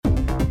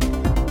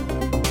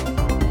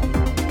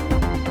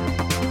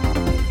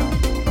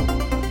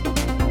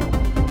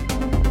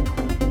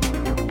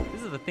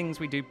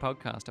Do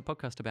podcast, a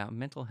podcast about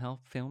mental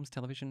health, films,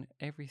 television,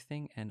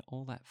 everything, and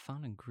all that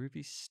fun and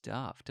groovy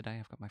stuff. Today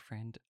I've got my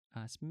friend,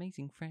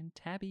 amazing friend,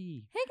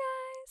 Tabby. Hey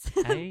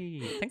guys.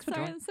 Hey, thanks for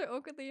Sorry, joining. I'm so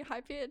awkwardly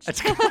high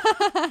pitched.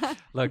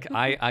 Look,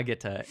 I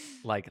get to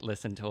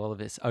listen to all of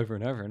this over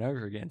and over and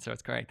over again, so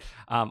it's great.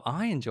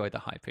 I enjoy the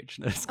high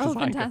pitchedness. Oh,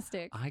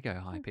 fantastic. I go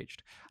high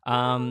pitched.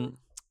 How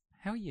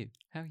are you?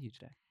 How are you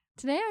today?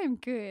 Today I'm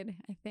good,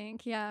 I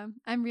think. Yeah,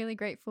 I'm really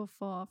grateful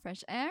for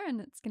fresh air,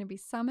 and it's going to be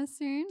summer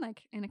soon,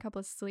 like in a couple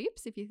of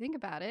sleeps, if you think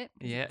about it.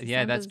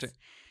 Yeah, that's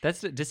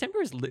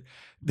December is.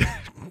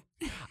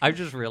 I've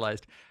just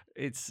realized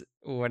it's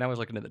when I was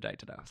looking at the date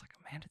today, I was like,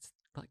 oh, man, it's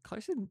like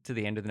closer to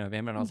the end of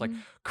November, and I was like,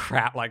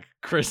 crap, like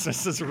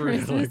Christmas is really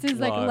Christmas is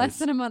like less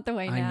than a month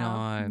away now.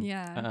 I know.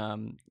 Yeah.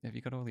 Have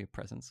you got all your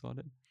presents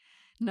sorted?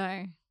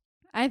 No.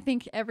 I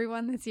think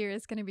everyone this year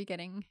is going to be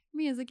getting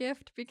me as a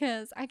gift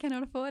because I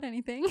cannot afford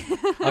anything.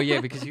 Oh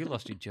yeah, because you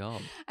lost your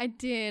job. I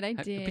did.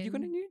 But you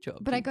got a new job.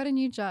 But I got a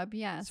new job,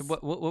 yes. So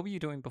what were you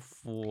doing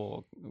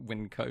before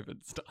when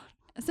COVID started?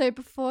 So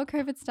before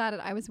COVID started,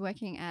 I was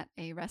working at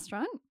a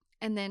restaurant,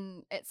 and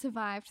then it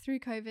survived through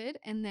COVID.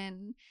 And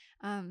then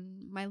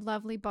my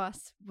lovely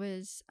boss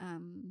was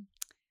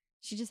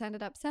she just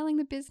ended up selling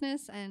the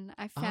business, and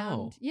I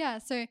found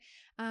So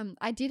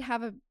I did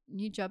have a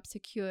new job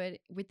secured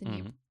with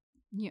the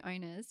new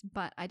owners,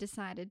 but I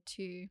decided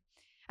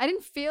I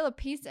didn't feel a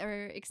peace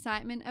or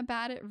excitement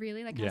about it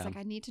really. I was like,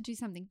 I need to do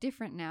something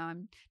different now.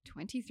 I'm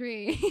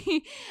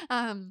 23.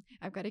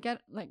 I've got to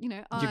get on.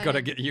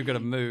 You've got to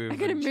move. I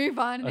got to move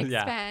on and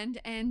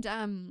expand.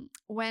 And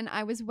when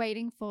I was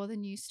waiting for the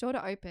new store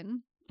to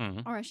open,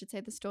 or I should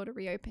say the store to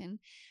reopen,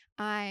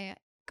 I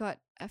got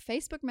a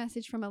Facebook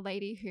message from a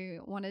lady who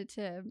wanted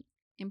to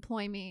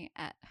employ me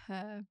at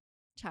her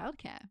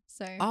childcare.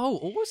 So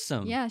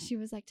awesome. Yeah, she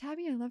was like,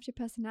 Tabby, I loved your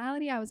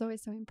personality. I was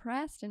always so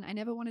impressed, and I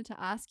never wanted to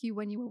ask you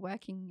when you were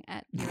working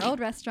at your old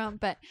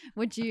restaurant, but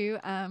would you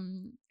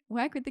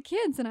work with the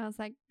kids? And I was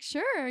like,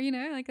 sure,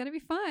 that'd be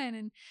fun.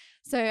 And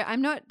so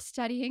I'm not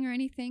studying or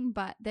anything,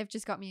 but they've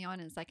just got me on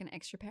as like an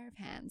extra pair of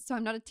hands. So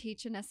I'm not a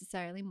teacher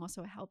necessarily, more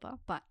so a helper.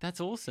 But that's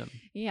awesome.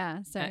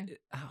 Yeah. So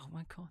oh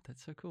my God,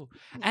 that's so cool.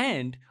 Yeah.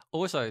 And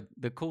also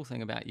the cool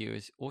thing about you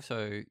is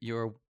also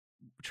you're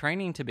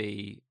training to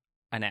be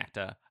an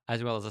actor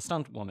as well as a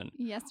stunt woman.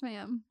 Yes,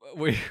 ma'am.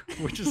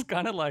 Which is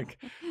kind of like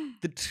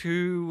the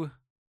two.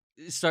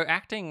 So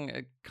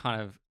acting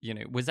kind of,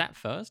 was that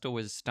first or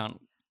was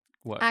stunt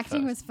work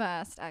Acting first? was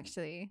first,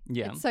 actually.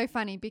 Yeah. It's so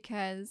funny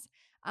because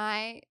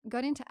I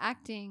got into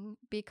acting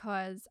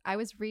because I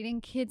was reading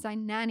kids I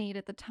nannied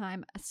at the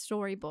time a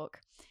storybook,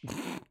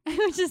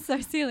 which is so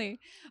silly.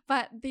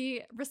 But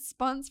the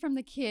response from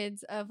the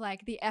kids of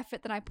like the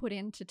effort that I put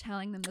into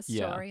telling them the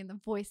story and the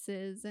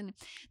voices and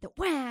the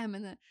wham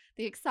and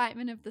the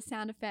excitement of the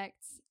sound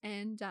effects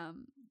and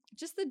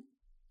just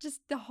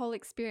the whole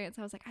experience.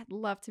 I was like, I'd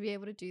love to be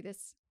able to do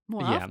this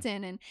more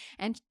often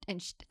and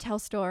tell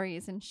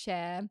stories and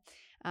share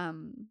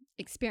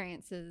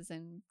experiences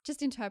and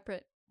just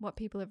interpret what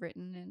people have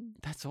written and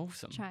that's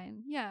awesome. Try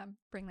and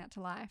bring that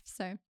to life.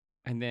 So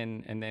and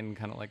then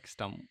kind of like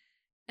stump.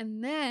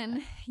 And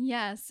then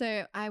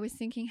so I was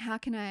thinking, how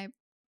can I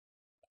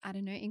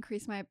don't know,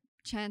 increase my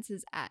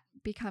chances at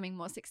becoming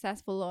more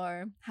successful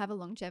or have a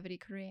longevity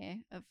career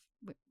of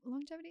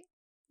longevity.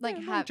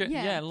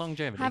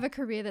 Longevity. Have a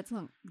career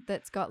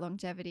that's got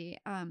longevity.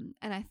 And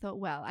I thought,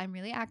 well, I'm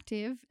really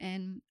active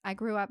and I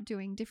grew up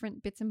doing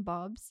different bits and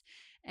bobs.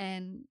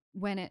 And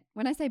when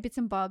I say bits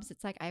and bobs,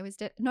 it's like I was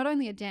not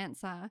only a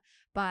dancer,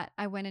 but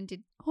I went and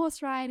did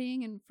horse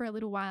riding. And for a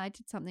little while, I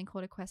did something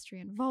called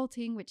equestrian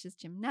vaulting, which is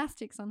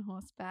gymnastics on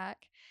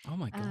horseback. Oh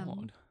my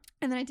God.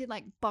 And then I did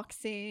like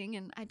boxing,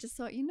 and I just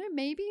thought,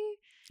 maybe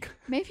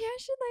I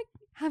should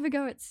like have a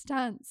go at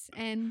stunts.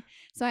 And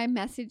so I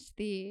messaged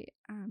the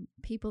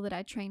people that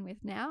I train with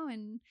now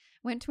and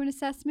went to an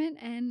assessment,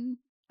 and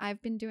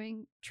I've been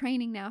doing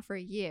training now for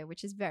a year,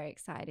 which is very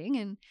exciting.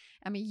 And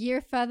I'm a year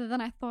further than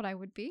I thought I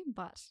would be,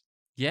 but.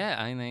 Yeah,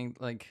 I mean,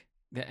 like,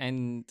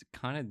 and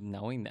kind of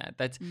knowing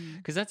that's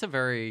because that's a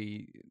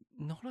very,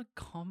 not a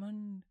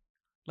common,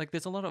 like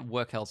there's a lot of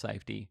work health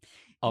safety,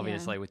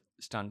 obviously, with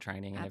stunt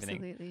training and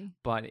everything.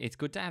 But it's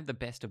good to have the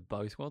best of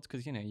both worlds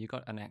because, you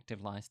got an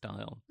active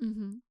lifestyle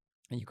and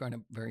you're kind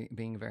of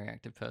being a very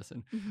active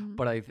person.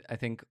 But I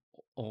think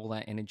all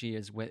that energy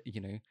is where,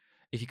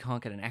 if you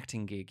can't get an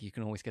acting gig, you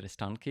can always get a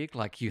stunt gig.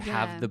 Like you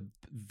have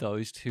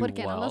those two worlds.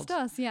 Los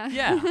dos,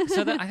 yeah.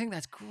 So I think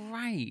that's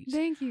great.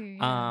 Thank you.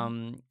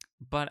 Yeah.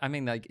 But I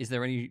mean, like, is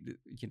there any,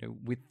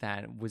 with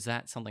that, was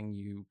that something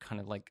you kind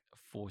of like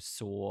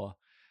foresaw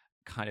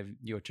kind of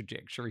your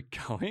trajectory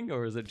going,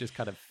 or is it just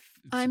kind of?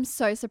 I'm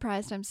so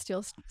surprised I'm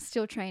still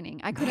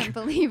training. I couldn't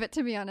believe it,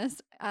 to be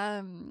honest.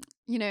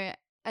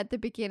 At the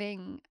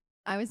beginning,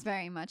 I was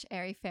very much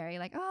airy-fairy,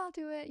 like, oh, I'll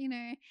do it,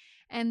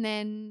 and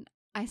then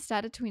I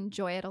started to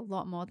enjoy it a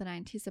lot more than I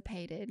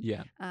anticipated.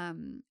 Yeah.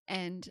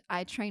 And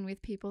I train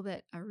with people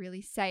that are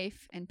really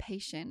safe and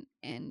patient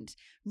and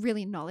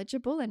really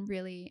knowledgeable and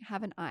really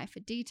have an eye for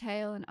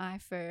detail, an eye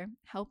for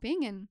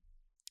helping. And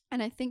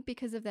And I think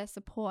because of their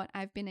support,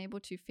 I've been able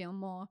to feel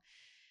more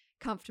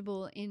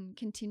comfortable in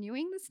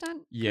continuing the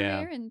stunt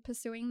career and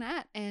pursuing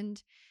that.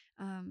 And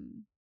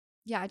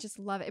I just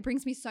love it. It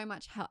brings me so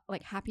much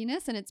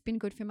happiness, and it's been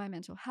good for my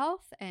mental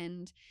health.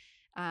 And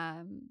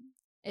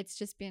it's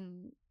just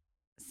been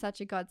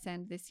such a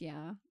godsend this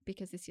year,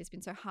 because this year's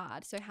been so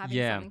hard. So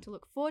having something to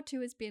look forward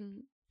to has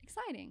been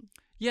exciting.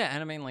 Yeah,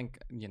 and I mean, like,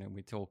 you know,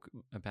 we talk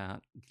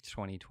about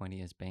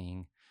 2020 as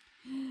being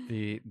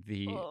the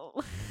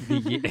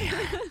year.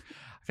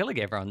 I feel like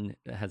everyone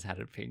has had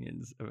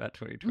opinions about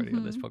 2020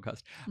 on this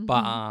podcast,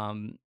 but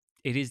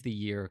it is the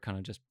year of kind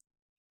of just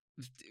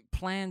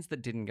plans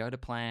that didn't go to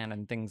plan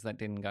and things that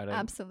didn't go to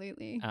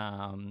absolutely.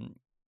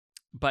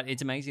 But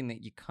it's amazing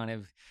that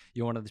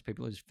you're one of those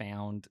people who's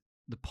found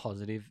the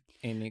positive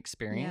in the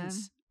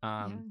experience.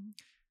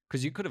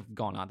 Because you could have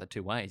gone either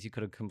two ways. You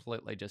could have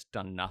completely just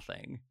done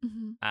nothing,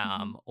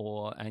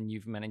 and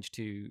you've managed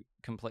to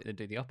completely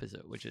do the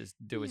opposite, which is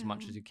do as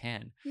much as you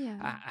can.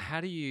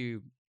 How do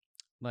you,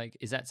 like,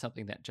 is that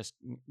something that just,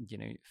 you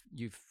know,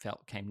 you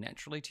felt came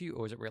naturally to you,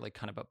 or is it really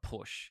kind of a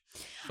push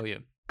for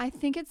you? I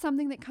think it's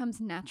something that comes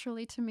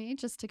naturally to me,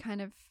 just to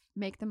kind of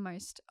make the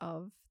most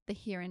of the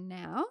here and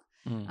now.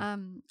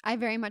 I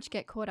very much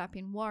get caught up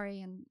in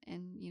worry and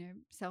you know,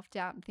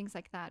 self-doubt and things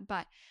like that.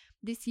 But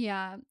this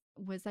year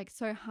was like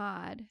so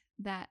hard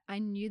that I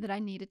knew that I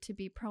needed to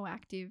be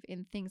proactive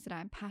in things that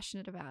I'm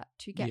passionate about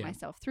to get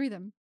myself through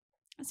them.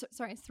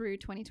 Through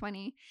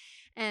 2020.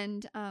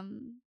 And,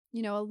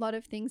 you know, a lot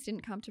of things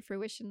didn't come to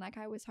fruition like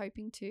I was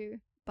hoping to,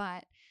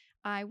 but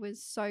I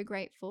was so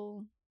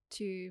grateful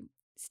to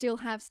still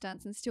have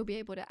stunts and still be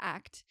able to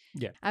act.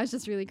 I was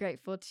just really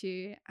grateful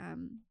to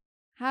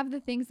have the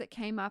things that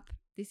came up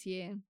this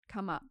year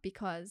come up,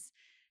 because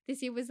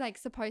this year was like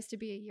supposed to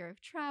be a year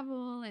of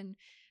travel and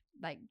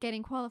like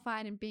getting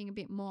qualified and being a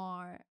bit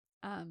more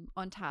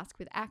on task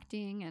with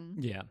acting,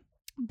 and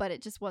but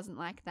it just wasn't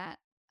like that.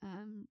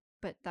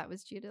 But that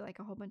was due to like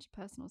a whole bunch of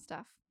personal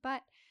stuff.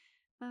 But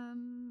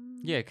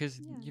because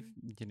you've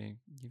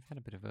had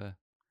a bit of an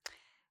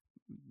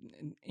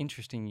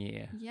interesting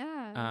year. Do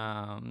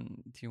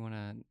you want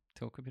to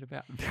talk a bit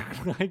about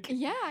like?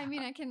 I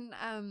mean, I can.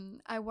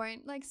 I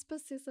won't like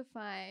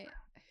specify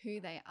who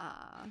they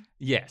are.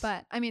 Yes,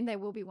 but I mean, there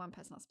will be one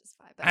person I'll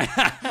specify.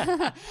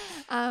 But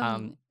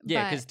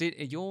because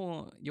did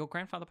your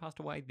grandfather passed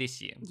away this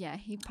year? Yeah,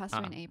 he passed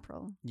away in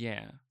April.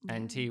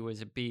 And he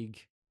was a big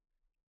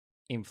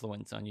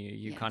influence on you.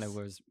 You kind of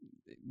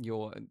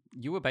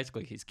you were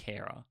basically his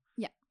carer.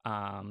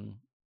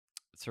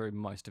 Through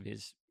most of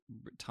his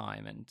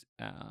time and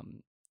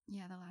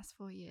the last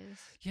 4 years.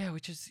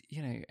 Which is,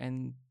 you know,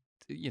 and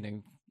you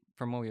know,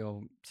 from all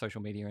your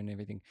social media and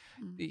everything,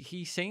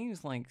 he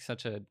seems like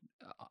such a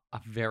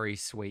very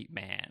sweet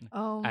man.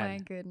 Oh my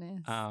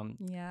goodness.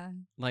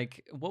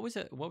 Like, what was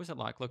it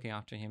like looking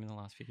after him in the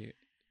last few years?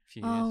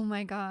 Oh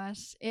my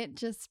gosh, it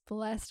just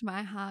blessed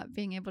my heart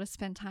being able to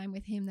spend time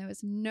with him. There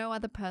was no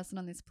other person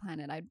on this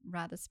planet I'd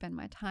rather spend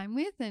my time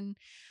with, and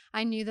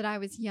I knew that I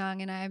was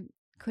young and I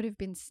could have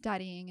been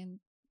studying, and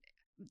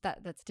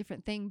that's a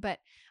different thing, but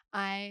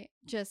I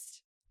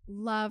just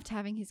loved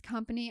having his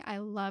company. I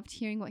loved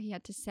hearing what he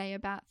had to say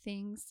about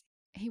things.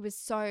 He was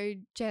so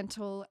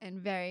gentle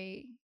and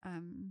very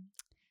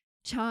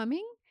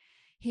charming.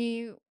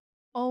 He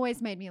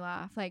always made me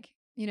laugh. Like,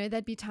 you know,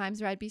 there'd be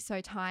times where I'd be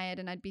so tired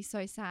and I'd be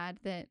so sad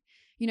that,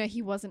 you know,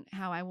 he wasn't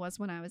how I was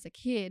when I was a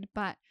kid.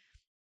 But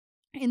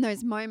in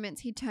those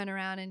moments, he'd turn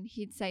around and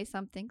he'd say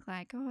something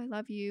like, "Oh, I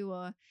love you,"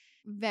 or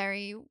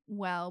very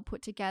well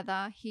put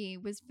together. He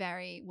was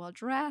very well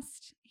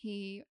dressed.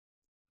 He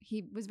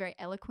was very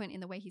eloquent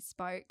in the way he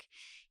spoke.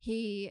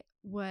 He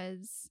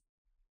was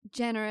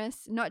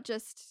generous, not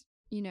just,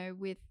 you know,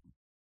 with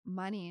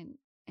money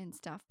and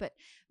stuff, but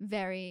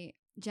very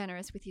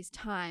generous with his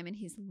time and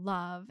his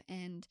love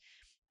and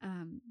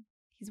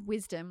his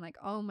wisdom. Like,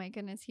 oh my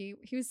goodness, he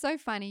was so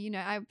funny. You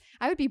know,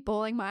 I would be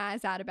bawling my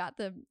eyes out about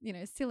the, you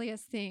know,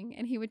 silliest thing,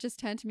 and he would just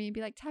turn to me and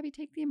be like, "Tabby,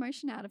 take the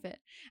emotion out of it."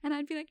 And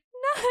I'd be like,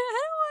 "No, I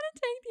don't want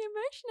to take the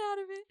emotion out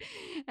of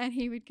it." And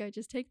he would go,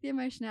 "Just take the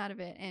emotion out of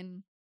it."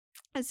 And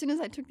as soon as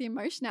I took the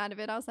emotion out of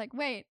it, I was like,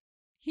 wait,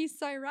 he's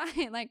so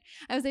right. Like,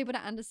 I was able to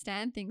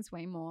understand things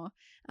way more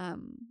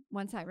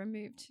once I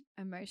removed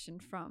emotion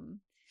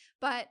from.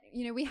 But,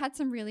 you know, we had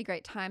some really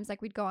great times.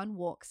 Like, we'd go on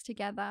walks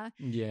together.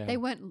 They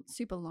weren't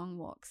super long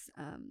walks,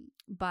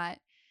 but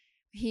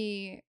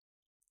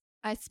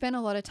I spent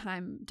a lot of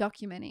time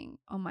documenting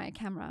on my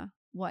camera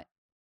what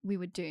we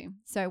would do.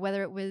 So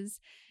whether it was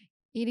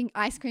eating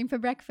ice cream for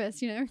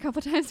breakfast, you know, a couple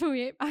of times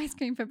we ate ice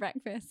cream for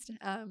breakfast.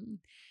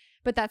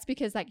 But that's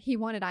because, like, he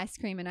wanted ice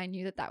cream and I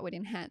knew that would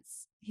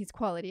enhance his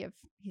quality of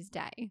his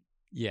day.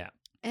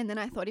 And then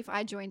I thought if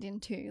I joined in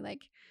too,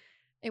 like,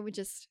 it would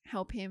just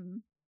help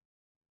him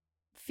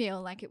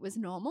feel like it was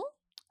normal.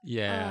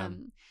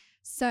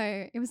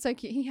 So it was so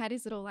cute. He had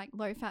his little, like,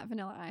 low-fat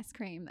vanilla ice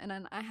cream, and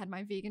then I had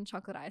my vegan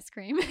chocolate ice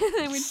cream. And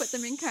then we'd put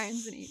them in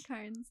cones and eat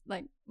cones.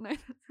 Like, no,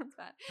 that sounds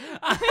bad.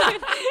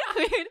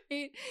 we would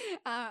eat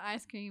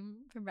ice cream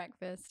for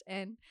breakfast,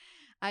 and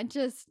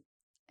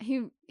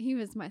he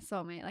was my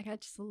soulmate. Like I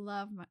just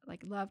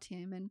loved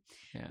him, and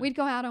Yeah. we'd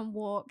go out on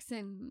walks,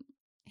 and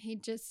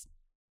he'd just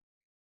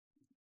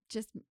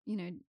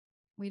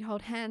we'd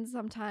hold hands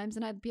sometimes,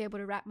 and I'd be able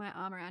to wrap my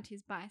arm around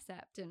his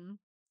bicep and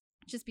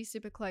just be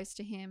super close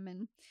to him,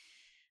 and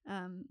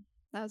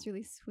that was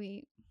really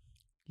sweet.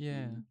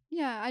 Yeah.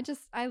 Yeah,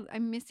 I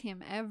miss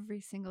him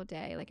every single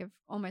day, like of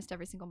almost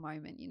every single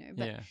moment,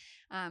 but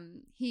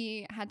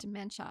he had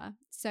dementia,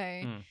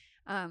 so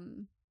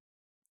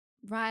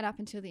right up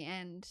until the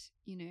end,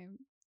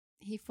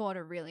 he fought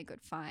a really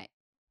good fight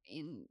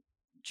in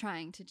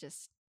trying to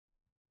just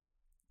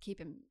keep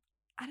him.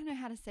 I don't know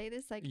how to say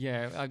this. Like,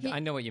 I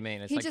know what you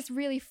mean. It's he just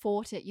really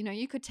fought it.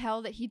 You could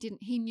tell that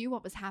he knew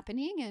what was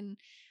happening,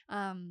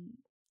 and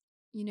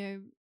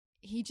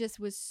he just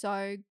was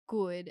so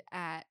good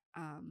at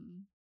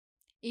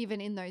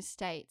even in those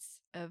states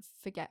of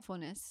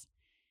forgetfulness,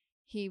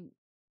 he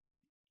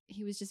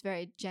was just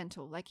very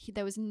gentle. Like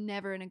there was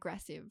never an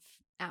aggressive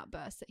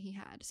outburst that he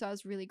had. So I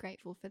was really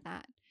grateful for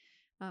that.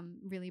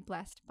 Really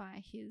blessed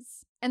by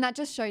his, and that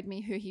just showed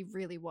me who he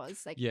really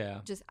was. Like,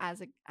 just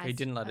as he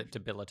didn't let it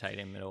debilitate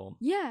him at all.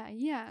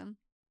 Yeah.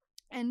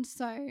 And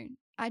so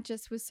I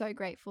just was so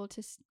grateful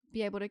to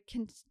be able to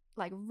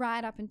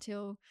right up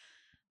until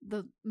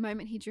the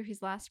moment he drew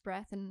his last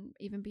breath, and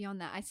even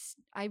beyond that,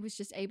 I was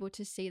just able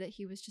to see that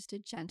he was just a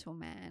gentle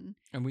man.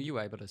 And were you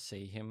able to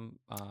see him?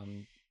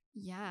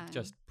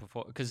 Just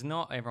before, because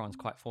not everyone's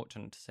quite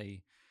fortunate to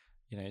see.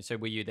 So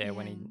were you there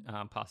when he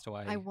passed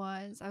away? I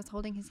was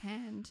holding his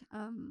hand.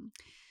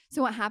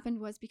 So what happened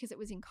was, because it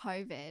was in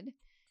COVID,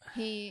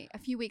 a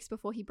few weeks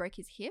before he broke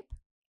his hip.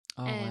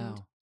 Oh, and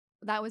wow.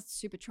 That was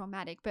super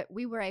traumatic, but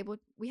we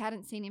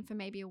hadn't seen him for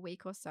maybe a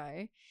week or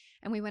so,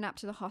 and we went up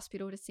to the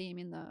hospital to see him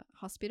in the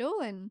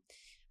hospital, and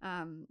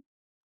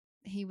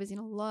he was in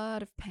a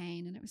lot of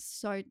pain, and it was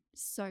so,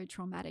 so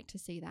traumatic to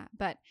see that.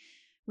 But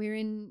we were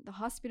in the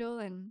hospital,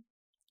 and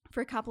for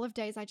a couple of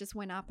days I just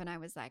went up, and I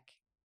was like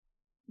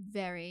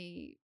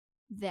very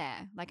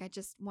there. Like I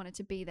just wanted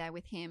to be there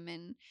with him,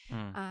 and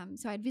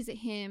so I'd visit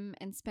him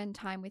and spend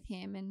time with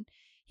him, and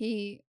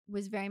he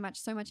was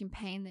so much in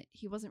pain that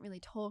he wasn't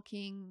really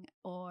talking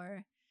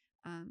or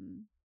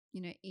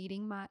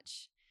eating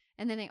much.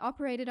 And then they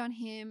operated on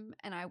him,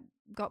 and I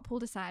got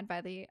pulled aside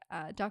by the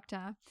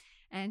doctor,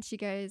 and she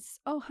goes,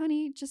 "Oh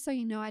honey, just so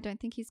you know, I don't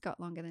think he's got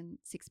longer than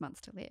 6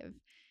 months to live."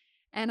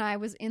 And I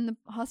was in the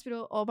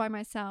hospital all by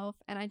myself,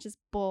 and I just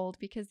bawled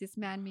because this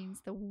man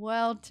means the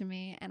world to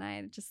me. And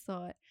I just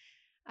thought,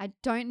 I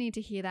don't need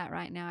to hear that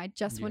right now. I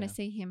just want to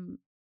see him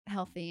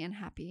healthy and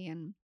happy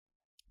and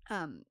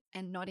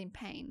not in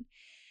pain.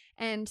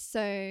 And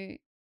so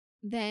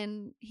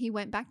then he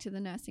went back to the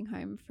nursing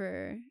home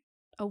for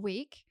a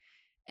week,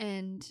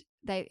 and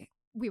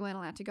we weren't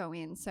allowed to go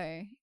in.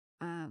 So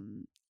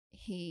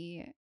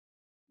we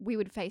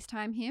would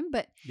FaceTime him,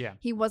 but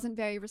he wasn't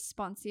very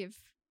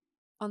responsive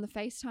on the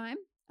FaceTime,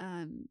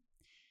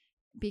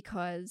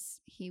 because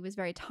he was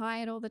very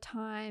tired all the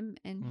time,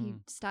 and he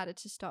started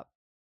to stop.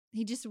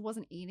 He just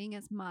wasn't eating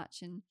as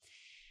much.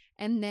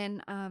 And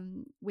then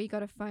we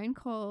got a phone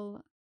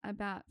call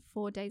about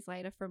 4 days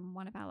later from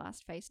one of our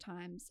last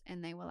FaceTimes,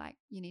 and they were like,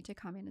 "You need to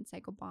come in and say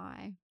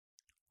goodbye."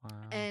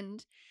 Wow.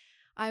 And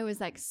I was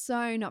like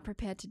so not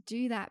prepared to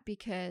do that,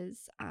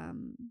 because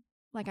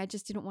I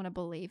just didn't want to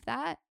believe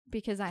that,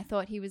 because I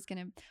thought he was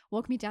going to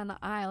walk me down the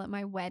aisle at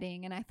my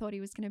wedding, and I thought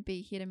he was going to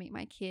be here to meet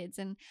my kids,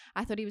 and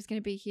I thought he was going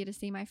to be here to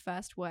see my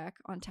first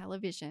work on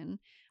television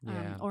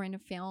or in a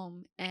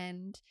film.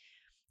 And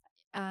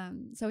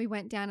so we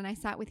went down, and I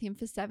sat with him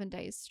for 7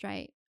 days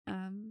straight,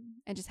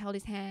 and just held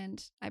his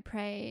hand. I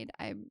prayed.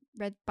 I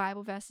read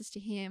Bible verses to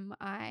him.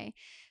 I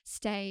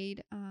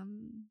stayed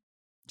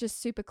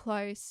just super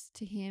close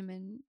to him,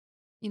 and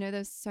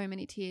there's so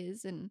many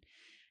tears, and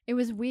it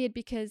was weird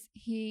because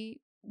he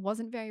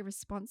wasn't very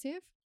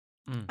responsive.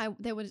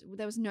 There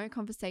was no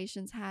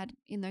conversations had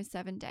in those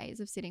 7 days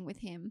of sitting with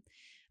him.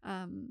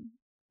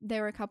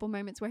 There were a couple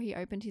moments where he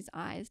opened his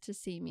eyes to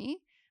see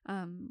me,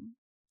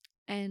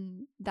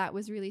 and that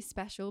was really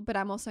special. But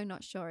I'm also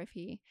not sure if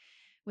he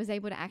was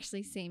able to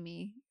actually see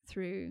me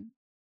through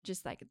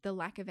just like the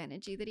lack of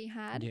energy that he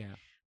had. Yeah.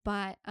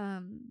 But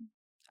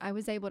I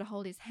was able to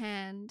hold his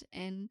hand,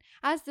 and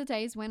as the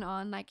days went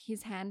on, like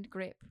his hand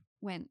grip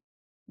went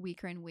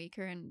weaker and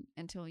weaker, and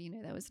until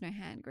there was no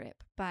hand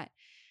grip. But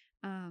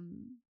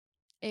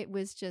it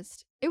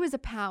was a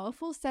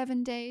powerful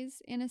 7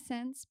 days in a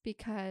sense,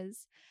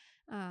 because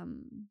I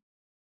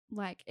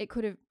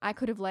could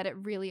have let it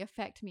really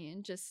affect me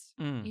and just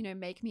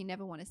make me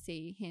never want to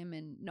see him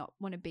and not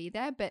want to be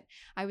there, but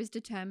I was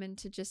determined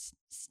to just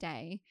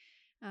stay.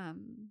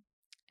 And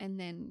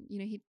then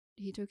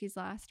he took his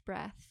last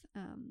breath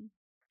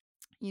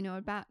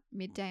about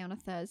midday on a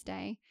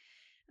Thursday,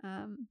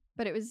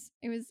 but it was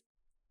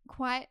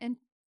quite, and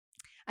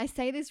I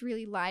say this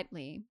really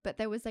lightly, but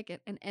there was like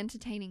an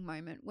entertaining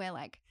moment where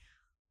like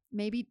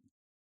maybe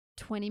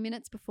 20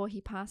 minutes before he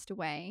passed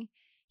away,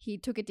 he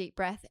took a deep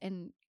breath,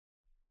 and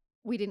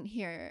we didn't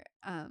hear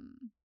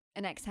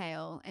an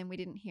exhale, and we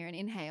didn't hear an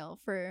inhale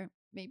for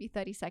maybe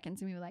 30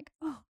 seconds and we were like,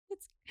 oh,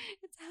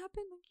 it's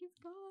happened, like he's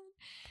gone.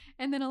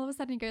 And then all of a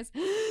sudden he goes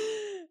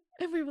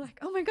and we were like,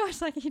 oh my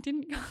gosh, like he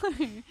didn't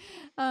go.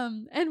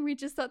 And we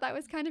just thought that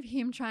was kind of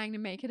him trying to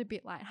make it a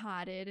bit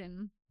lighthearted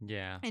and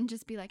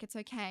just be like, it's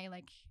okay.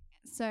 Like,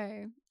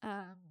 so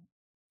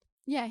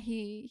yeah,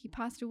 he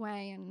passed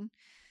away and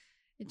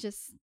it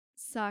just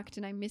sucked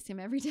and I miss him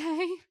every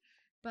day.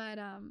 But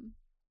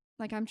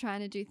like I'm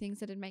trying to do things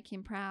that'd make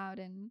him proud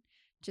and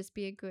just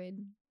be a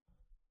good,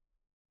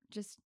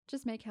 just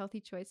make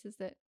healthy choices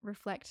that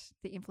reflect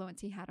the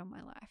influence he had on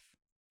my life,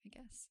 I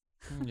guess.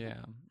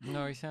 Yeah.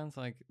 No, he sounds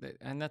like,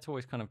 and that's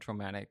always kind of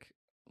traumatic,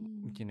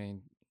 you know,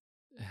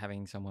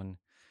 having someone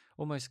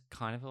almost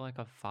kind of like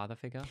a father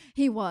figure.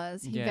 He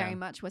was. He very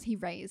much was. He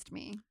raised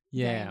me.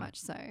 Yeah. Very much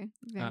so.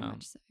 Very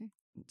much so.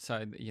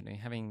 So, you know,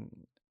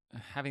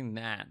 having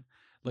that,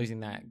 losing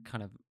that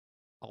kind of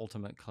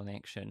ultimate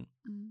connection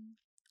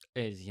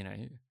is, you know,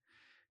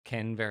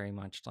 can very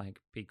much like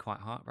be quite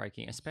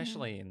heartbreaking,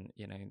 especially in,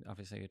 you know,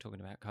 obviously you're talking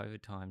about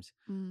COVID times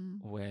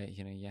where,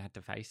 you know, you had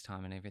to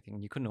FaceTime and everything.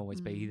 You couldn't always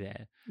be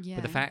there. Yeah.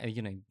 But the fact,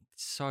 you know,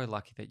 so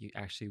lucky that you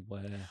actually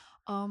were.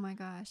 Oh my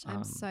gosh.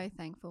 I'm so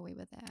thankful we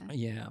were there.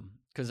 Yeah.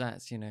 Because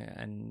that's, you know,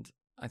 and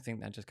I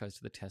think that just goes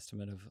to the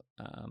testament of,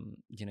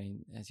 you know,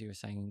 as you were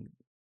saying,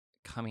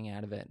 coming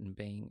out of it and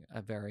being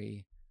a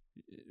very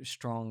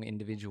strong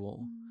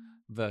individual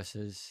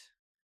versus,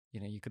 you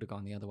know, you could have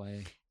gone the other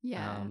way.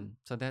 Yeah.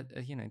 So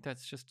that, you know,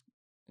 that's just,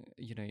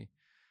 you know,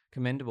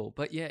 commendable.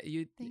 But yeah,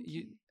 you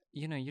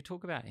know, you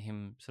talk about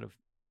him sort of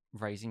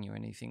raising you or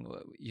anything,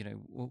 you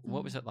know,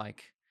 what was it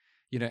like?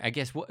 You know, I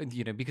guess what,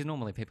 you know, because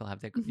normally people have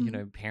their, you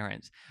know,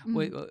 parents.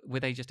 Were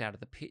they just out of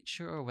the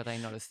picture or were they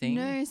not a thing?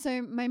 No.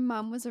 So my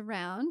mum was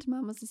around.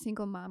 Mum was a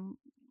single mum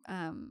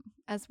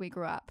as we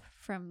grew up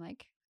from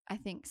like, I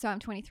think, so I'm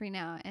 23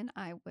 now and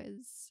I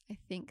was, I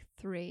think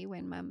 3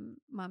 when my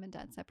mum and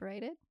dad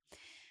separated.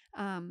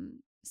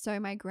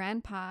 So my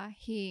grandpa,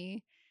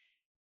 he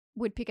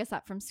would pick us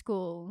up from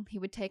school. He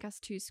would take us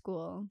to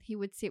school. He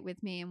would sit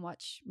with me and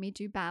watch me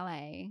do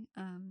ballet.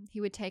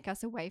 He would take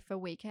us away for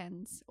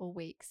weekends or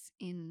weeks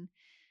in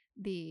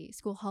the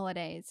school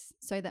holidays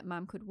so that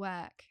mum could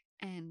work.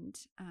 And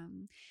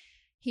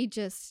he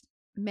just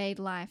made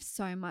life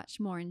so much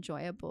more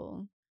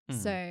enjoyable.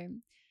 So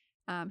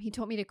he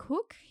taught me to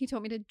cook. He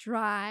taught me to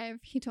drive.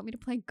 He taught me to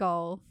play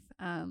golf.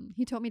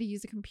 He taught me to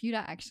use a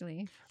computer,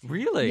 actually.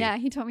 Really? Yeah,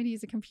 he taught me to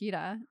use a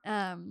computer.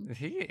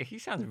 He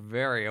sounds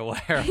very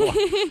aware of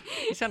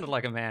he sounded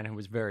like a man who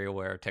was very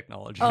aware of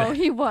technology. Oh,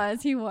 he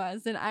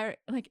was. And I,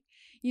 like,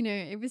 you know,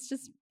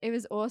 it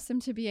was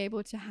awesome to be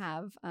able to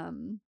have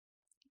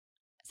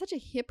such a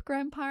hip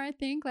grandpa, I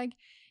think. Like,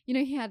 you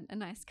know, he had a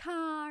nice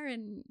car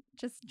and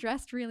just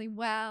dressed really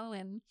well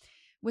and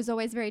was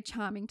always very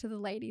charming to the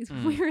ladies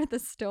when we were at the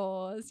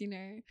stores, you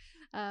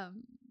know.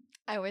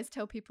 I always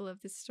tell people of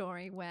this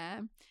story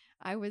where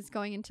I was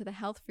going into the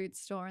health food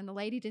store and the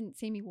lady didn't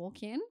see me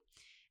walk in.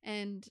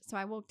 And so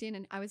I walked in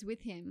and I was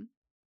with him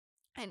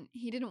and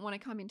he didn't want to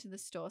come into the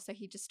store. So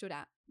he just stood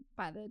out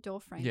by the door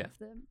frame of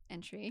the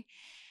entry.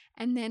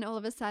 And then all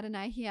of a sudden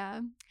I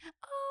hear,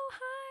 oh,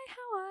 hi,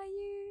 how are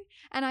you?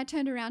 And I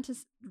turned around to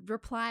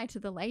reply to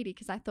the lady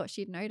because I thought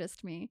she'd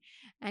noticed me.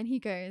 And he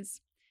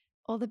goes,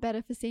 all the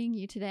better for seeing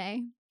you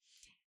today.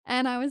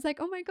 And I was like,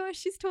 oh my gosh,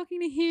 she's talking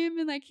to him.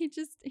 And like, he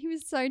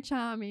was so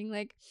charming.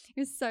 Like,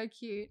 he was so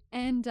cute.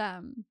 And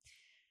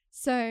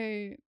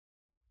so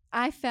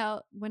I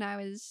felt when I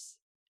was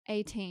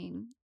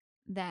 18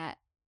 that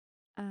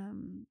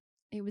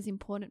it was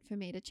important for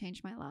me to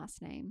change my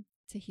last name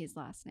to his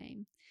last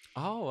name.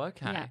 Oh,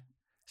 okay. Yeah.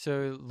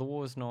 So Law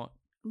was not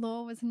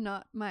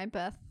my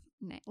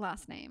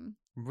last name.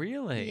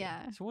 Really?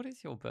 Yeah. So what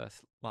is your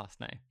birth last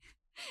name?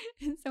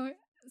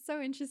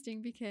 So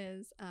interesting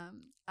because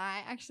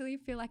I actually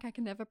feel like I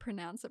can never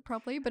pronounce it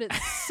properly, but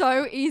it's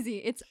so easy.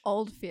 It's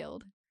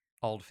Oldfield.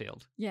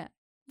 Oldfield. Yeah.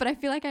 But I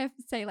feel like I have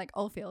to say like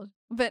Oldfield.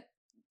 But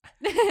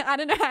I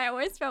don't know. I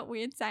always felt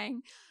weird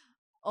saying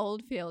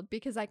Oldfield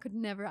because I could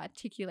never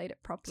articulate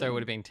it properly. So it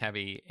would have been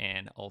Tabby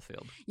Ann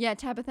Oldfield. Yeah,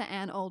 Tabitha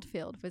Ann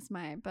Oldfield was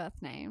my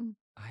birth name.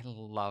 I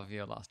love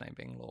your last name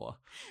being Law.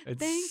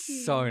 Thank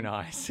you. So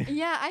nice.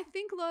 Yeah, I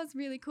think Law is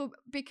really cool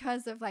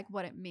because of like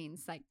what it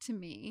means like to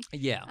me.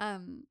 Yeah.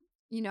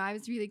 You know, I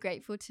was really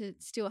grateful to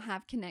still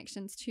have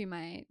connections to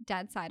my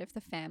dad's side of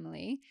the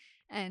family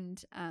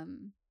and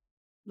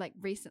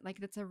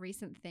that's a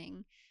recent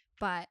thing.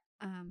 But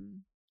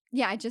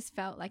yeah, I just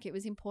felt like it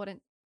was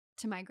important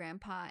to my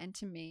grandpa and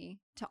to me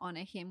to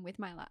honor him with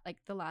my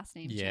the last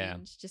name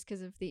change just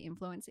because of the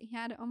influence that he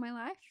had on my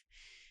life.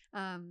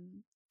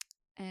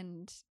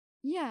 And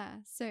yeah,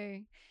 so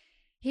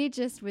he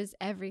just was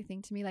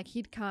everything to me. Like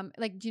he'd come,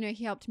 like, you know,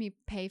 he helped me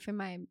pay for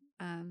my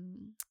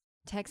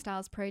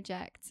textiles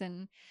projects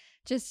and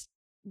just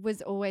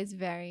was always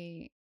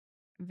very,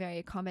 very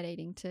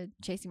accommodating to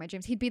chasing my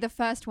dreams. He'd be the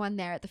first one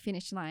there at the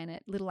finish line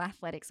at Little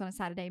Athletics on a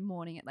Saturday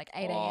morning at like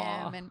 8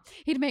 a.m. And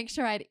he'd make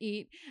sure I'd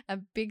eat a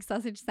big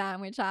sausage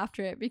sandwich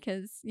after it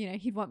because,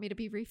 he'd want me to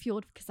be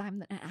refueled because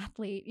I'm an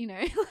athlete,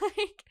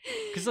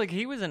 Because like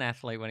he was an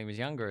athlete when he was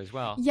younger as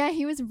well. Yeah,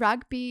 he was a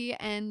rugby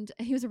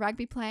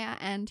player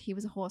and he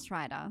was a horse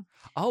rider.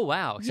 Oh,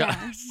 wow. So,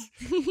 Yeah.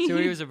 so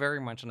he was very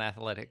much an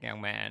athletic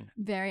young man.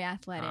 Very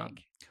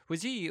athletic.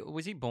 Was he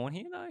born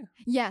here though?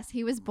 Yes,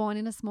 he was born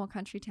in a small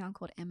country town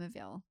called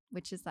Emmaville,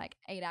 which is like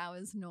 8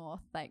 hours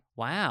north, like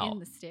Wow. in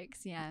the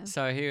sticks. Yeah.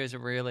 So he was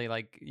really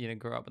like,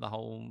 grew up with the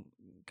whole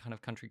kind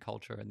of country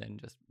culture and then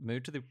just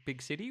moved to the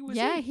big city, was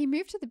Yeah, he? he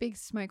moved to the Big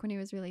Smoke when he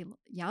was really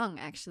young,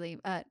 actually.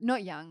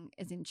 Not young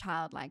as in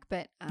childlike,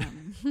 but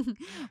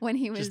when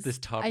he was Just this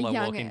a toddler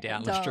young walking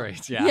down the adult.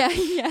 streets. Yeah.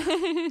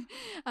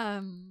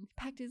 Yeah.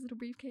 Packed his little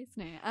briefcase.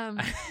 No.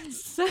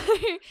 So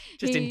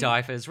Just in he-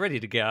 diapers, ready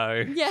to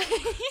go. Yeah,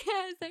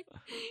 yeah. It's like,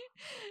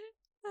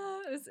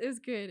 it was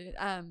good.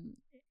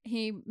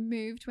 He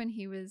moved when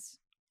he was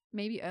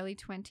maybe early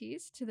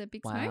 20s to the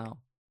Big Smoke. Wow.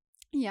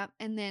 Yeah,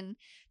 and then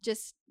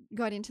just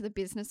got into the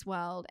business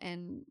world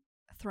and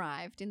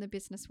thrived in the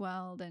business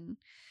world, and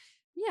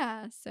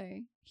yeah,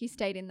 so he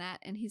stayed in that,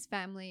 and his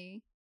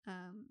family,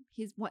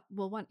 his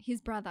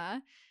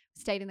brother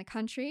stayed in the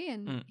country,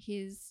 and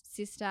his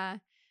sister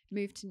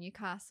moved to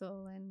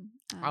Newcastle and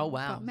Oh,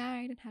 wow. got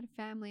married and had a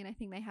family, and I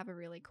think they have a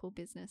really cool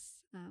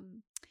business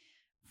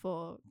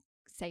for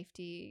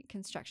safety,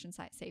 construction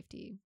site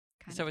safety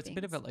kind So of it's things.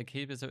 a bit of like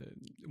he was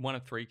one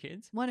of 3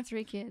 kids. One of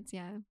 3 kids,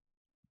 yeah.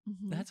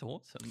 Mhm. That's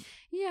awesome.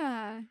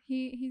 Yeah,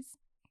 he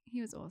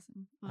was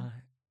awesome. Oh.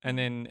 And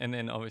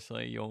then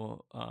obviously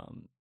your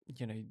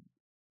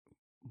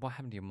what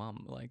happened to your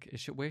mum? Like,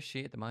 where's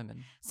she at the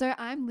moment? So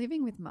I'm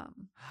living with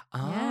mum.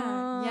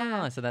 Ah,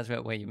 yeah. So that's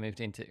where you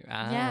moved into.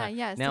 Yeah.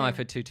 Now So, I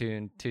put two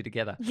and two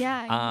together.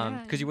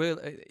 yeah. Because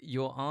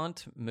your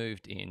aunt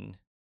moved in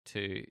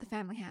to the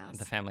family house.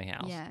 the family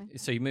house. Yeah.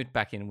 So you moved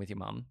back in with your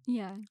mum.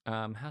 Yeah.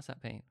 How's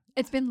that been?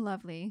 It's been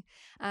lovely.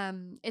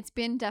 It's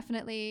been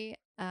definitely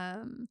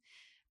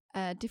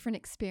a different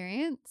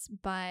experience,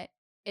 but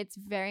it's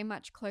very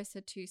much closer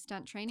to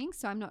stunt training.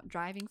 So I'm not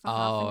driving for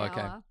half an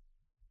hour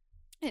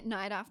at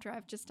night after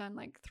I've just done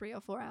like 3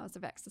 or 4 hours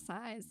of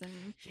exercise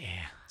and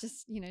Yeah.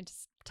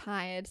 just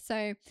tired.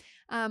 So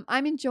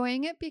I'm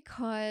enjoying it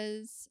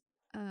because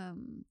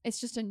it's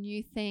just a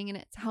new thing and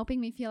it's helping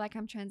me feel like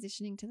I'm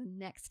transitioning to the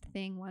next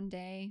thing one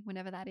day,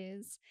 whenever that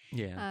is.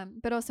 Yeah.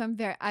 But also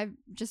I've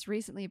just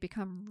recently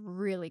become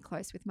really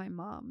close with my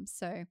mom.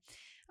 So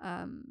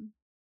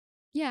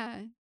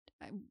yeah,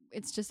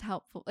 it's just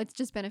helpful. It's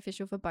just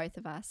beneficial for both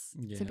of us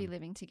to be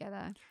living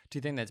together. Do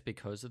you think that's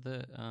because of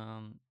the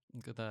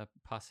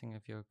passing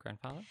of your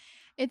grandfather?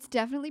 It's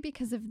definitely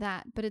because of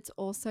that, but it's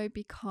also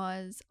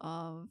because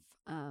of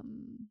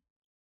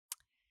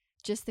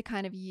just the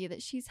kind of year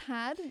that she's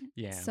had.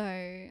 Yeah.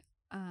 So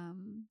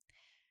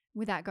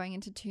without going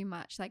into too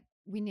much, like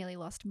we nearly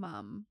lost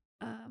mum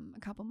a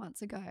couple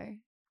months ago,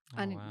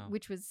 Wow.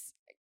 which was,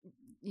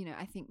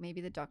 I think maybe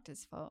the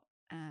doctor's fault.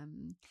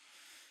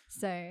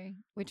 So,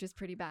 which was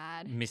pretty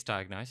bad.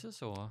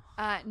 Misdiagnosis or?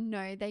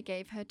 No, they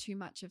gave her too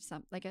much of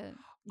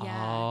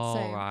yeah. Oh,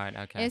 so right.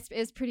 Okay.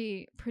 it's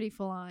pretty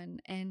full on,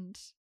 and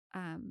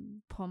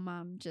poor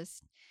mum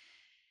just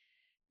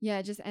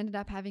ended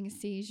up having a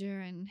seizure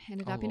and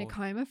ended up in a Lord.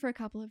 coma for a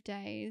couple of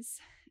days.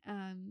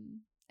 And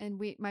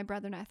my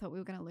brother and I thought we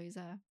were going to lose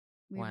her.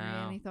 We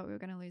Wow. really thought we were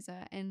going to lose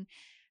her, and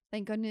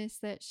thank goodness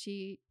that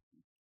she,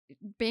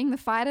 being the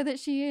fighter that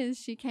she is,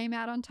 she came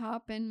out on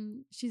top,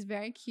 and she's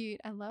very cute.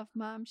 I love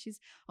mum. She's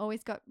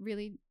always got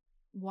really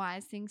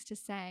wise things to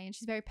say, and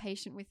she's very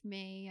patient with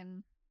me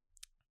and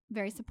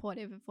very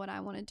supportive of what I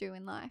want to do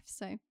in life.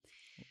 So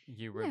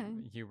You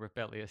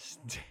rebellious,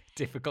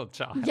 difficult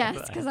child.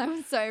 yes, because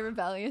I'm so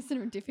rebellious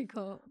and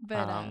difficult.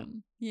 But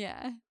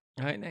yeah.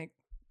 I think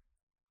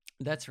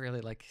that's really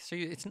like, so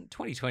it's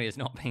 2020 has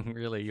not been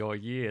really your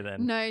year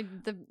then. No,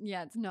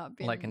 it's not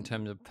been Like in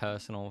terms of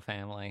personal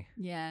family.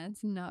 Yeah,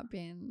 it's not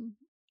been.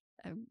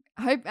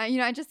 I hope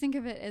I just think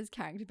of it as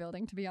character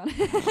building, to be honest.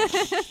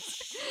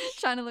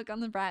 Trying to look on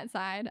the bright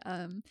side.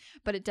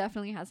 But it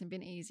definitely hasn't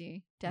been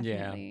easy.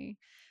 Definitely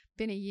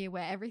been a year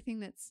where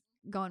everything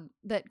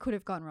that could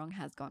have gone wrong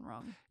has gone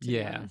wrong. To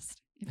be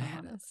honest, if I'm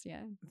honest,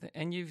 yeah.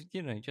 And you've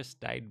just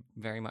stayed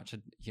very much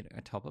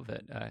atop of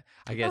it.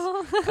 I guess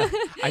Oh.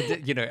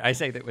 I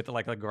say that with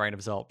like a grain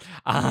of salt.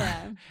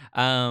 Yeah.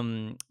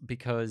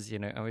 Because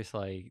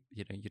obviously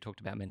you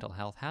talked about mental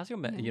health. How's your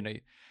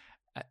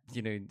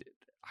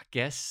I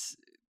guess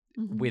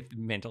Mhm. with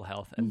mental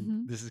health, and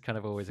Mhm. this is kind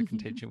of always a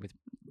contention with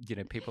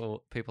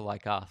people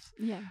like us.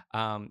 Yeah.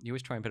 You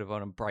always try and put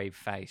on a brave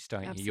face,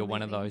 don't you? You're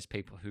one of Absolutely. those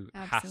people who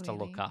has to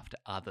look Absolutely. after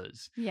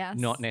others, Yes.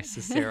 not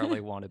necessarily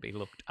want to be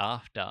looked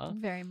after.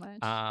 Very much.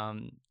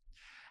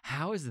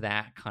 How is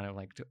that kind of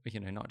like,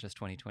 not just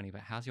 2020, but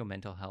how's your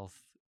mental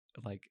health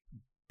like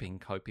been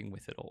coping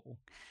with it all?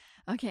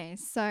 Okay,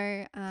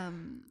 so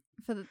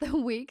for the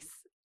weeks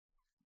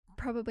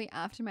probably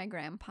after my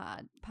grandpa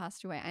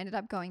passed away, I ended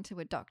up going to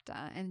a doctor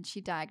and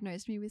she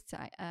diagnosed me with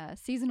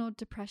seasonal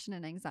depression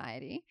and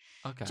anxiety.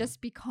 Okay.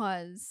 Just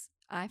because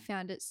I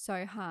found it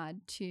so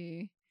hard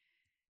to,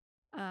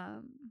 I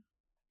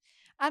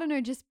don't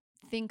know, just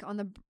think on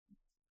the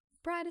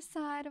brighter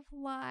side of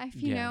life,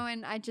 you know,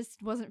 and I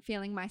just wasn't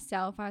feeling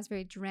myself. I was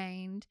very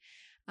drained.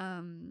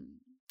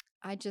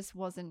 I just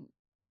wasn't.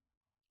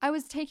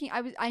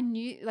 I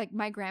knew, like,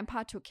 my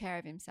grandpa took care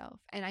of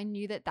himself and I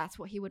knew that that's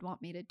what he would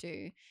want me to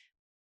do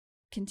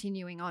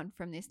continuing on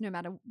from this, no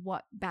matter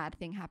what bad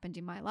thing happened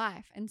in my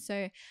life. And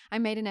so I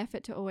made an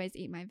effort to always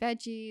eat my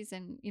veggies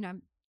and, you know,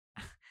 I'm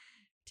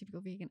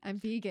typical vegan. I'm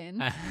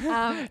vegan.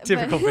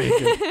 Typical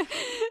vegan.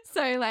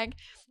 So like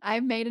I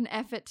made an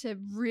effort to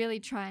really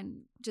try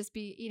and just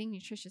be eating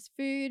nutritious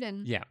food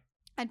and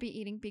I'd be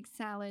eating big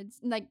salads.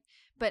 Like,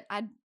 but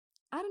I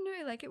don't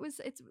know, like it was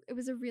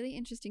a really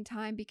interesting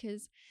time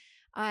because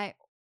I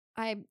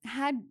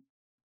had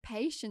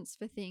patience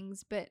for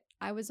things, but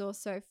I was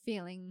also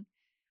feeling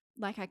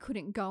like I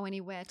couldn't go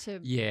anywhere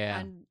to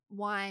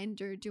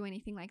unwind or do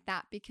anything like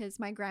that because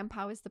my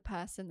grandpa was the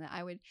person that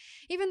I would,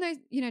 even though,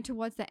 you know,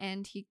 towards the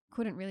end he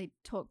couldn't really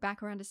talk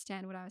back or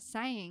understand what I was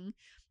saying,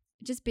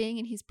 just being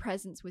in his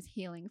presence was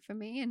healing for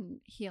me and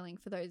healing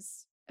for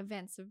those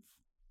events of,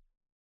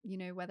 you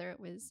know, whether it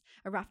was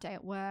a rough day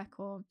at work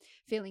or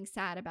feeling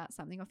sad about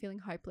something or feeling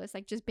hopeless,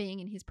 like just being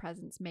in his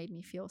presence made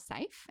me feel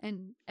safe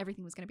and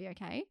everything was going to be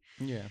okay.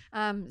 Yeah.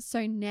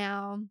 So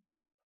now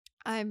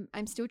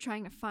I'm still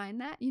trying to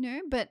find that, you know,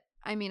 but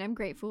I mean, I'm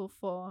grateful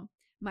for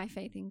my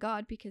faith in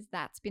God because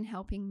that's been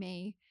helping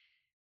me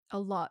a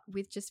lot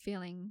with just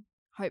feeling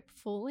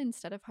hopeful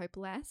instead of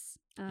hopeless.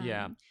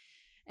 And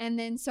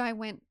then so I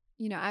went,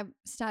 you know, I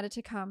started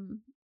to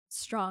come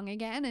strong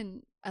again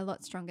and a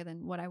lot stronger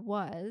than what I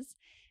was.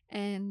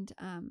 And,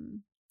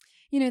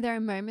 you know, there are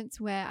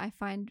moments where I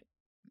find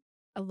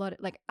a lot of,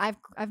 like, I've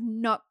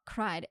not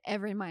cried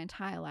ever in my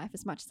entire life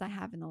as much as I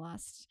have in the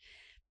last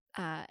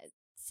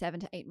 7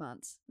 to 8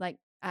 months. Like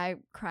I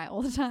cry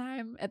all the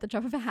time at the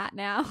drop of a hat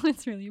now.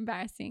 It's really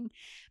embarrassing.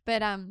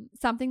 But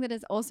something that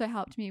has also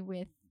helped me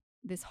with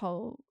this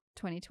whole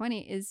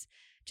 2020 is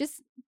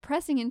just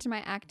pressing into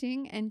my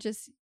acting and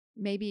just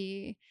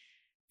maybe,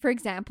 for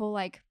example,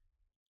 like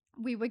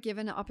we were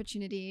given an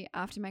opportunity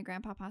after my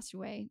grandpa passed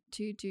away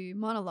to do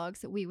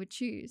monologues that we would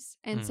choose.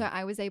 And so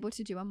I was able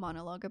to do a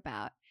monologue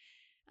about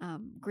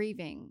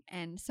grieving.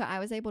 And so I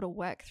was able to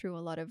work through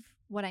a lot of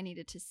what I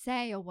needed to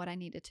say or what I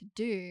needed to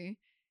do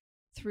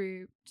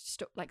through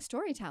like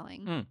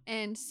storytelling.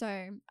 And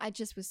so I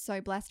just was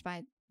so blessed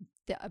by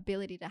the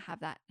ability to have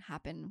that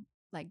happen,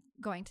 like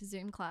going to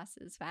Zoom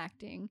classes for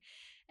acting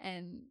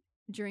and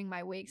during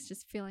my weeks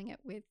just filling it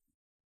with,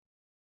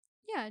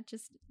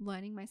 just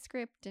learning my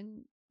script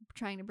and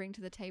trying to bring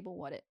to the table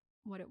what it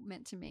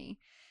meant to me.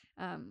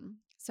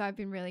 So I've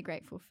been really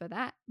grateful for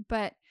that.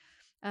 But,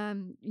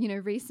 you know,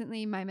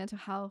 recently my mental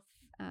health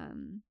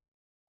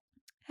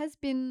has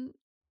been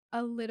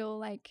a little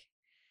like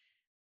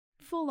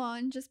full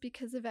on just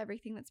because of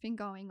everything that's been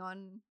going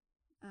on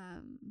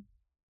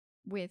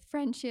with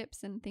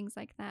friendships and things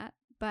like that.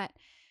 But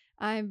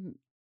I don't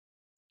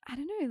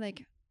know,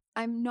 like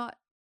I'm not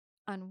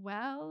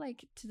unwell,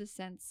 like to the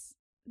sense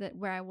that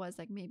where I was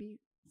like maybe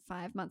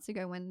 5 months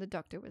ago when the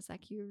doctor was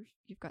like, you've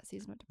got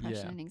seasonal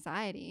depression and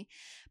anxiety.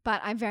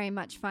 But I very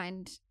much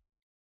find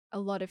a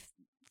lot of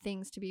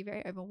things to be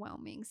very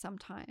overwhelming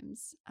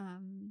sometimes.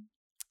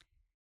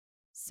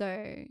 So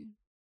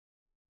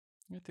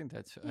I think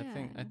that's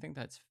I think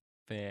that's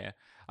fair.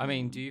 I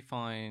mean, do you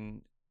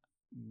find,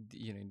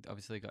 you know,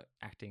 obviously you got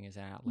acting as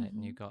an outlet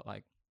and you've got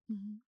like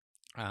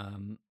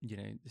you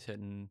know,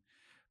 certain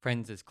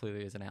friends as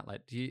clearly as an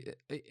outlet.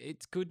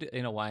 It's good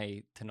in a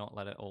way to not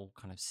let it all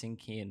kind of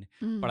sink in.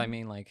 But I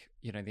mean, like,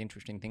 you know, the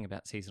interesting thing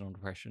about seasonal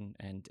depression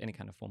and any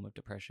kind of form of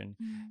depression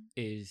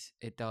is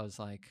it does,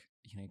 like,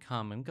 you know,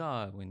 come and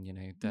go. And, you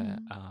know, the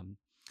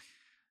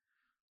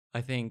I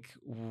think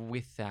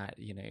with that,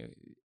 you know,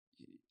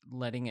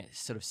 letting it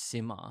sort of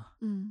simmer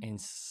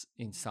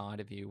inside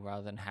of you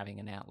rather than having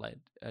an outlet,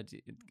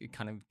 it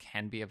kind of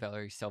can be a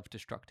very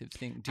self-destructive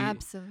thing.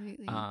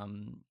 Absolutely.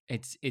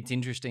 It's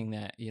interesting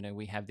that, you know,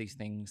 we have these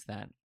things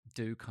that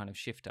do kind of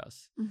shift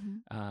us.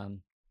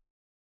 And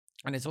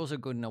it's also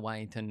good in a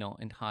way to not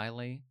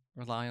entirely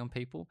rely on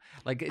people.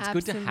 Like it's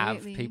good to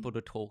have people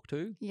to talk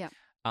to. Yeah.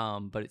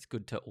 But it's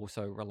good to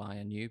also rely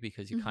on you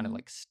because you kind of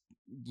like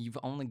you've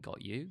only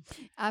got you.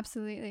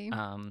 Absolutely.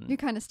 You're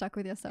kind of stuck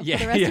with yourself for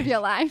the rest of your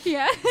life.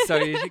 Yeah. So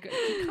you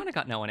kind of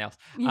got no one else.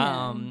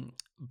 Yeah.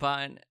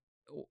 But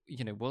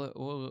you know,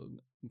 we'll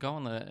go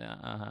on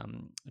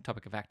the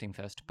topic of acting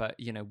first. But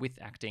you know, with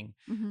acting,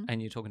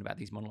 and you're talking about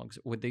these monologues.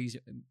 Were these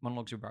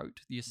monologues you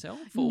wrote yourself,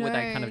 or were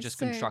they kind of just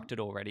constructed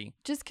already?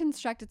 Just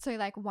constructed. So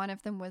like one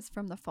of them was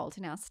from The Fault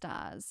in Our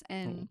Stars,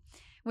 and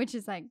which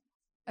is like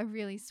a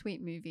really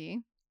sweet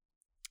movie.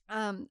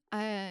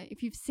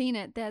 If you've seen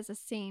it, there's a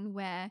scene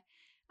where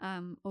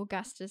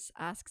Augustus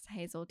asks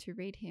Hazel to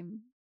read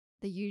him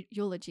the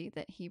eulogy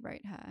that he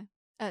wrote her.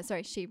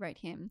 She wrote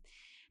him,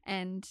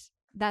 and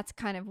that's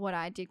kind of what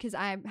I did, because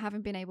I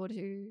haven't been able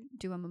to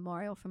do a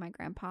memorial for my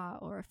grandpa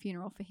or a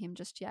funeral for him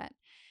just yet.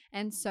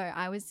 And so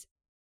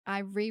I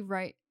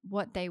rewrote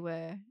what they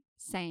were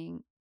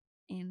saying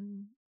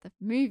in the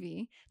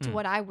movie to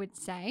what I would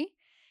say.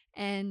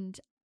 And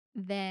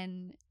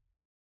then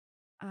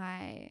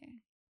I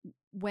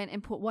went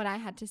and put what I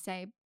had to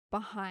say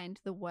behind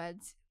the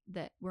words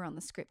that were on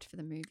the script for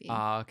the movie.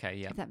 Oh, okay,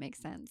 yeah. If that makes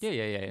sense.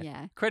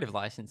 Yeah. Creative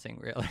licensing,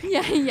 really.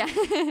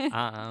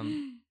 Yeah.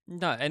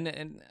 No,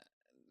 and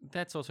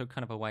that's also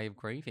kind of a way of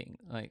grieving.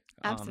 Like,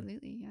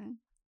 Absolutely, yeah.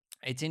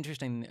 It's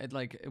interesting,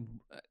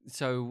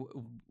 so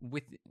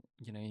with,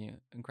 your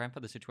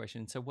grandfather's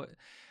situation, so what,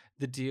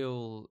 the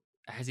deal,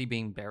 has he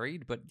been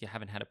buried, but you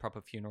haven't had a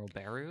proper funeral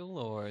burial,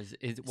 or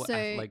is what,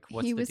 So like,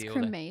 what's he the was deal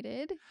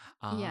cremated.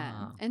 Yeah.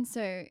 Ah, And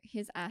so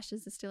his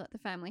ashes are still at the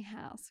family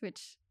house,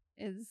 which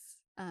is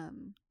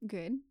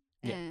good.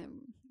 Yeah.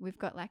 We've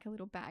got like a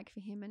little bag for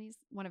him, and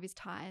one of his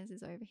tires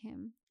is over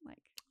him.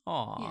 Like,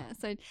 aw, yeah.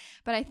 So,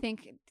 but I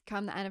think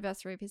come the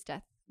anniversary of his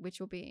death, which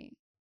will be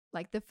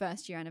like the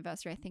first year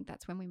anniversary, I think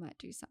that's when we might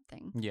do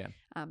something. yeah,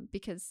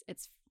 Because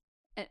it's,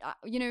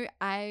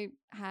 I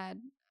had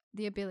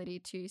the ability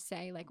to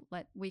say like,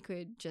 we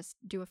could just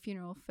do a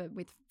funeral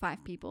with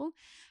 5 people.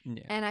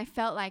 yeah, And I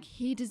felt like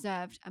he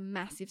deserved a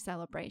massive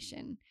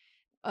celebration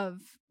of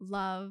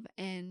love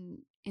and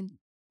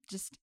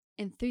just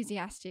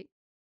enthusiastic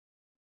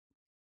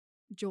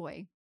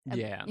joy,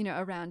 yeah,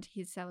 around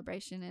his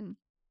celebration.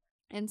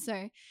 And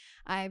so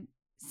I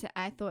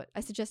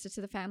suggested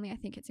to the family, I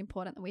think it's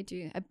important that we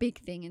do a big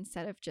thing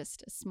instead of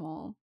just a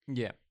small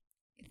yeah.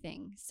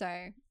 thing.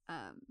 So,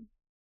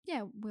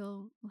 yeah,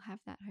 we'll have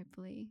that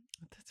hopefully.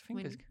 That's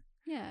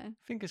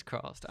fingers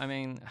crossed. I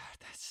mean,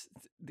 that's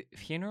the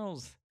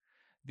funerals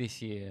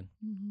this year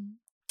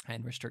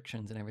and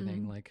restrictions and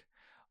everything. Like,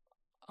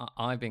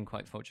 I've been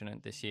quite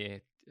fortunate this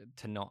year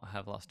to not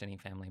have lost any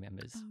family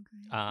members.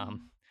 Oh, great.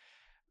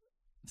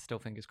 Still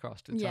fingers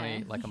crossed. It's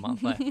only like a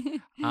month left.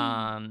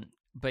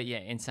 But yeah,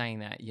 in saying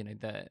that,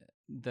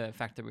 the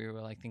fact that we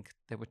were, I think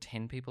there were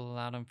 10 people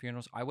allowed on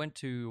funerals. I went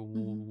to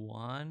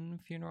one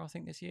funeral, I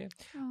think, this year,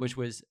 which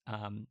was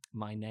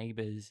my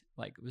neighbor's,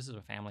 like, this is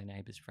a family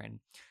neighbor's friend.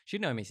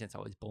 She'd known me since I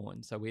was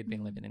born. So we'd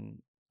been living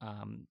in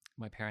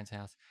my parents'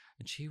 house,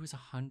 and she was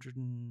 100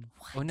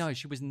 oh no,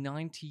 she was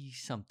 90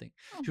 something.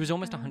 She was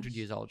almost 100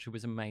 years old. She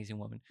was an amazing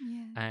woman.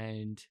 Yeah.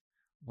 And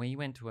we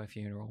went to her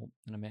funeral,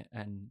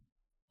 and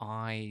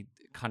I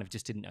kind of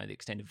just didn't know the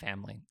extended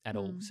family at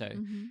all. So,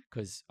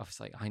 because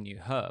obviously I knew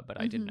her,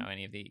 but I didn't know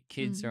any of the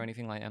kids or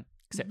anything like that,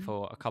 except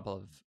for a couple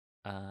of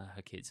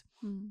her kids.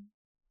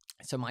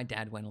 So my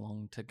dad went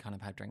along to kind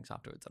of have drinks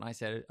afterwards, and I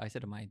said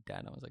to my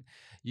dad, I was like,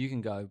 "You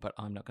can go, but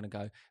I'm not going to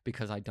go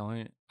because I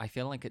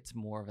feel like it's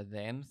more of a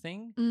them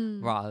thing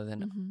rather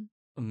than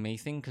a me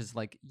thing. Because,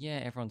 like,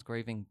 yeah, everyone's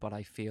grieving, but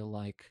I feel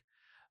like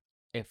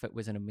if it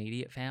was an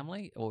immediate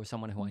family or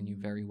someone who I knew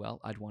very well,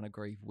 I'd want to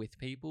grieve with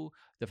people.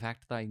 The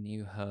fact that I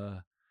knew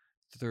her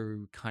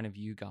through kind of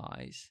you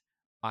guys,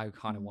 I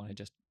kind of want to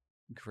just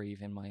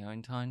grieve in my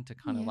own time to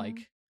kind of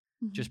like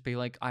just be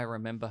like, I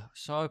remember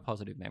so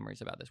positive memories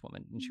about this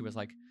woman. And she was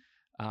like,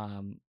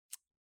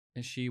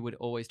 she would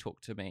always talk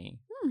to me,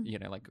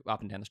 like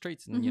up and down the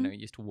streets, and,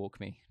 used to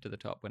walk me to the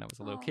top when I was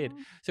a little kid.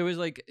 So it was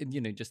like,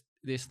 just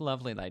this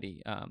lovely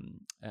lady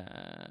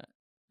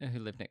who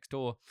lived next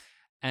door.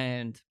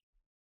 And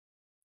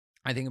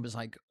I think it was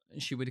like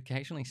she would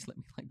occasionally slip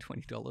me like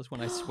 $20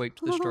 when I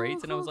swept the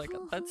streets, and I was like,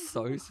 "That's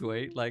so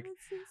sweet!" Like,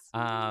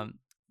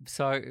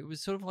 so it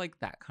was sort of like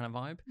that kind of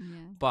vibe.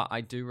 Yeah. But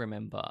I do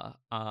remember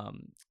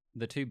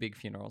the 2 big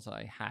funerals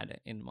I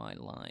had in my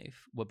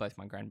life were both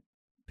my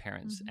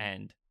grandparents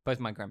and both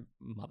my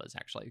grandmothers,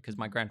 actually, because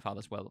my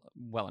grandfather's well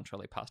and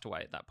truly passed away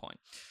at that point.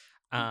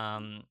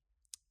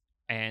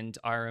 And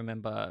I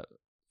remember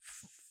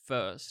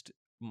first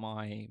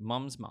my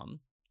mum's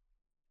mum,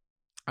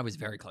 I was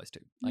very close to,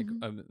 like,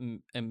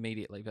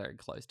 immediately very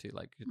close to,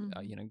 like,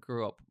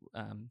 grew up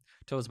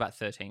till I was about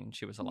 13.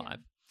 She was alive.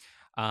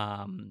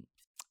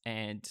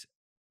 And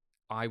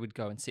I would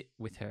go and sit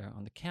with her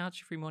on the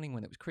couch every morning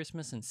when it was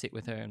Christmas and sit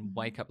with her and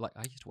wake up. Like,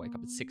 I used to wake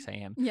up at 6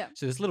 a.m. Yeah.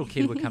 So this little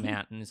kid would come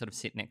out and sort of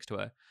sit next to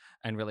her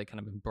and really kind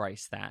of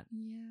embrace that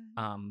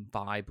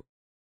vibe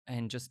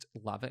and just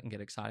love it and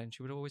get excited. And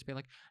she would always be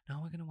like, "No,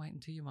 we're going to wait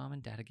until your mom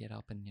and dad get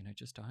up, and,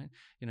 just don't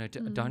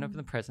open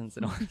the presents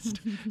and all that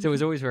stuff." So it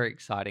was always very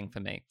exciting for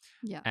me.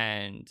 Yeah.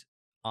 And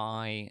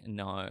I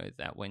know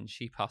that when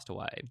she passed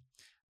away,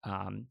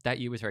 that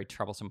year was very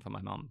troublesome for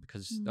my mom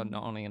because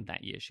not only in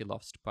that year, she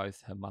lost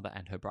both her mother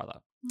and her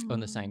brother on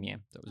the same year.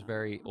 So it was a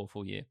very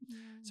awful year. Yeah.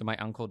 So my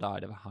uncle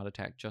died of a heart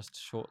attack just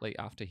shortly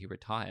after he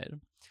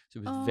retired. So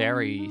it was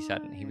very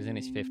sudden. He was in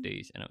his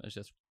 50s, and it was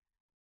just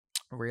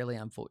really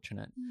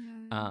unfortunate.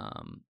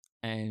 Yeah.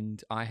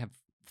 And I have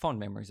fond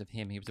memories of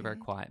him. He was a very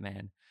quiet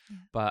man. Yeah.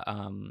 But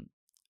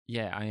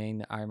yeah, I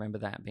mean, I remember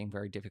that being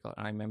very difficult.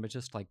 And I remember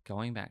just like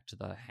going back to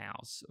the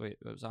house. It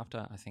was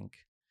after, I think,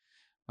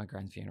 my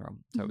Gran's funeral.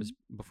 So it was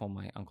before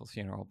my uncle's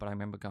funeral. But I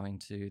remember going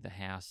to the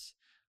house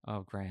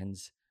of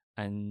Gran's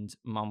and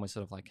mum was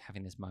sort of like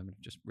having this moment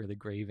of just really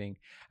grieving.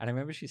 And I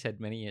remember she said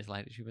many years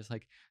later, she was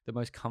like, the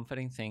most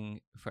comforting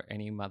thing for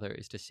any mother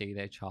is to see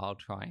their child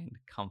try and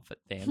comfort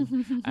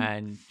them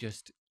and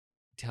just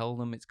tell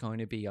them it's going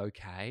to be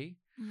okay.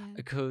 Yeah.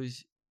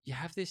 Because you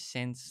have this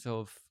sense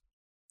of,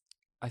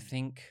 I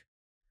think,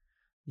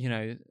 you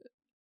know,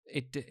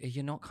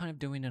 you're not kind of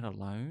doing it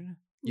alone.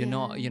 You're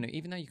not, Yeah.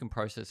 even though you can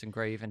process and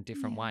grieve in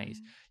different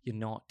ways, you're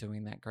not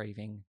doing that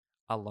grieving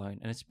alone.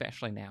 And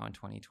especially now in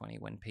 2020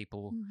 when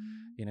people,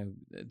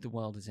 the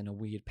world is in a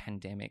weird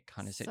pandemic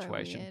kind of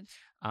situation.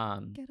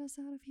 Weird. Get us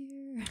out of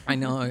here. I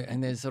know.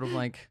 And there's sort of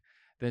like,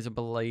 there's a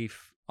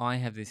belief, I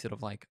have this sort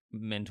of like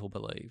mental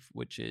belief,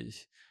 which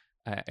is,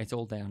 it's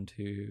all down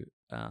to,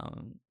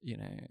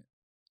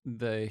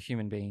 the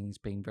human beings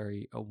being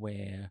very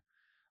aware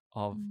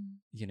of,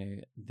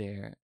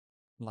 their,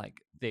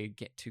 like, they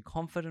get too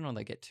confident or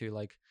they get too,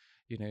 like,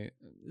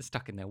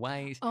 stuck in their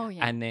ways. Oh,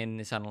 yeah. And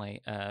then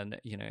suddenly,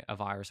 a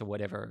virus or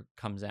whatever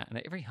comes out,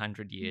 and every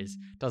 100 years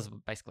does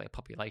basically a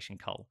population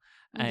cull.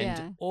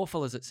 And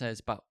awful as it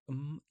says, but,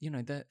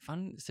 the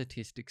fun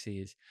statistics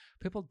is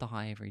people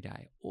die every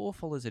day.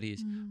 Awful as it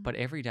is, but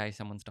every day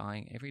someone's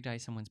dying. Every day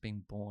someone's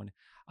being born.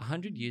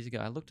 100 years ago,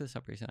 I looked this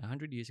up recently,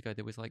 100 years ago,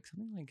 there was like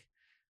something like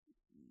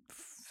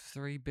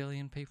 3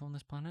 billion people on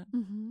this planet.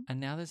 And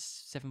now there's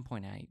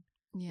 7.8.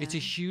 Yeah, it's a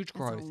huge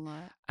growth, a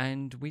lot.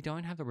 and we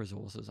don't have the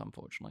resources,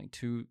 unfortunately,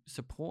 to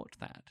support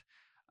that.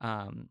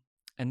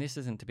 And this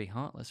isn't to be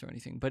heartless or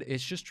anything, but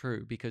it's just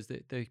true because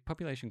the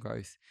population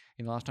growth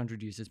in the last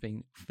 100 years has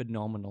been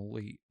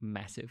phenomenally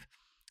massive.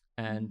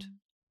 And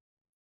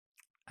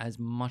as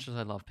much as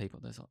I love people,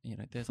 there's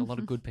a lot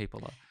of good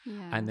people,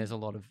 and there's a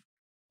lot of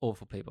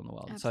awful people in the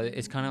world. Absolutely. So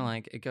it's kind of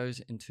like it goes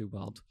in two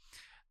worlds.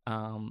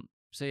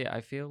 So yeah,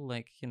 I feel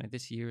like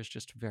this year is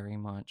just very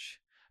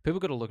much. People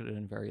got to look at it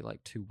in very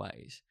like two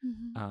ways,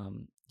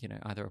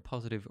 either a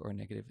positive or a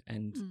negative.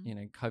 And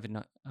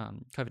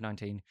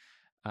COVID-19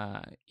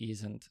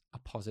 isn't a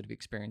positive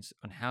experience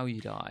on how you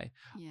die,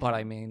 but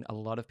I mean a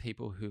lot of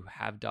people who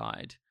have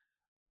died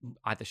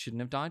either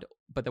shouldn't have died,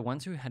 but the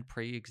ones who had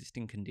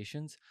pre-existing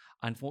conditions,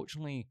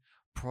 unfortunately,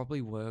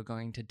 probably were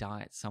going to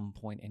die at some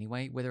point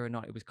anyway. Whether or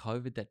not it was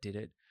COVID that did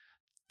it,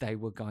 they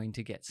were going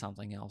to get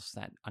something else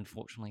that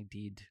unfortunately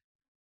did,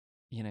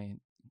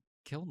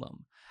 kill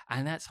them.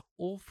 And that's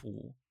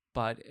awful,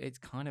 but it's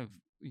kind of,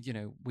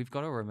 we've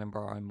got to remember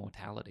our own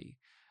mortality,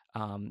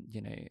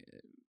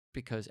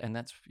 because, and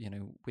that's,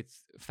 with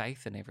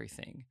faith and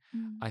everything.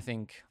 I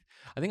think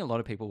a lot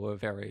of people were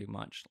very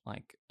much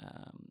like,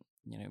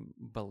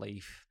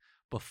 belief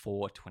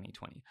before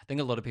 2020. I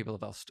think a lot of people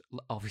have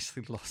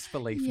obviously lost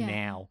belief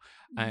now.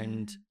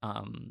 And,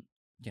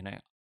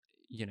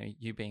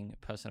 you being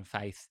a person of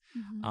faith,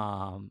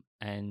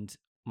 and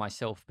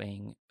myself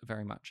being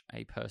very much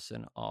a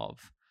person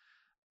of,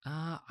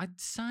 I'd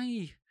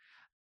say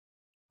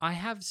I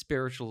have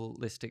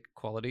spiritualistic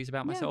qualities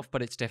about myself,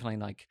 but it's definitely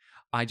like,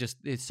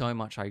 there's so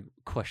much I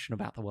question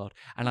about the world,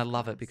 and I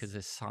love it because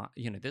there's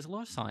a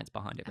lot of science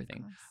behind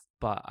everything,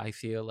 but I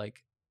feel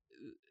like,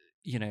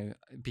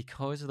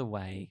 because of the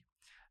way,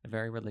 a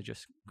very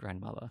religious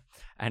grandmother,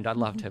 and I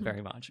loved her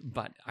very much,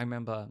 but I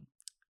remember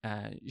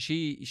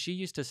she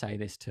used to say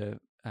this to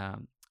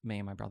me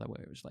and my brother,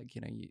 where it was like,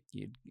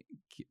 you'd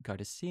go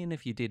to sin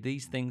if you did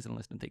these things and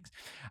listen to things.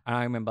 And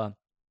I remember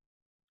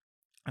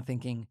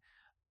thinking,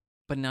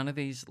 but none of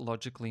these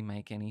logically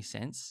make any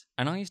sense.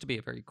 And I used to be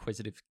a very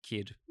inquisitive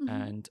kid,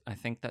 and I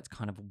think that's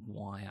kind of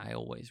why I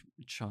always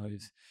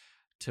chose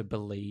to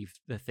believe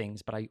the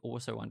things, but I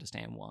also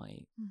understand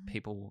why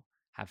people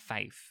have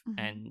faith.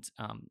 And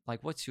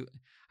like,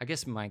 I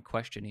guess my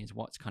question is,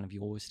 what's kind of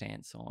your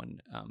stance on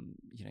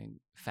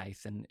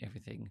faith and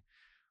everything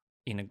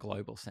in a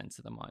global sense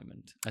at the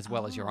moment, as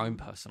well as your own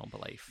personal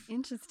belief?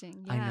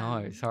 Interesting. Yeah.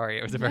 I know, sorry,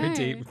 it was a very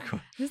deep.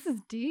 This is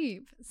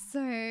deep.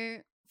 So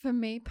for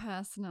me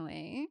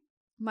personally,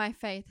 my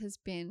faith has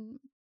been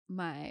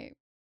my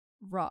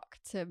rock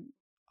to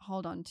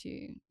hold on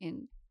to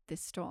in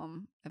this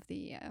storm of the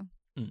year.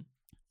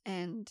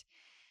 And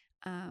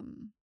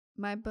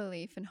my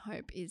belief and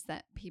hope is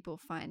that people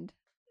find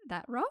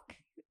that rock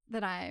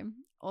that I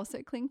also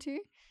cling to.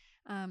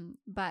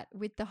 But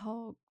with the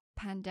whole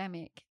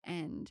pandemic,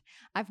 and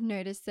I've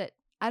noticed that,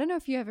 I don't know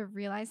if you ever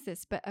realized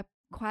this, but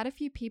quite a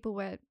few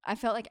people I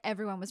felt like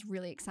everyone was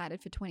really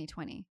excited for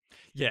 2020.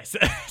 Yes.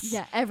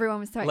 Yeah, everyone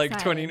was so like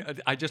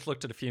excited. I just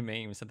looked at a few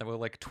memes and they were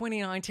like,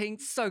 2019,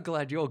 so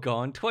glad you're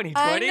gone.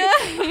 2020.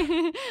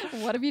 I know.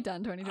 What have you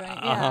done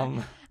 2020?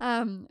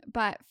 Yeah.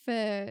 But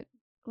for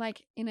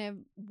like in a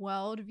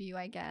world view,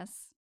 I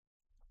guess,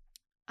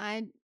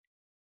 I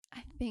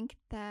think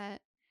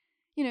that,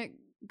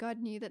 God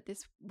knew that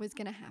this was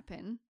going to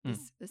happen,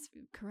 this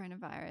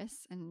coronavirus,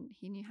 and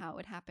he knew how it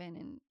would happen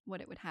and what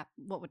it would happen,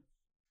 what would,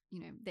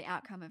 the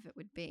outcome of it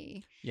would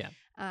be. Yeah.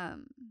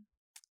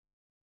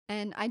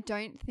 And I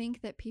don't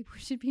think that people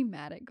should be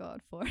mad at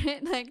God for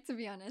it. Like, to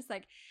be honest,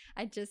 like,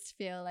 I just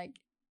feel like,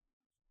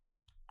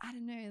 I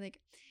don't know, like,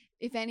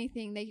 if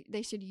anything,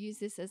 they should use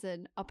this as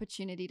an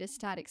opportunity to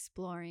start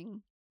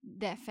exploring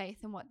their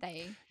faith and what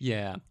they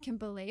Yeah. can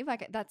believe.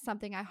 Like that's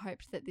something I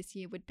hoped that this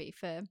year would be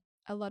for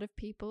a lot of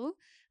people,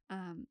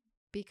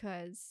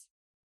 because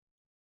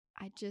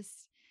I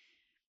just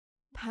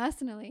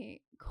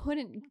personally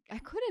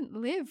couldn't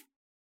live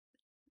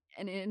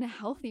in a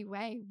healthy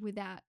way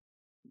without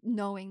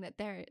knowing that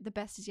the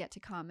best is yet to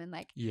come, and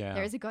like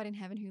there is a God in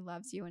heaven who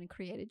loves you and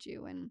created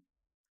you. And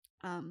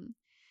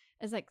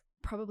as like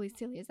probably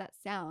silly as that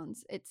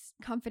sounds, it's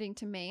comforting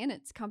to me, and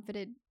it's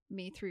comforted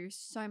me through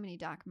so many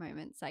dark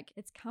moments. Like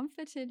it's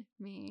comforted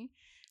me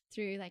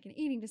through like an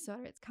eating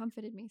disorder. It's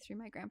comforted me through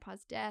my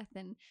grandpa's death,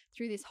 and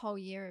through this whole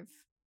year of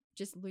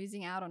just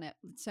losing out on it.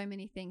 So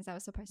many things I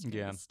was supposed to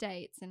go to the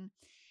States. And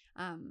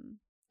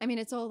I mean,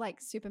 it's all like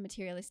super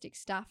materialistic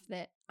stuff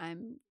that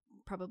I'm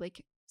probably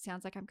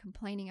sounds like I'm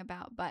complaining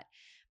about, but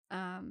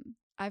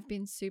I've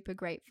been super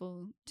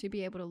grateful to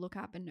be able to look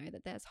up and know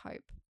that there's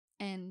hope.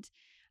 And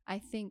I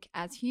think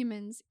as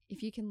humans,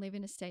 if you can live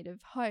in a state of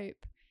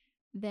hope,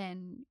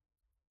 then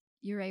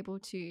you're able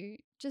to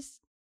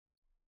just,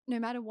 no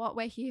matter what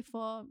we're here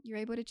for, you're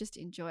able to just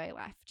enjoy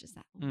life just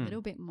that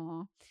little bit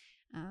more.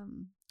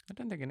 I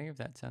don't think any of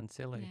that sounds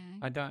silly. Yeah.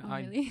 I don't.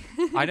 Really?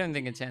 I don't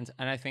think it sounds,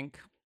 and I think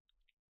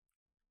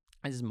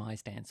this is my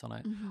stance on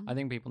it. Mm-hmm. I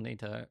think people need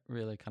to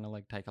really kind of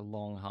like take a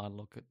long, hard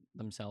look at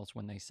themselves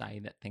when they say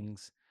that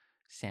things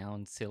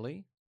sound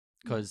silly,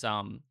 because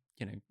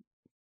you know,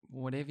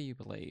 whatever you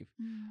believe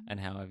and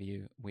however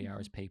we are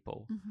as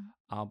people,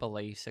 our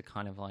beliefs are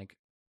kind of like,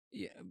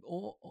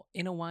 or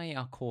in a way,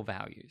 our core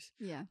values.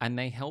 Yeah. And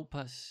they help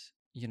us,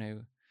 you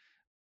know,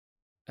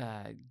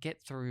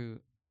 get through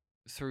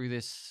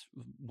this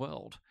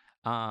world.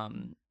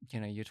 You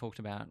know, you talked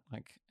about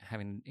like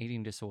having an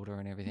eating disorder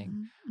and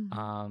everything.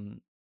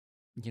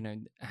 You know,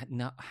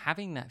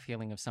 having that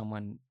feeling of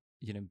someone,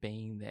 you know,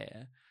 being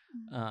there,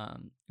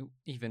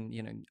 even,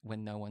 you know,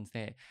 when no one's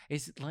there,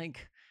 is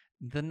like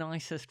the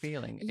nicest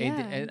feeling.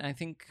 Yeah. I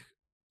think,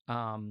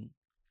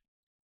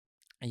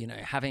 you know,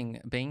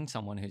 being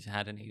someone who's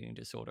had an eating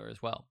disorder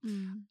as well,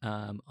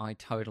 I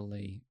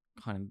totally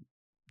kind of,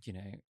 you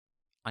know,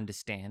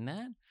 understand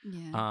that.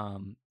 Yeah.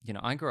 You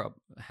know, I grew up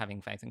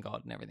having faith in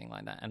God and everything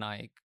like that, and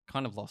I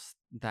kind of lost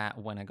that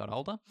when I got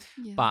older.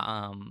 Yeah.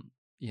 But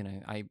you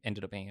know, I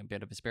ended up being a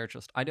bit of a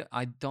spiritualist.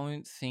 I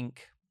don't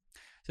think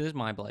so. This is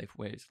my belief,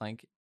 where it's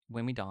like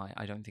when we die,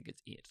 I don't think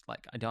it's it.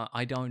 Like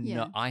I don't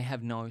know. I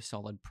have no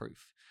solid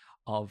proof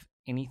of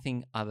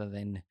anything other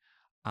than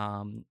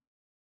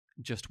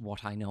just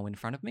what I know in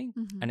front of me,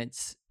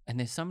 and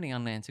there's so many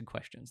unanswered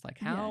questions. Like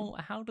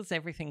how does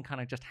everything kind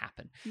of just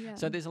happen? Yeah.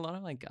 So there's a lot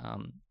of like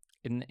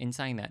in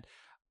saying that,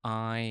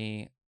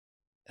 I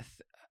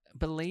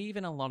believe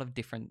in a lot of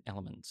different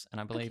elements, and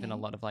I believe in a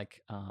lot of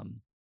like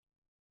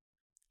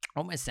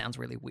almost sounds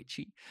really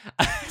witchy.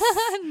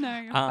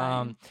 No, you're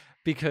fine.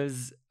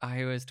 Because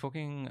I was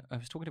talking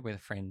with a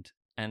friend,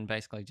 and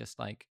basically just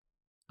like,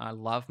 I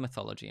love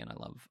mythology and I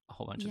love a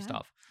whole bunch of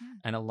stuff,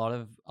 and a lot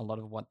of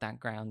what that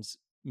grounds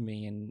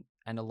me in,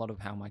 and a lot of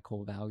how my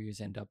core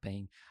values end up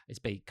being, is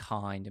be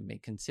kind and be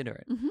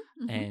considerate,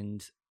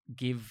 and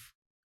give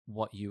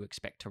what you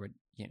expect to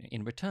you know,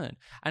 in return.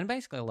 And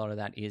basically a lot of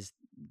that is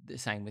the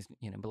same with,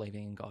 you know,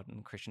 believing in God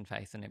and Christian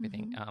faith and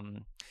everything.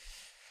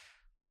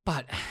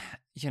 But,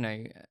 you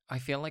know, I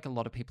feel like a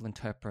lot of people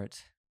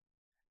interpret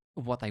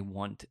what they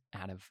want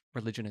out of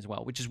religion as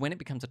well, which is when it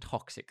becomes a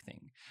toxic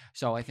thing.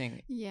 So I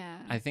think,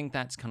 I think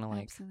that's kind of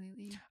like,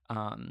 absolutely.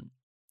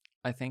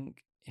 I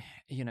think,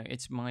 you know,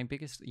 it's my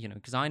biggest, you know,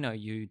 because I know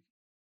you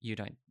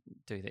don't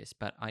do this,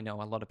 but I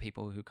know a lot of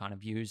people who kind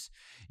of use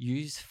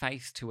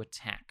faith to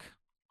attack.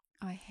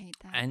 I hate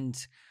that. And,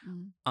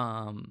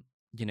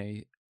 you know,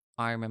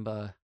 I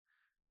remember,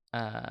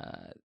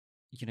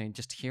 you know,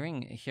 just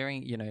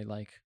hearing, you know,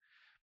 like,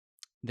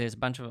 there's a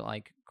bunch of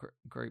like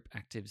group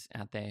actives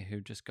out there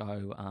who just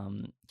go,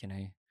 you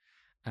know,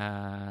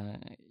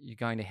 you're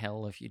going to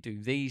hell if you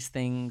do these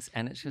things.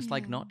 And it's just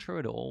like not true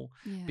at all,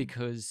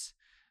 because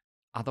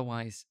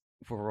otherwise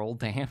we're all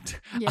damned.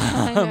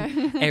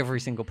 Every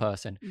single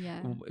person.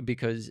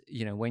 Because,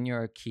 you know, when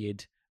you're a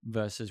kid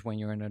versus when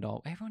you're an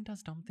adult, everyone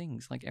does dumb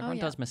things. Like everyone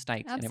does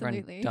mistakes.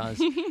 Absolutely. And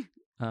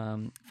everyone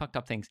does fucked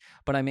up things.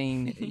 But I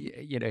mean,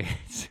 you know,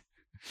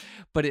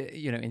 but,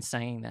 you know, in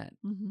saying that,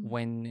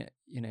 when,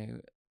 you know,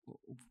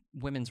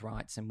 women's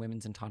rights and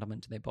women's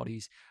entitlement to their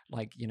bodies,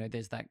 like, you know,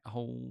 there's that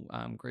whole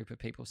group of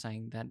people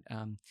saying that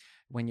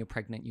when you're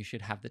pregnant, you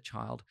should have the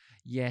child.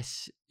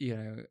 Yes, you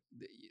know,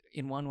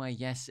 in one way,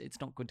 yes, it's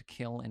not good to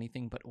kill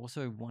anything, but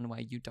also one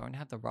way, you don't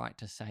have the right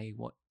to say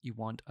what you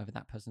want over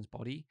that person's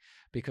body,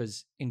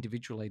 because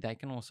individually they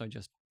can also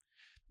just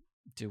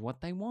do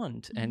what they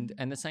want. And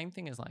the same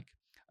thing is like,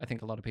 I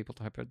think a lot of people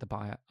interpret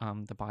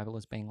the Bible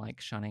as being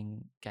like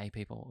shunning gay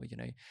people, you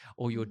know,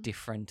 or you're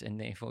different and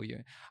therefore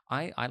you.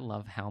 I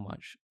love how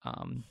much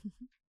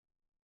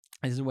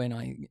this is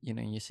when you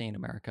know, you see in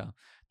America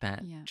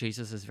that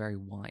Jesus is very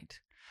white.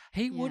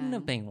 He wouldn't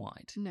have been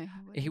white. No,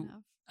 he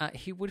wouldn't have.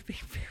 He would have been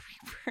very,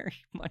 very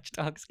much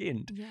dark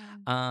skinned.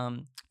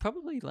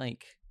 Probably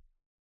like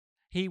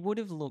he would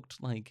have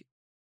looked like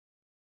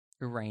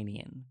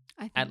Iranian.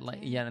 I think,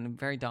 And a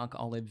very dark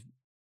olive,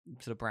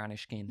 sort of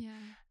brownish skin. Yeah.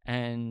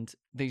 And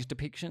these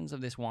depictions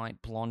of this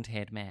white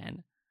blonde-haired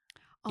man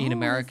Oh, in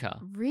America.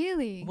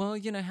 Really? Well,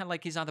 you know how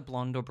like he's either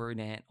blonde or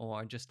brunette,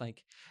 or just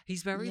like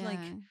he's very like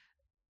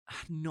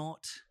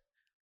not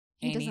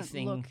he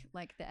anything. doesn't look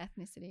like the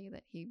ethnicity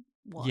that he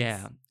was.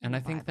 Yeah, and the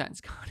I think Bible.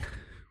 that's kind of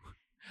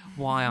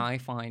why I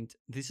find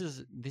this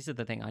is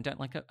the thing. I don't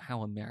like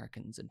how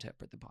Americans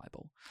interpret the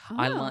Bible.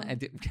 I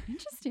like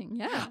interesting.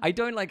 Yeah, I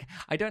don't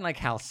like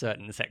how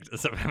certain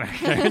sectors of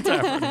America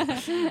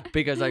interpret it,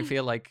 because I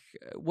feel like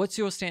what's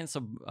your stance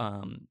of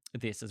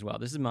this as well?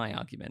 This is my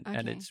argument,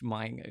 and it's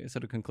my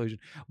sort of conclusion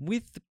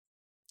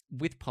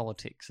with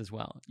politics as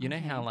well. You know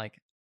how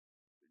like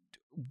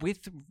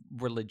with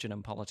religion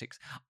and politics,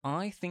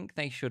 I think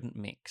they shouldn't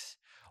mix.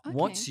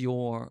 What's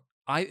your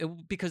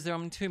because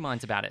I'm in two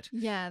minds about it.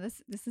 Yeah,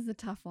 this is a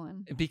tough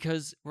one.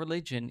 Because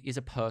religion is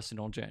a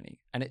personal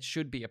journey, and it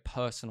should be a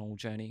personal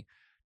journey,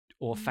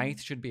 or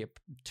faith should be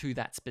to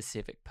that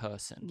specific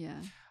person. Yeah.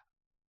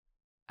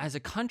 As a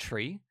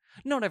country,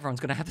 not everyone's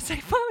going to have the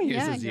same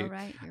values as you. You're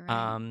right. You're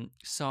right.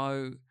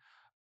 So,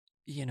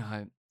 you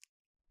know,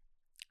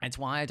 it's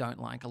why I don't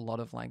like a lot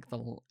of like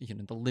the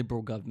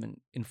liberal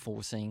government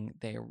enforcing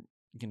their,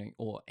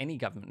 or any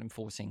government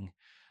enforcing,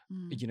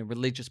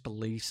 religious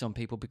beliefs on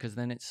people, because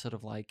then it's sort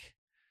of like,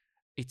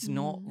 it's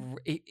not,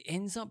 it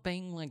ends up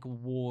being like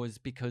wars,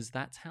 because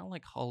that's how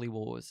like holy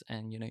wars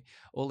and,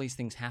 all these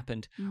things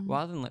happened.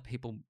 Rather than let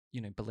people,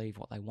 believe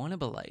what they want to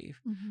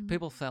believe,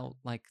 people felt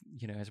like,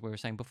 as we were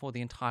saying before,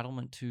 the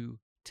entitlement to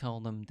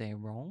tell them they're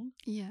wrong.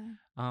 Yeah.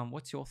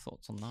 What's your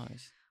thoughts on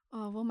those?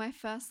 Oh, well, my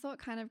first thought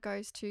kind of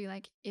goes to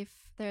like, if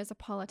there's a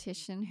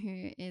politician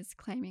who is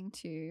claiming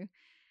to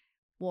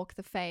walk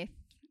the faith,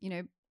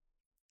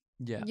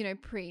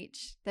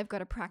 preach, they've got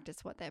to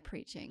practice what they're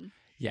preaching.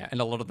 Yeah,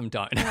 and a lot of them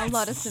don't. And a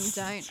lot of them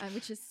don't,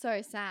 which is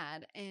so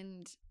sad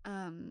and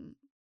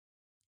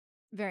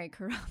very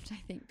corrupt,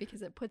 I think,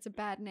 because it puts a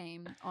bad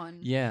name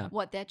on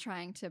what they're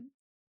trying to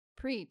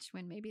preach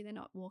when maybe they're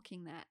not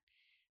walking that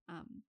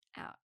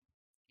out,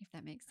 if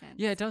that makes sense.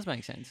 Yeah, it does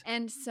make sense.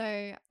 And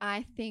so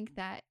I think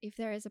that if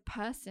there is a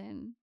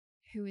person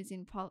who is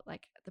in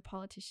the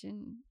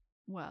politician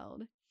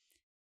world,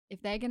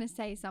 if they're going to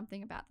say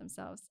something about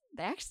themselves,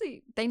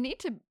 they need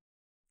to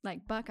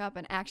like buck up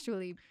and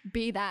actually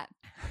be that,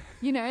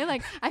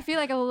 like I feel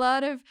like a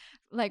lot of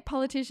like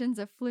politicians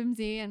are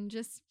flimsy and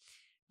just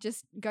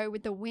go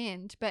with the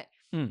wind. But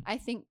I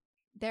think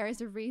there is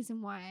a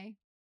reason why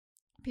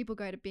people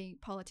go to be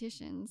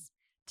politicians,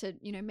 to,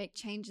 make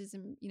changes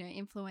and,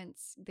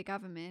 influence the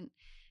government.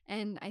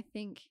 And I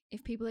think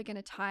if people are going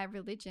to tie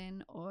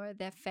religion or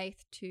their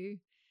faith to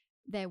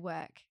their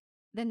work,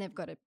 then they've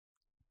got to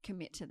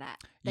commit to that.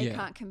 They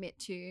can't commit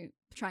to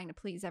trying to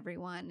please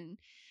everyone. And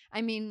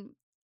I mean,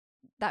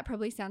 that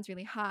probably sounds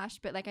really harsh,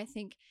 but like I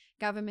think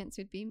governments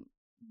would be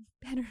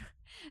better.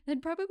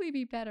 They'd probably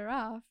be better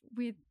off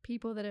with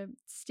people that are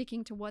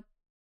sticking to what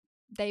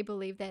they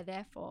believe they're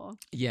there for.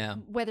 Yeah.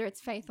 Whether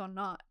it's faith or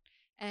not.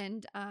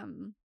 And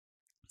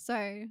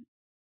so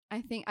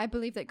I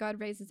believe that God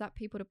raises up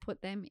people to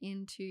put them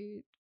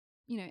into,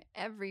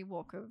 every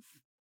walk of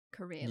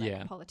career,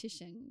 like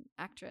politician,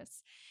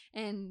 actress,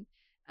 and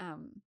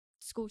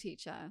school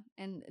teacher.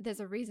 And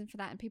there's a reason for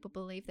that. And people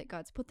believe that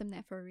God's put them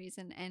there for a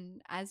reason.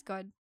 And as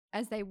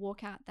they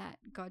walk out that,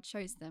 God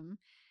shows them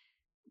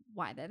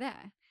why they're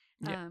there.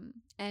 Yeah.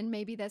 And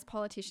maybe there's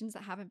politicians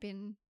that haven't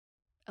been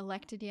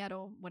elected yet,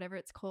 or whatever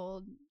it's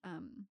called,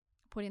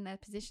 put in their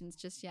positions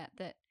just yet,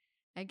 that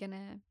are going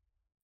to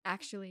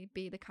actually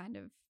be the kind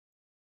of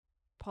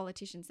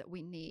politicians that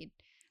we need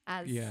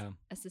as a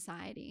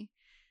society.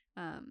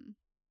 I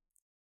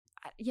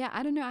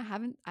don't know.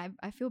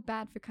 I feel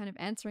bad for kind of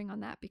answering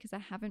on that, because I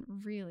haven't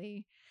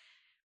really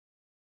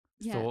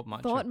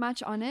thought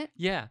much on it.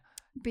 Yeah.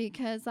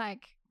 Because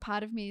like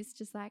part of me is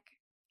just like,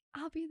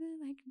 I'll be the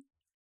like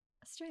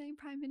Australian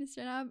Prime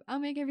Minister and I'll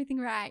make everything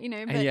right,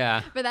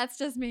 but that's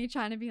just me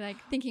trying to be like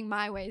thinking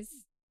my ways.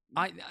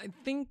 I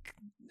think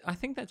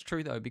that's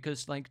true though,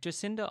 because like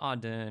Jacinda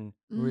Ardern,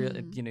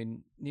 really,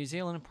 New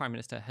Zealand Prime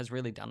Minister, has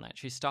really done that.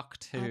 She's stuck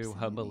to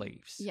her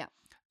beliefs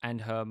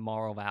and her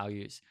moral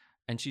values.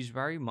 And she's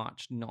very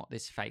much not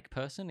this fake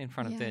person in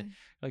front of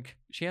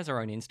she has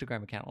her own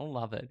Instagram account. I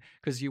love it,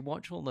 because you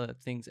watch all the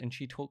things and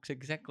she talks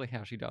exactly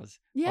how she does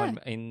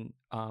in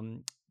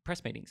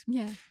press meetings.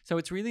 Yeah. So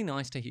it's really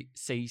nice to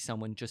see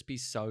someone just be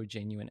so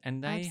genuine.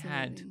 And they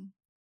had,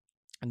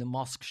 in the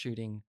mosque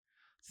shooting,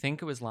 I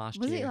think it was last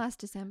year. Was it last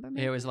December?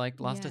 Maybe? Yeah, it was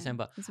like last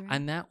December. Right.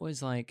 And that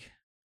was like,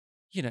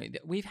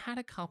 we've had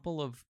a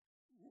couple of,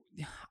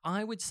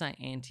 I would say,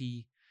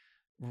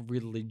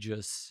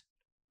 anti-religious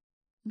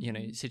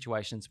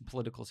situations,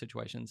 political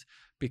situations,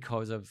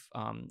 because of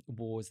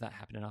wars that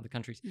happen in other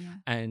countries. Yeah.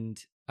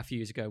 And a few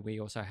years ago, we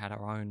also had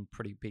our own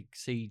pretty big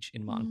siege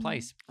in Martin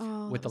Place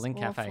with the Link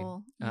Cafe.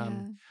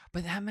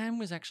 But that man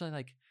was actually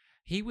like,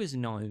 he was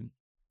known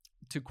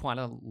to quite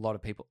a lot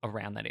of people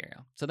around that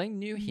area. So they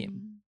knew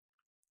him.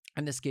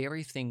 And the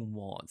scary thing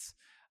was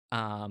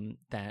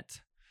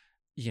that,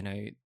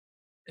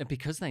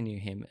 because they knew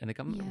him and the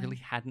government really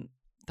hadn't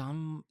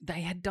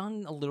they had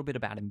done a little bit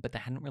about him, but they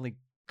hadn't really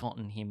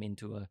gotten him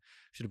into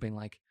should have been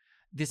like,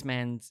 this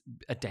man's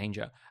a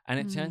danger. And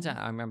it turns out,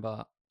 I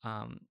remember,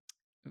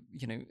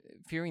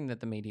 fearing that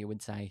the media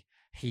would say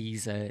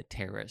he's a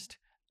terrorist,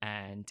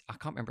 and I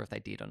can't remember if they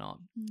did or not,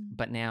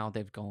 but now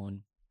they've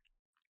gone,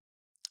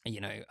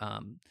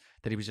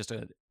 that he was just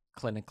a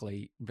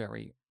clinically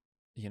very,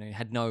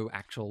 had no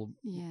actual,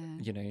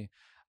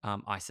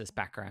 ISIS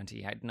background.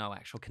 He had no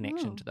actual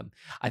connection to them.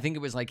 I think it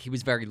was like he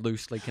was very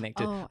loosely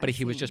connected, but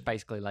he was just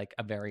basically like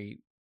a very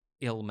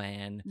ill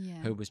man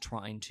who was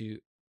trying to,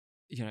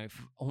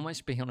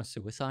 almost be on a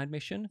suicide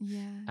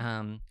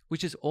mission,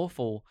 which is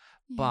awful.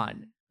 But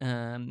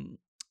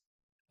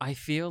I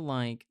feel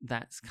like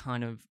that's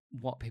kind of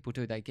what people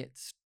do. They get,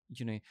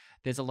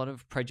 there's a lot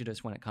of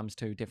prejudice when it comes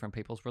to different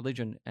people's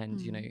religion. And,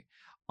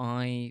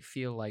 I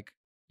feel like,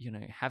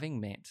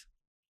 having met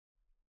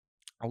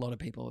a lot of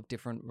people of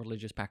different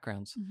religious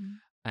backgrounds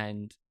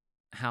and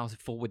how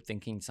forward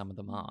thinking some of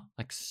them are,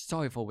 like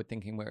so forward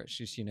thinking, where it's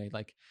just,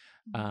 like,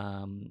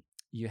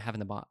 you have in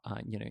the,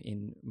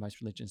 in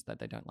most religions that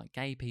they don't like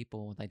gay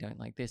people, they don't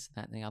like this,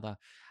 that, and the other.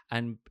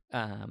 And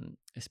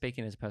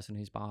speaking as a person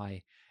who's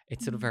bi,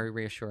 it's sort of very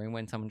reassuring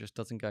when someone just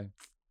doesn't go,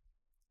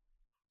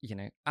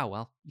 oh,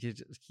 well,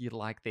 you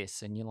like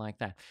this and you like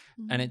that.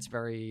 And it's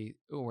very,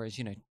 whereas,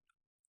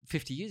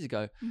 50 years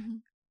ago,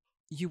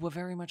 you were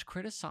very much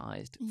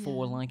criticized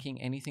for liking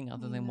anything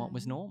other than what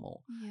was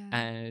normal.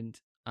 And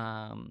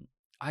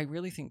I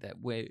really think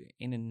that we're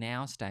in a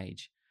now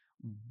stage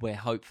where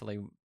hopefully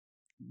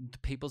the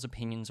people's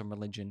opinions on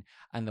religion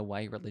and the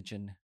way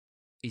religion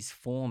is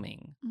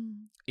forming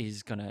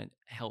is going to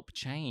help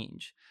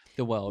change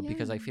the world,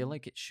 because I feel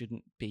like it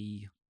shouldn't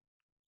be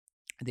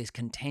this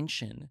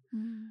contention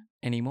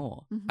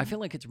anymore. I feel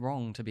like it's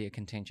wrong to be a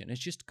contention.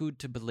 It's just good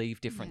to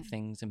believe different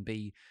things and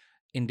be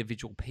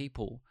individual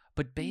people,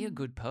 but be a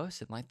good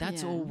person. Like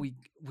that's all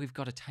we've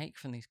got to take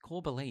from these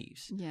core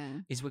beliefs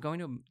is we're going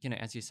to,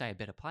 as you say, a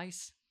better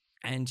place,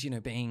 and,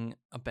 being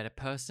a better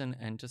person,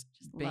 and just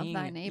being,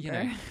 love thy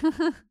neighbor.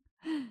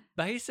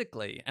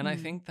 Basically. And I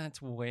think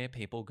that's where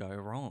people go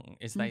wrong,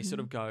 is they sort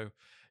of go,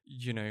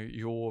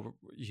 your,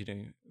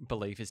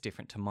 belief is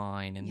different to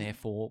mine, and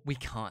therefore we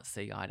can't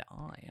see eye to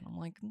eye. And I'm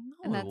like, no.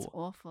 And that's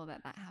awful that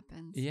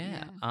happens.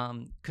 Yeah.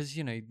 Because,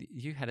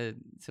 you had a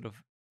sort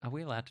of, are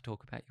we allowed to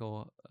talk about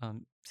your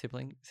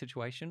sibling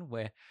situation?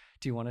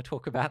 Do you want to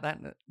talk about that?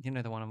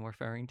 The one I'm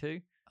referring to?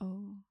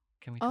 Oh.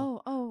 Can we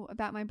talk?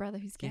 About my brother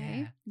who's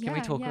gay? Yeah. Can we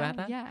talk about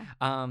that?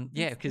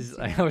 Yeah. Because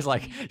I was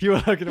like, you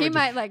were looking at he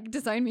might like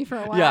disown me for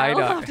a while I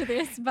know. after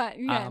this, but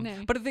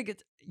no. But I think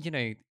it's,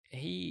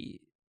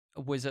 he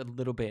was a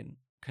little bit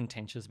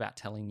contentious about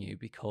telling you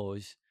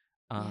because,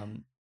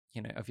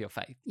 of your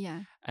faith.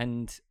 Yeah.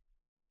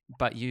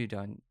 But you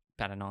don't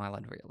bat an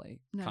eyelid really,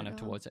 Not kind at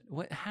of all. towards it.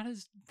 How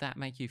does that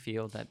make you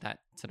feel, that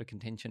sort of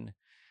contention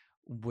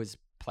was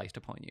placed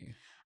upon you?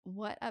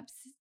 What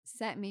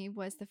upset me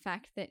was the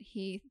fact that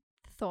he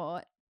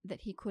thought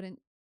that he couldn't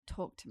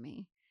talk to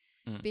me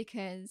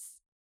because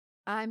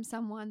I'm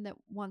someone that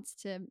wants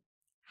to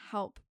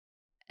help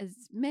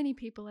as many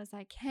people as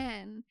I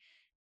can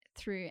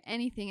through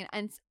anything.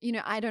 And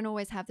I don't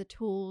always have the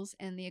tools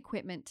and the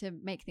equipment to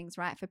make things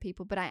right for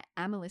people, but I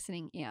am a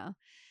listening ear.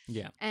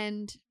 Yeah.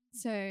 And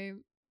so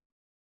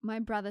my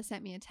brother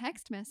sent me a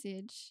text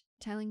message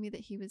telling me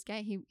that he was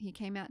gay. He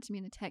came out to me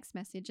in a text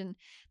message, and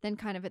then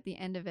kind of at the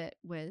end of it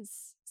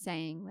was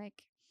saying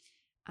like,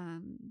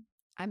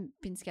 I've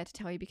been scared to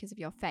tell you because of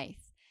your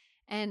faith.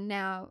 And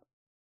now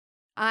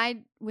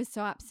I was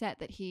so upset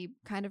that he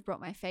kind of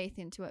brought my faith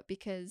into it,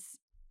 because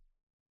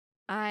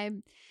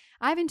I've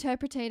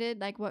interpreted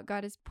like what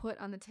God has put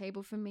on the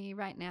table for me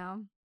right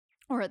now,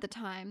 or at the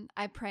time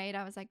I prayed,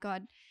 I was like,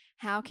 God,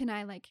 how can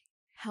I like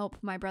help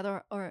my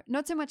brother, or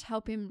not so much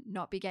help him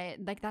not be gay,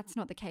 like that's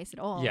not the case at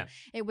all. Yeah.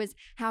 It was,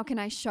 how can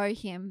I show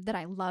him that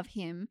I love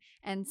him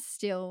and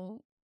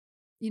still,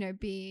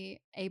 be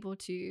able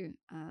to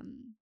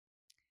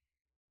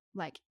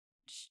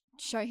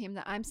show him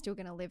that I'm still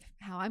going to live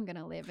how I'm going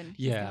to live, and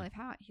he's going to live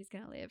how he's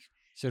going to live.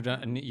 So,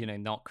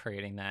 not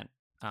creating that,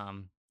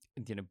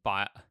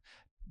 by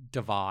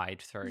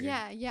divide through.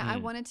 Yeah. I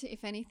wanted to,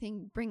 if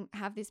anything, bring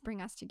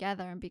us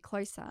together and be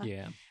closer.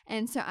 Yeah.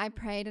 And so I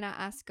prayed and I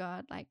asked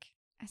God, I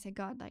said,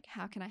 God,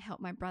 how can I help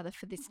my brother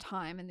for this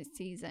time and this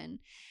season?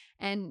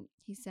 And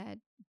he said,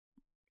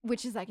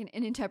 which is like an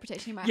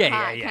interpretation in my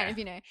heart, kind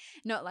of,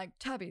 not like,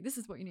 Tabby, this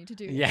is what you need to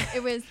do. Yeah.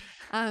 It was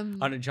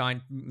on a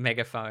giant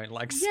megaphone,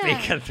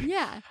 speaker.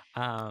 Yeah.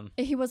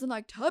 He wasn't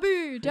like,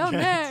 Tabby, down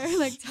there,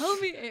 tell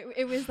me.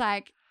 It was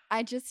like,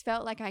 I just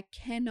felt like I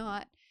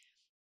cannot,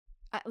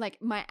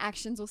 my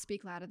actions will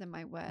speak louder than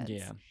my words.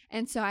 Yeah.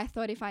 And so I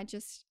thought if I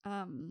just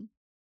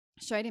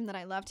showed him that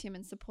I loved him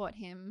and support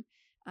him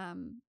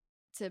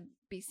to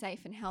be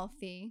safe and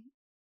healthy,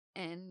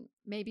 and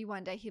maybe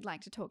one day he'd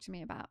like to talk to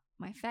me about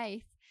my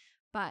faith.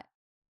 But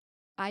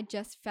I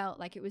just felt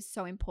like it was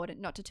so important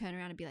not to turn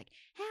around and be like,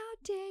 how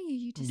dare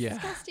you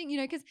disgusting,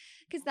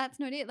 because that's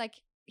not it. Like,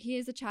 he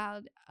is a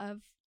child of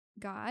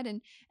God,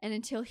 and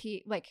until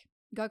he, like,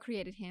 God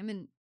created him,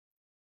 and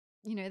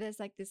there's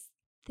like this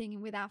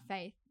thing with our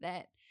faith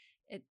that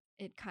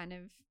it kind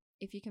of,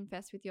 if you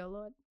confess with your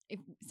Lord,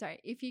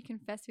 if you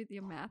confess with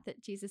your mouth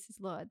that Jesus is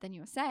Lord, then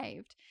you're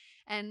saved.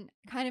 And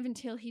kind of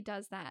until he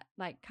does that,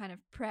 like, kind of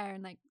prayer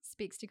and like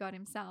speaks to God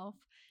himself,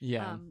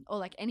 or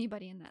like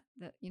anybody in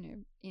that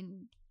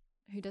in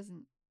who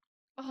doesn't.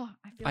 Oh,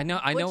 I feel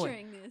like I'm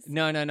butchering this.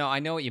 No, I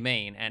know what you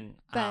mean, and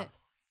but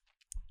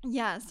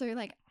yeah, so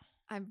like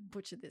I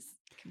butchered this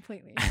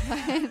completely,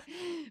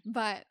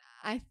 but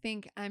I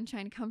think I'm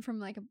trying to come from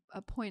like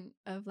a point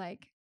of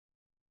like,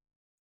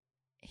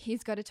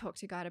 he's got to talk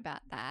to God about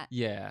that.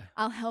 Yeah,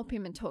 I'll help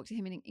him and talk to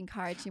him and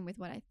encourage him with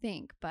what I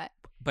think, but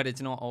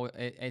it's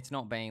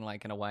not being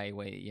like in a way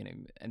where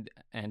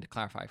and to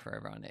clarify for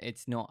everyone,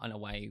 it's not in a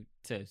way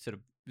to sort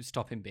of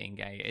stop him being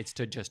gay. It's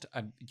to just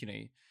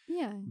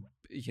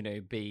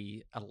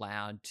be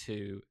allowed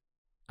to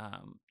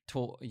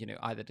talk,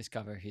 either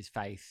discover his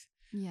faith,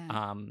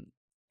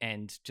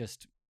 and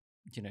just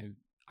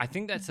I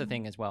think that's the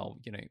thing as well.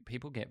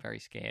 People get very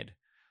scared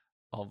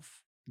of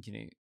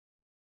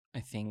I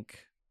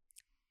think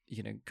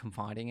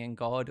confiding in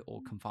God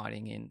or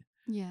confiding in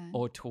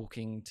or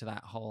talking to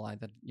that whole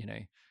either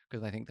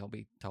because I think they'll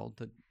be told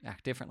to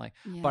act differently.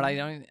 But I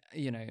don't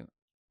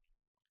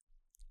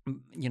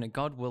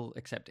God will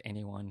accept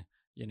anyone.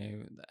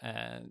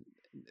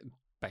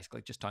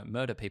 Basically just don't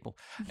murder people.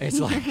 It's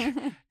like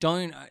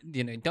don't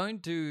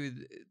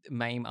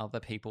maim other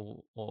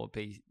people or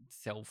be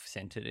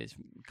self-centered is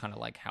kind of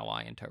like how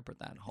I interpret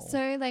that whole.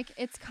 So like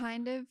it's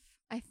kind of,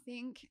 I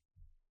think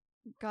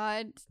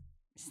God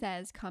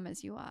says come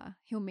as you are,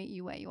 he'll meet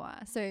you where you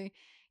are. So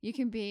you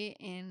can be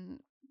in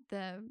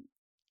the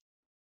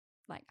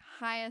like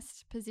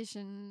highest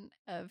position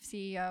of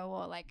CEO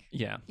or like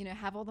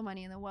have all the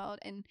money in the world,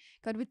 and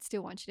God would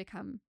still want you to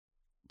come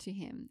to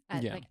him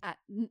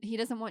he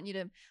doesn't want you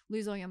to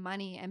lose all your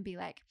money and be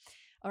like,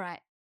 all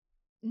right,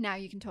 now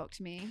you can talk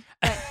to me,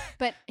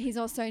 but he's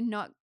also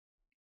not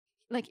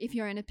like, if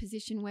you're in a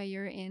position where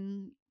you're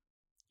in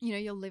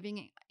you're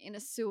living in a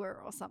sewer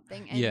or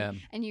something,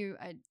 and you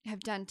have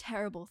done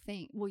terrible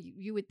things, well,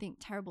 you would think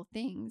terrible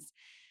things,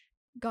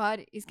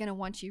 God is going to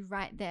want you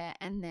right there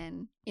and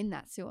then in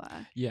that sewer,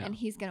 and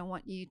he's going to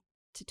want you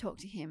to talk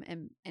to him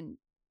and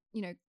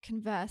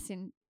converse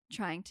in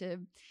trying to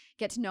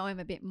get to know him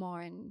a bit more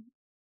and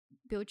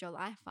build your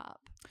life up.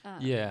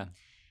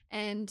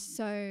 And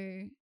so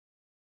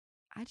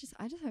I just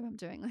hope I'm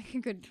doing like a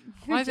good job.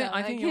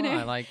 I think you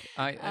are. Like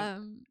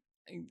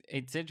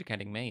it's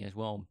educating me as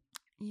well.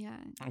 Yeah.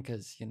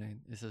 Because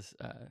this is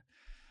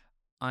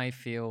I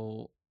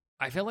feel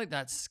like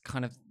that's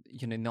kind of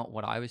not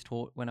what I was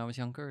taught when I was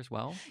younger as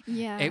well.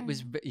 Yeah. It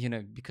was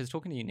because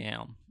talking to you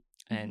now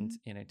and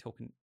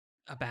talking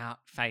about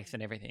faith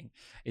and everything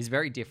is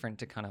very different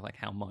to kind of like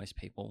how most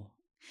people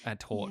are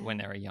taught when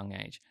they're a young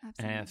age.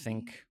 Absolutely. And I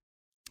think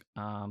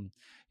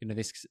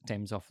this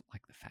stems off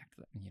like the fact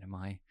that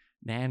my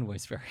Nan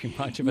was very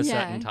much of a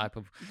certain type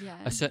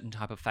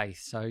of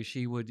faith. So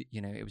she would,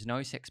 it was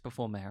no sex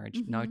before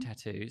marriage, no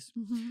tattoos,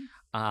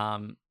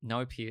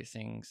 no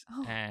piercings,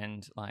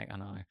 and like I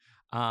know,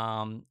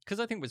 because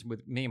I think it was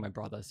with me and my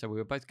brother. So we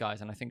were both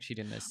guys, and I think she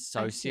didn't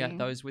associate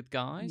those with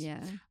guys.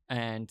 Yeah.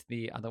 And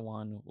the other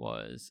one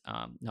was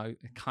no,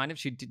 kind of.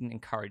 She didn't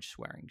encourage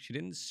swearing. She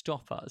didn't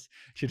stop us.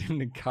 She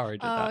didn't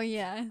encourage it. Oh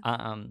yeah.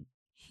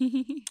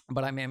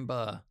 But I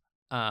remember.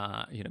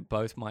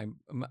 Both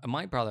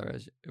my brother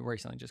has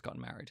recently just gotten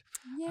married,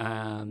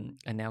 and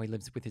now he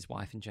lives with his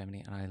wife in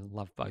Germany, and I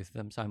love both of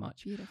them so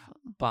much. Beautiful.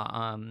 But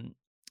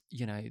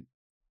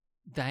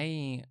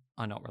they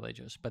are not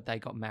religious, but they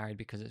got married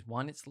because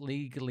it's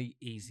legally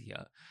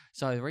easier.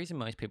 So the reason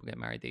most people get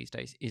married these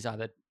days is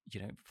either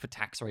for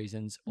tax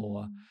reasons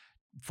or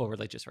for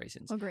religious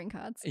reasons or green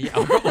cards. Yeah,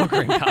 or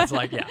green cards.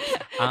 Like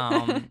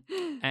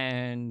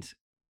and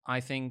I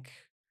think.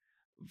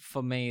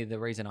 For me, the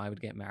reason I would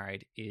get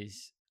married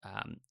is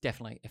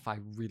definitely if I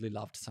really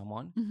loved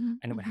someone, and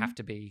it would have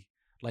to be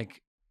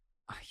like,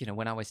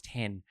 when I was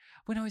 10,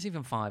 when I was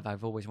even 5,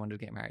 I've always wanted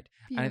to get married.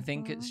 Beautiful. And I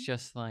think it's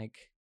just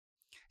like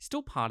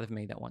still part of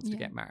me that wants to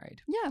get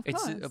married. Yeah, of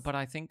course. But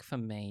I think for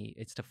me,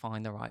 it's to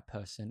find the right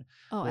person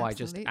who I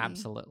just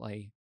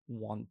absolutely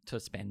want to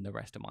spend the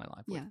rest of my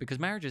life with, because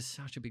marriage is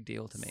such a big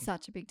deal to me.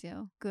 Such a big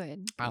deal.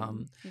 Good.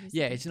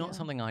 It's not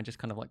something I just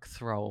kind of like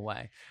throw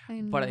away.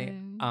 But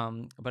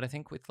I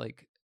think with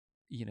like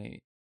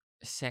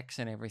sex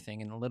and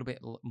everything and a little bit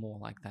more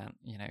like that,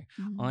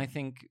 I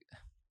think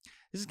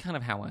this is kind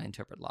of how I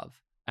interpret love,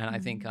 and I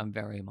think I'm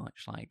very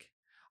much like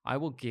I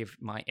will give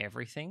my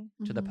everything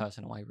to the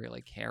person who I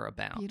really care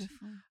about.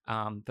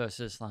 Beautiful.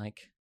 Versus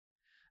like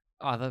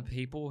other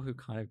people who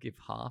kind of give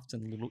halves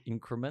and little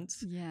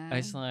increments. Yeah.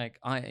 It's like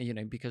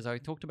because I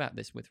talked about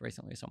this with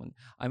recently someone,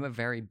 I'm a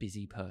very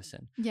busy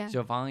person. Yeah. So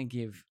if I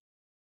give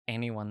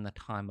anyone the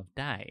time of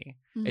day,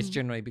 it's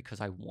generally because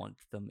I want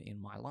them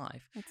in my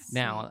life. That's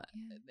now,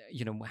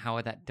 sweet,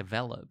 how that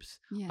develops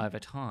over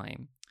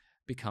time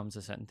becomes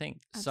a certain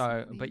thing.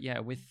 Absolutely. So, but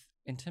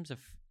in terms of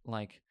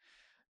like,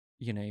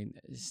 you know,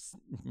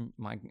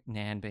 my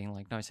nan being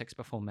like, no sex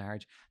before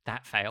marriage,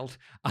 that failed.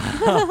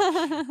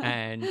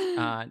 And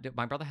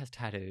my brother has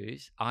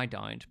tattoos. I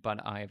don't,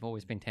 but I've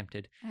always been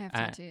tempted. I have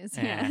tattoos.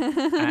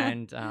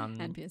 And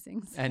and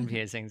piercings. And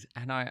piercings.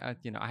 And I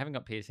haven't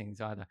got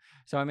piercings either.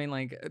 So I mean,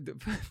 like,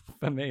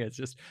 for me, it's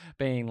just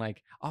being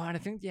like, oh, and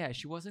I think, yeah,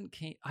 she wasn't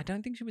keen. I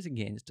don't think she was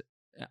against,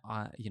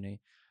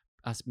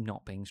 us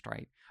not being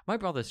straight. My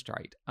brother's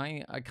straight.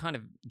 I kind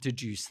of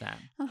deduce that.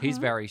 He's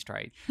very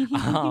straight.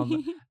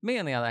 Me,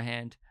 on the other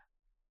hand,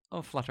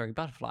 fluttery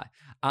butterfly.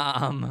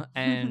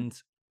 And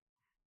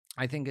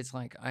I think it's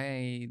like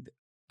I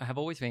have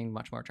always been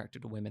much more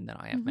attracted to women than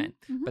I have men.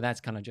 But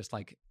that's kind of just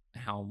like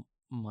how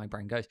my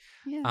brain goes.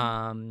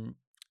 Yeah.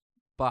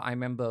 But I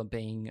remember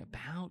being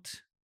about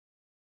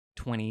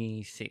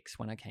 26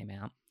 when I came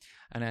out,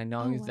 and I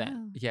know that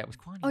it was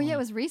quite it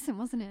was recent,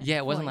 wasn't it? Yeah,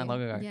 it wasn't that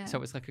long ago. So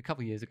it was like a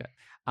couple of years ago.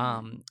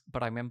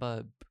 But I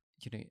remember,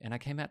 and I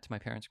came out to my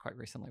parents quite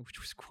recently, which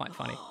was quite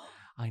funny.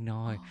 I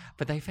know,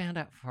 but they found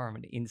out from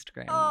an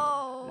Instagram.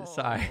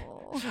 So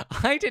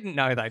I didn't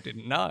know they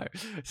didn't know.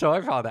 So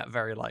I found that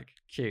very like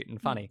cute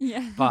and funny.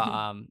 Yeah.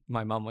 But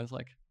my mum was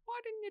like, "Why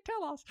didn't you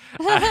tell us?"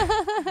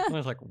 I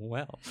was like,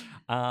 "Well,"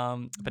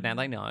 but now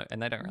they know,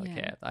 and they don't really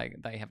care.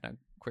 They have no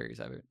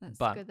queries over it. That's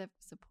but good. They're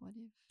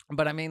supportive.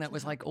 But I mean, that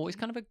was like always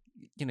kind of a,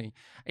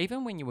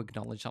 even when you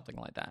acknowledge something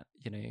like that,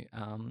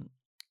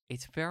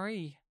 it's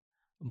very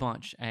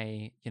much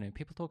a,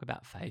 people talk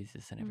about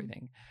phases and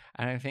everything.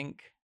 And I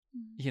think,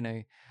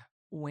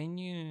 when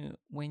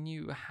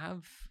you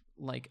have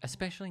like,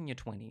 especially in your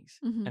 20s,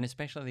 and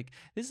especially like,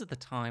 this is the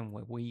time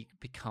where we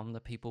become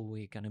the people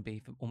we're going to be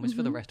for almost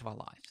for the rest of our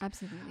lives.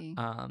 Absolutely.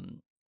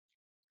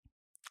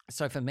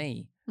 So for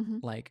me,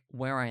 like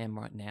where I am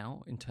right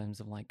now in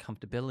terms of like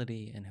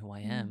comfortability and who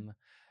I am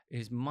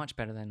is much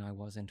better than I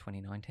was in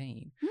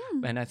 2019.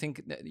 And I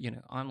think that,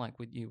 I'm like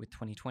with you with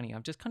 2020,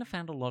 I've just kind of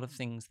found a lot of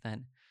things that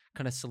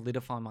kind of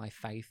solidify my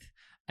faith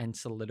and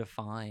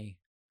solidify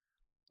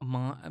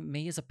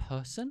me as a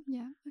person.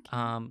 Yeah.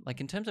 Okay.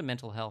 Like in terms of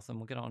mental health, and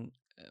we'll get on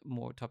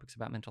more topics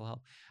about mental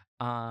health.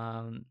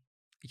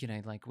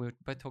 Like we were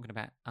both talking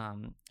about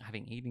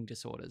having eating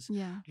disorders.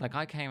 Yeah. Like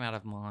I came out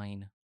of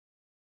mine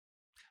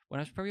when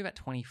I was probably about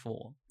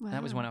 24. Wow.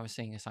 That was when I was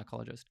seeing a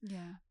psychologist.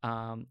 Yeah.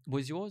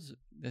 Was yours,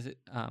 is it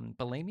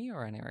bulimia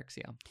or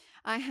anorexia?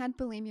 I had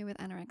bulimia with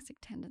anorexic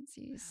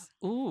tendencies.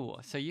 Ooh,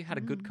 so you had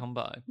a good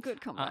combo.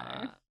 Good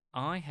combo.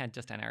 I had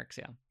just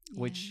anorexia,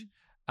 which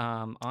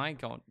I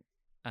got,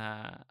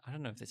 I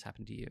don't know if this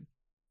happened to you.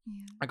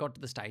 Yeah. I got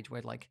to the stage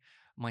where like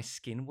my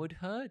skin would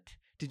hurt.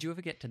 Did you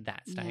ever get to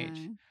that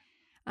stage?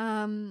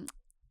 Yeah.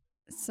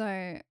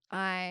 So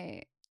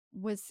I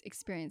was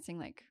experiencing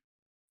like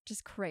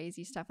just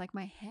crazy stuff. Like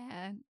my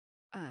hair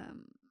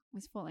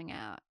was falling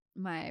out.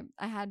 I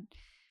had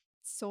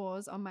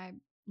sores on my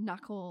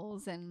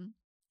knuckles, and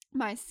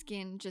my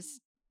skin just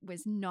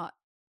was not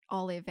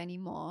olive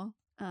anymore.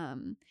 I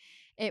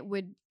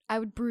would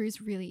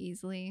bruise really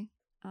easily.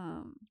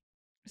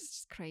 It's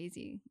just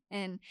crazy.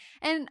 And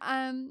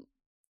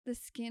the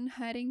skin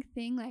hurting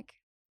thing, like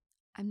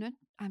I'm not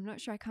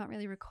sure, I can't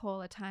really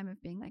recall a time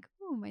of being like,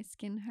 oh, my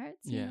skin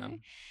hurts, you know?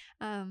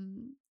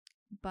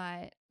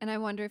 But, and I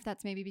wonder if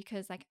that's maybe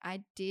because like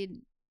I did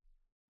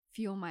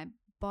fuel my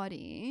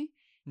body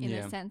in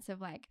the sense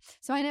of like,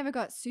 so I never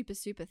got super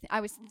thin.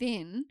 I was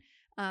thin,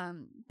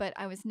 but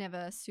I was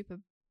never super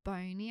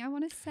bony, I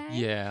want to say.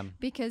 Yeah.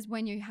 Because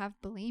when you have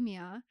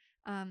bulimia,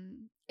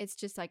 it's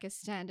just like a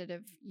standard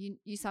of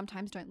you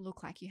sometimes don't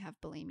look like you have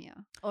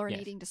bulimia or an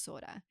eating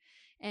disorder.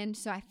 And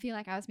so I feel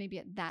like I was maybe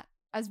at that.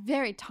 I was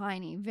very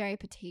tiny, very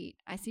petite.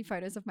 I see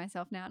photos of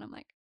myself now and I'm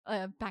like,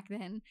 back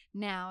then,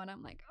 now, and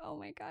I'm like, oh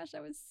my gosh,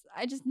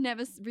 I just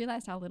never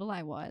realized how little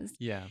I was.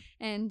 Yeah.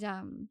 And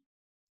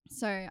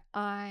so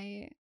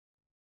I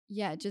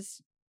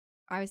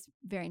was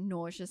very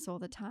nauseous all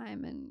the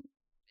time, and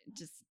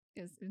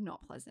it was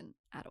not pleasant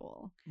at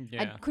all.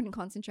 Yeah. I couldn't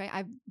concentrate.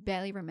 I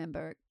barely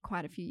remember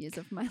quite a few years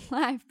of my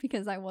life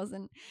because I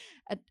wasn't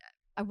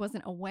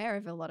aware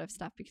of a lot of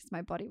stuff because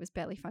my body was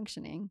barely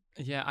functioning.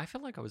 Yeah, I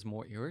felt like I was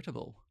more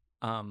irritable.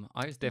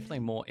 I was definitely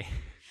more.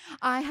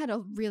 I had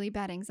a really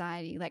bad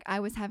anxiety. Like I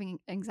was having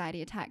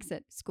anxiety attacks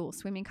at school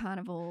swimming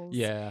carnivals.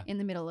 Yeah. In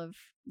the middle of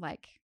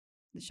like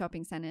the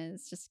shopping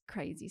centers, just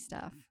crazy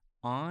stuff.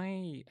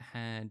 I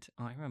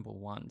remember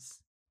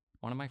once,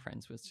 one of my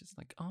friends was just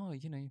like, "Oh,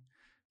 you look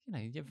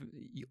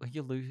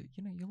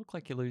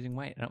like you're losing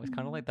weight," and it was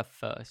kind of like the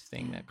first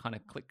thing that kind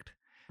of clicked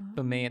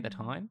for me at the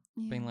time,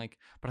 being like,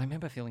 but I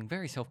remember feeling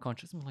very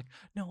self-conscious. I'm like,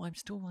 no, I'm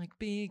still like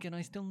big and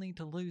I still need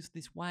to lose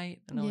this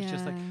weight. And I was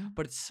just like,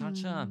 but it's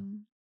such a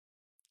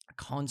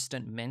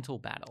constant mental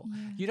battle.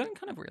 You don't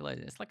kind of realize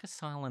it's like a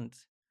silent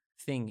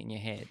thing in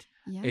your head.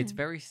 It's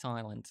very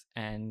silent.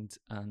 And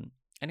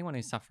anyone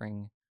who's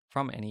suffering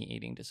from any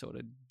eating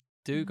disorder,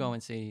 do go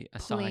and see a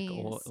psych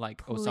or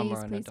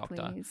someone and a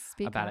doctor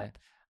about it.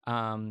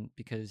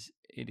 Because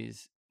it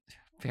is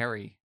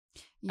very,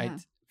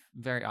 it's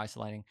very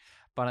isolating.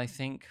 But I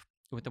think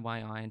with the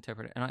way I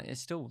interpret it, and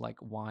it's still like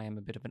why I'm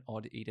a bit of an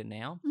odd eater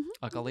now.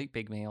 Like I'll eat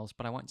big meals,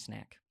 but I won't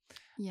snack.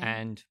 Yeah.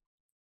 And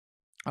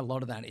a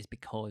lot of that is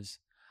because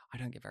I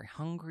don't get very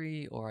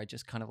hungry, or I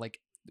just kind of like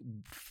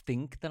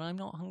think that I'm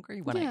not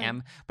hungry when I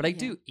am. But I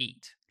do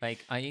eat.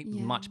 Like I eat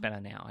much better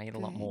now. I eat a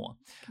lot more.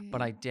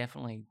 But I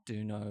definitely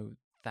do know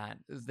that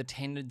the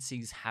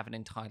tendencies haven't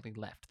entirely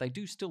left. They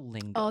do still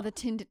linger. Oh, the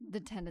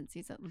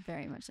tendencies are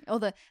very much. Oh,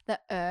 the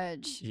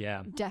urge.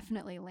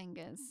 Definitely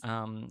lingers.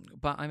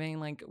 But I mean,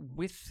 like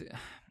with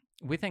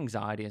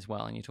anxiety as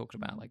well, and you talked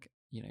about like,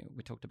 you know,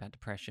 we talked about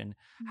depression.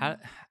 How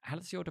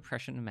does your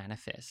depression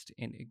manifest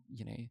in,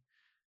 you know,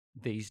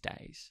 these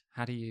days?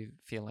 How do you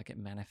feel like it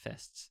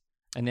manifests,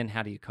 and then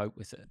how do you cope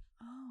with it?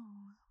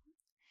 Oh,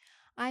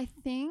 I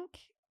think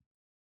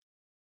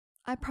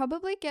I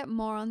probably get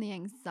more on the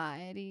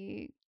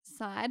anxiety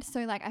side.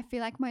 So like I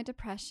feel like my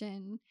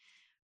depression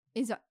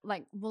is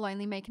like will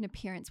only make an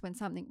appearance when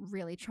something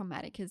really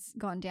traumatic has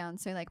gone down.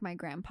 So like my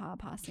grandpa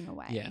passing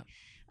away.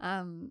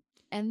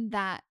 And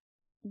that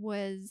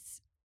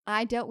was,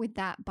 I dealt with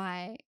that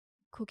by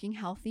cooking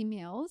healthy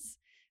meals,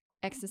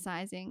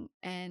 exercising,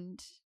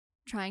 and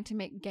trying to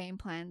make game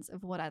plans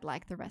of what I'd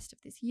like the rest of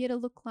this year to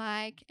look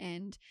like.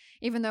 And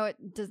even though it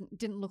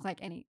didn't look like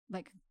any,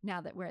 like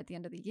now that we're at the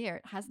end of the year,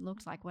 it hasn't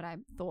looked like what I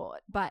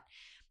thought, but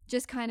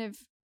just kind of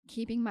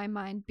keeping my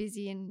mind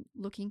busy and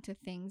looking to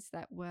things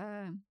that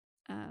were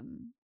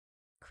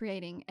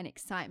creating an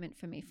excitement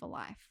for me for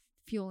life,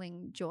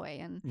 fueling joy.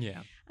 And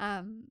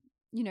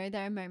you know,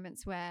 there are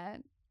moments where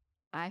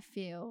I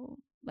feel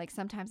like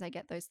sometimes I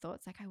get those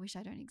thoughts like I wish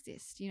I don't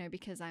exist, you know,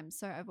 because I'm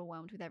so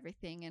overwhelmed with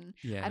everything, and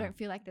I don't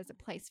feel like there's a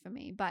place for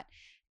me. But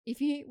if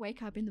you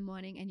wake up in the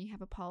morning and you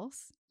have a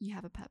pulse, you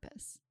have a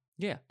purpose.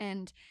 Yeah.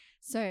 And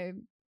so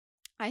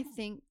I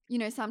think, you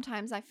know,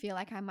 sometimes I feel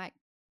like I might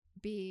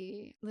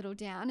be a little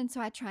down, and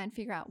so I try and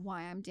figure out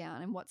why I'm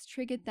down and what's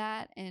triggered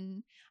that.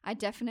 And I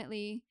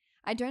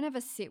don't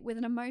ever sit with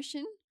an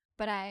emotion,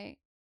 but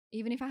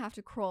even if I have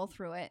to crawl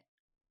through it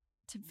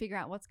to figure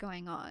out what's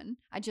going on,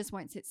 I just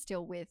won't sit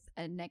still with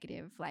a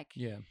negative like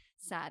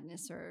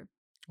sadness or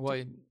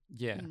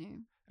you know.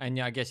 And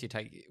I guess you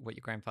take what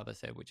your grandfather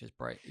said, which is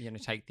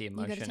take the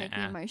emotion out. You got to take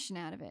the emotion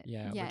out of it.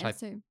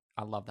 Which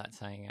I love that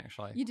saying,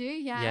 actually. You do?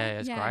 Yeah,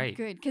 it's great.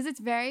 Good, because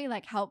it's very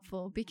like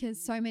helpful,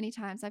 because so many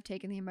times I've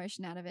taken the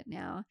emotion out of it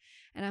now,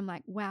 and I'm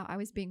like, wow, I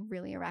was being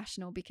really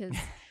irrational because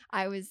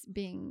I was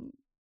being,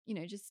 you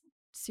know, just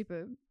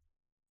super,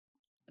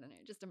 I don't know,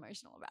 just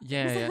emotional about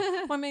things. Yeah.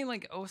 Well, I mean,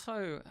 like,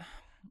 also,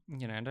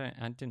 you know,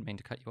 I didn't mean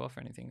to cut you off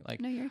or anything.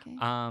 Like, no, you're okay.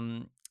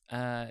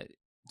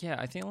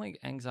 I feel like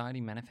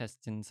anxiety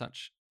manifests in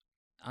such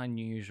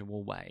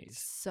unusual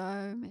ways.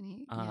 So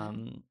many.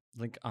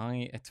 Like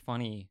it's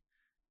funny.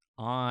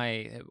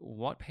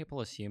 What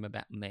people assume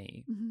about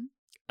me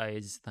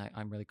is that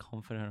I'm really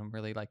confident. I'm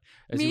really like,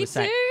 as me you were too.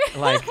 saying,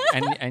 like,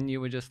 and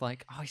you were just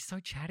like, oh, he's so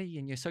chatty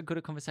and you're so good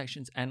at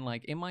conversations. And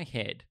like in my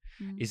head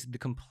is the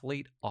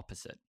complete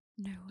opposite.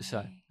 No way.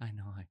 So I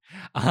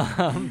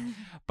know.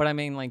 But I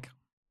mean, like,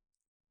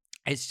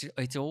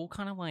 it's all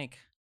kind of like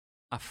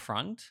a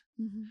front,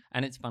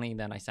 and it's funny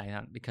that I say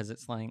that because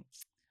it's like,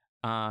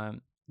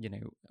 you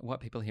know,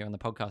 what people hear on the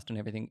podcast and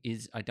everything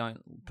is I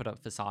don't put a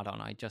facade on.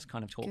 I just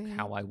kind of talk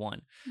how I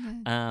want.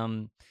 Yeah.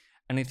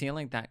 And I feel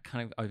like that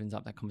kind of opens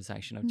up that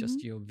conversation of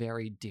just you're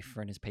very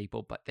different as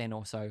people, but then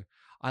also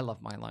I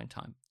love my alone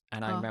time.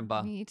 And I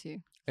remember me too.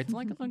 It's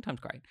like alone time's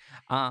great.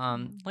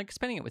 Like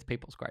spending it with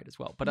people's great as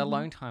well. But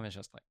alone time is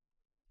just like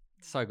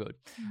so good.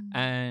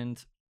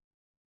 And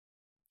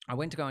I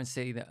went to go and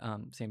see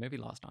a movie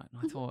last night,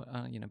 and I thought,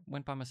 you know,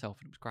 went by myself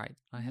and it was great.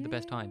 I had the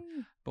best time.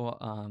 Bought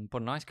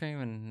an ice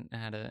cream and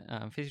had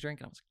a fizzy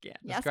drink, and I was like,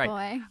 yeah, that's great.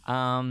 Boy.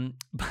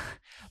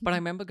 But I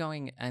remember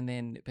going and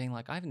then being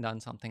like, I haven't done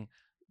something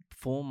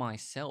for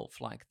myself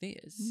like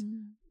this,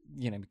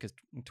 you know, because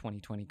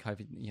 2020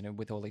 COVID, you know,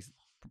 with all these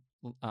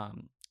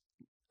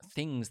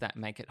things that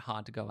make it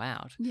hard to go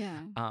out.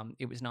 Yeah.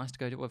 It was nice to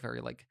go to a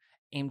very like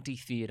empty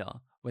theater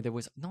where there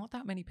was not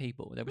that many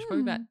people. There was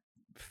probably about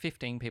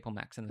 15 people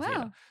max in the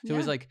theater. So it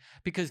was like,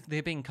 because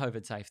they're being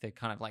COVID safe, they're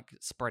kind of like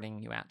spreading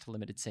you out to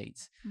limited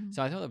seats.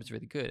 So I thought that was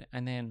really good.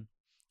 And then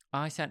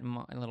I sat in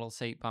my little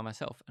seat by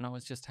myself and I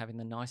was just having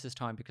the nicest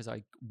time because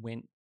I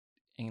went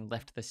and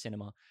left the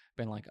cinema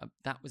being like,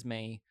 that was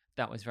me.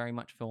 That was very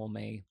much for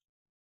me.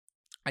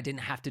 I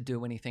didn't have to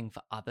do anything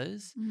for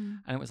others.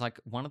 And it was like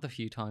one of the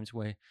few times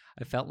where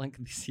I felt like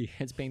this year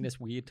has been this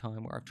weird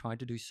time where I've tried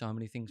to do so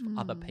many things for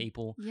other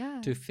people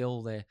to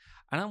fill their,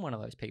 and I'm one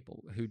of those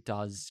people who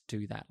does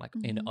do that like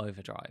in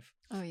overdrive.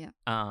 Oh yeah.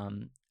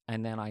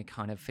 And then I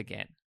kind of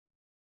forget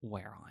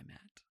where I'm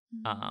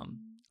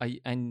at.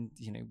 And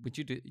you know, would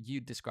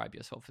you describe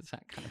yourself as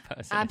that kind of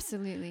person?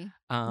 Absolutely.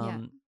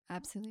 Yeah.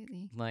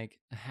 Absolutely. Like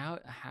how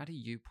do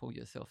you pull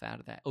yourself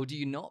out of that, or do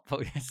you not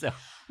pull yourself?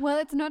 Well,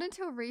 it's not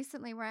until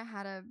recently where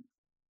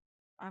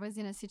I was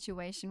in a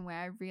situation where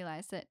I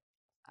realized that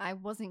I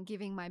wasn't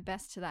giving my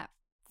best to that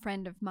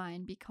friend of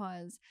mine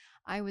because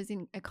I was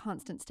in a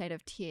constant state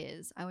of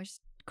tears. I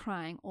was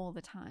crying all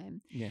the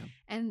time. Yeah.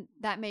 And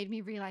that made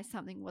me realize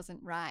something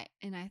wasn't right.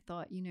 And I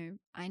thought,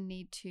 I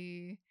need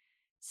to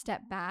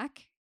step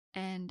back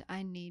and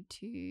I need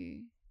to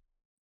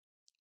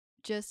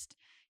just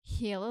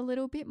heal a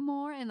little bit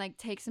more and like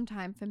take some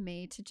time for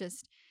me to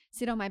just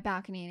sit on my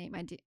balcony and eat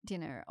my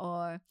dinner,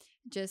 or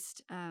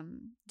just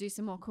do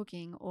some more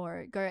cooking,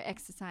 or go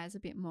exercise a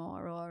bit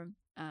more, or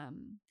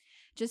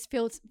just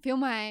fill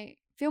my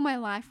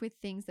life with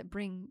things that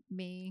bring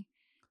me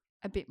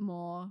a bit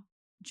more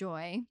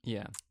joy.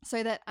 Yeah.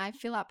 So that I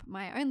fill up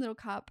my own little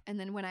cup, and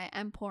then when I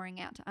am pouring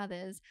out to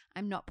others,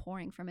 I'm not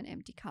pouring from an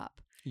empty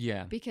cup.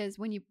 Yeah. Because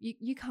when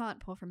you can't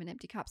pour from an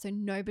empty cup, so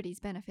nobody's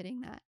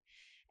benefiting that.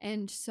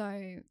 And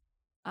so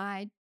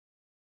I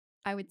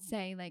would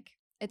say, like,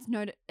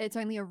 it's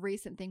only a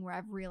recent thing where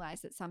I've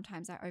realized that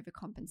sometimes I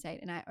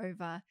overcompensate and I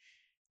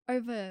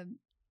over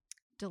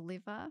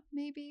deliver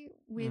maybe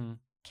with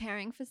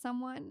caring for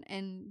someone,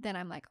 and then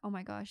I'm like, oh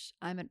my gosh,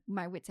 I'm at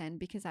my wit's end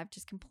because I've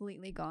just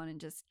completely gone and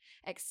just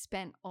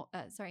spent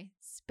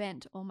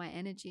all my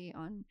energy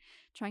on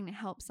trying to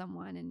help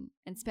someone,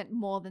 and spent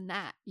more than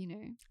that,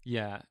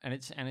 Yeah, and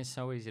it's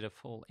so easy to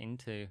fall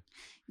into.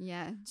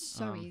 Yeah,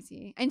 so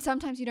easy. And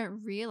sometimes you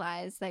don't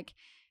realize, like,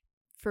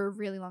 for a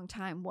really long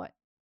time what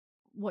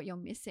you're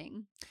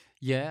missing.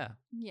 Yeah.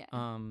 Yeah.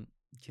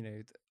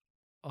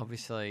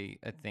 Obviously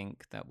I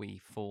think that we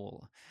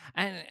fall,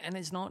 and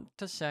it's not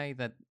to say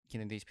that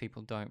these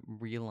people don't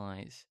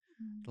realize,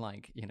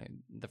 like,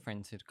 the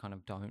friends who kind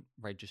of don't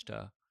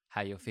register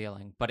how you're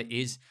feeling, but it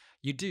is,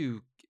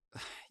 you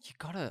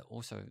gotta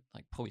also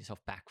like pull yourself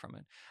back from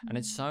it. And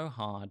it's so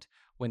hard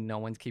when no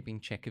one's keeping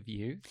check of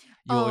you.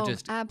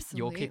 Absolutely.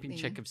 You're keeping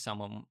check of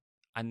someone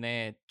and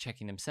they're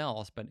checking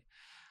themselves. But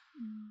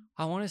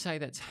I want to say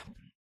that's,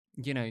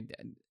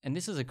 and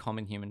this is a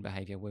common human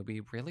behavior where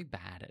we're really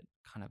bad at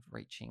kind of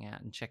reaching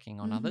out and checking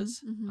on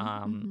others.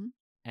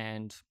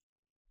 And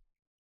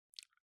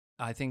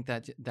I think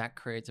that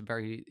creates a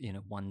very,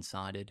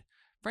 one-sided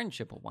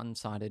friendship or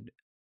one-sided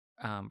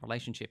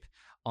relationship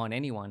on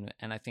anyone.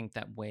 And I think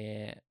that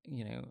where,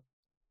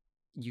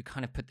 you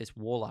kind of put this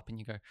wall up and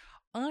you go,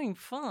 I'm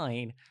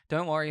fine,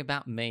 don't worry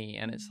about me.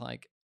 And it's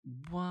like,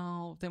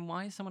 well, then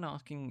why is someone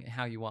asking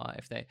how you are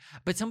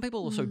but some people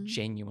also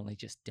genuinely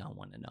just don't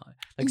want to know.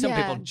 Like, some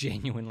people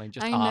genuinely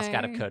just ask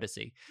out of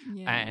courtesy.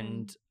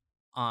 And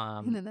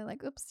then they're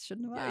like, oops,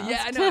 shouldn't have asked.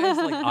 Yeah, I know. It's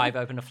like, I've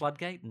opened a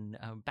floodgate and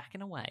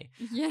backing away.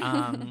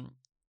 Yeah.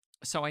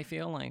 So I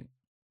feel like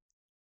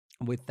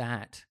with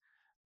that,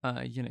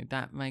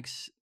 that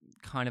makes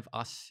kind of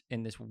us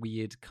in this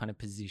weird kind of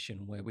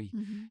position where we,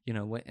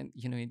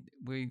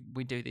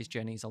 we do these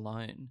journeys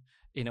alone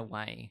in a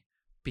way,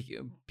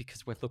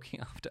 because we're looking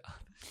after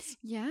others.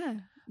 Yeah.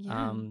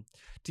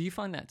 Do you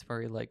find that's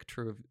very like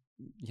true of,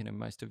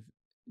 most of,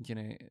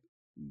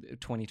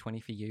 2020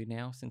 for you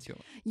now, since you're...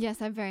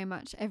 Yes, I very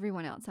much,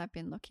 everyone else I've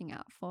been looking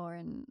out for,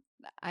 and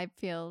I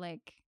feel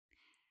like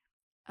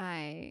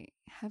I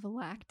have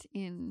lacked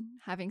in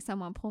having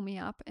someone pull me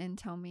up and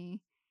tell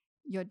me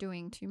you're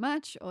doing too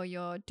much, or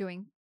you're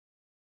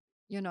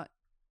not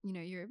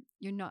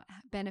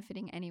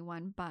benefiting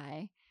anyone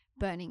by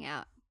burning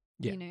out.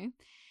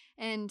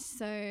 And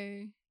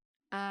so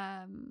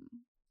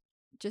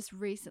just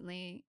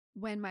recently,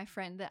 when my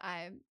friend that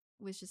I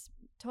was just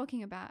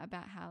talking about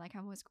how like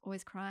I was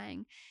always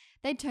crying,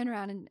 they'd turn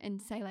around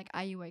and say like,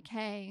 are you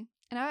okay?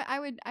 And I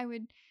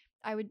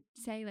would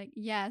say like,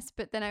 yes,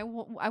 but then I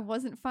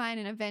wasn't fine.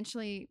 And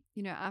eventually,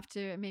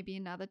 after maybe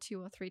another 2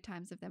 or 3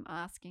 times of them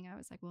asking, I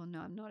was like, well,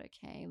 no, I'm not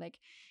okay. Like,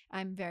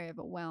 I'm very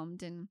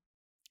overwhelmed, and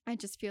I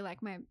just feel like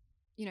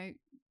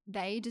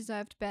they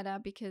deserved better,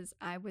 because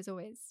I was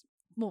always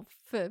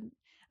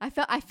I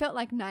felt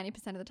like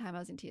 90% of the time I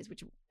was in tears,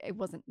 which it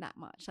wasn't that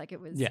much. Like, it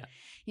was,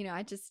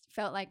 I just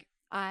felt like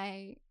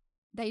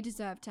they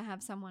deserved to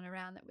have someone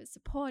around that was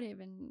supportive,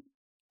 and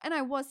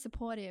I was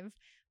supportive,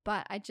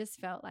 but I just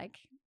felt like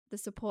the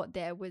support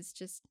there was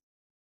just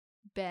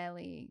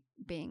barely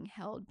being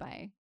held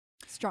by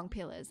strong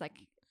pillars.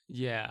 Like,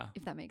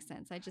 if that makes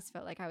sense. I just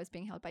felt like I was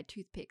being held by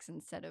toothpicks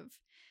instead of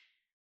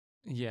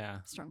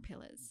strong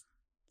pillars.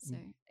 So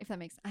if that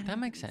makes sense. That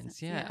makes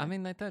sense. Yeah. I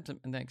mean, that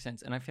makes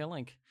sense. And I feel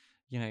like,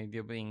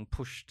 you're being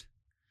pushed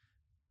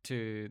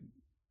to,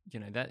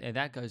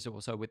 that goes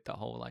also with the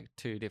whole like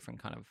 2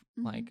 different kind of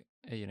like,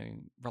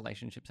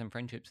 relationships and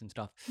friendships and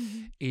stuff,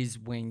 is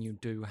when you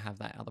do have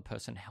that other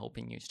person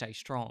helping you stay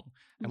strong.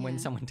 And when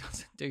someone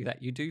doesn't do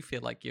that, you do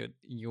feel like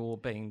you're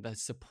being the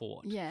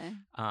support. Yeah.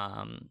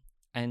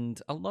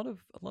 And a lot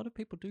of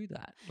people do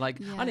that,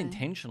 like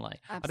unintentionally.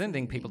 Absolutely. I don't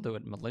think people do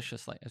it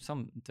maliciously.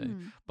 Some do,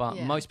 but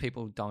most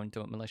people don't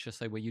do it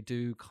maliciously. Where you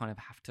do kind of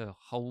have to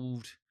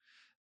hold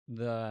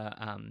the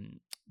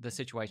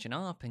situation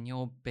up, and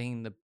you're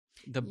being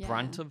the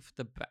brunt of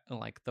the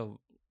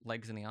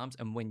legs and the arms.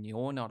 And when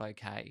you're not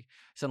okay,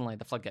 suddenly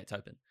the floodgates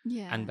open.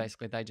 Yeah. And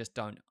basically they just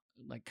don't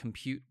like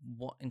compute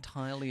what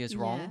entirely is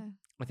wrong.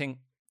 I think,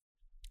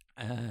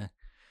 I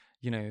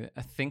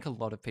think a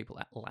lot of people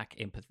lack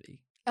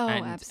empathy.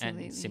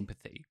 Absolutely. And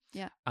sympathy.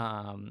 Yeah.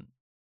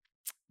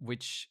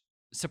 Which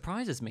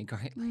surprises me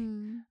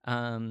greatly.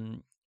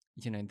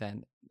 That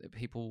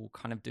people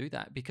kind of do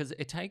that, because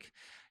take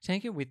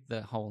it with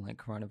the whole like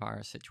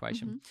coronavirus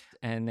situation,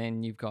 and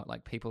then you've got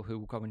like people who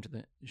will go into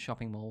the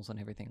shopping malls and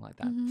everything like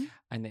that,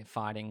 and they're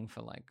fighting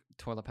for like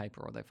toilet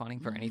paper, or they're fighting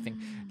for anything.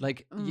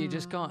 Like you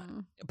just got,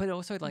 but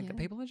also like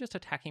people are just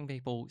attacking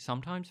people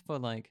sometimes for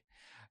like,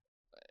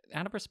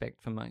 out of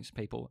respect for most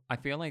people. I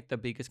feel like the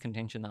biggest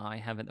contention that I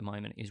have at the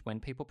moment is when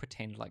people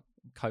pretend like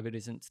COVID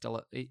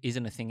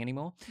isn't a thing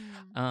anymore.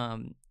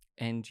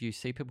 And you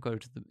see people go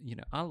to the,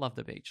 I love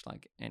the beach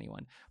like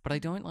anyone, but I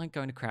don't like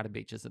going to crowded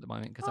beaches at the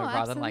moment, because I'd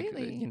rather like,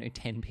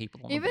 10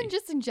 people on the Even beach.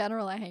 just in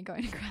general, I hate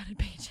going to crowded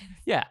beaches.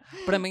 Yeah.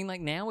 But I mean, like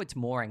now it's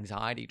more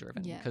anxiety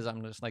driven, because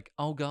I'm just like,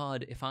 oh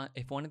God,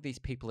 if one of these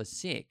people is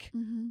sick,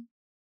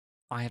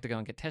 I have to go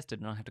and get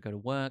tested, and I have to go to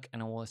work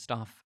and all this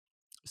stuff.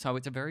 So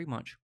it's a very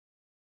much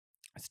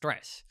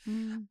stress.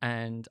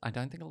 And I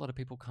don't think a lot of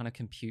people kind of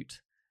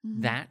compute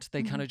that.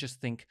 They kind of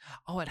just think,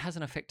 oh, it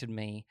hasn't affected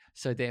me,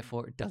 so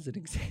therefore it doesn't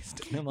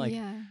exist. And I'm like,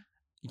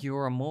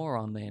 you're a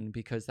moron then,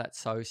 because that's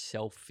so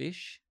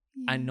selfish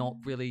and not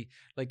really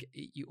like,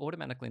 you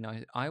automatically know.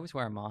 I always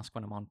wear a mask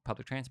when I'm on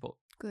public transport.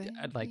 Good.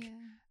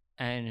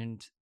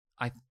 And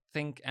I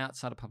think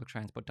outside of public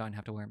transport don't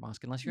have to wear a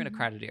mask unless you're in a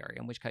crowded area,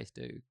 in which case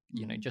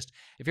just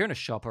if you're in a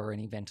shop or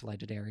any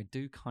ventilated area,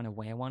 do kind of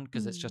wear one,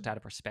 because it's just out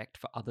of respect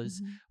for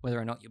others. Whether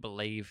or not you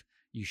believe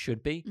you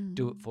should be,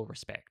 do it for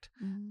respect.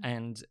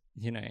 And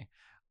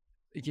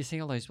you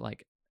see all those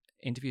like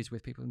interviews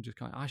with people and just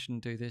going, I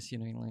shouldn't do this,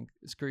 like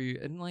screw you.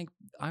 And like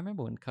I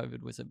remember when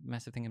COVID was a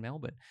massive thing in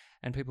Melbourne,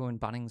 and people in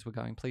Bunnings were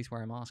going, please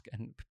wear a mask,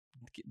 and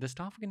the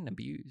staff were getting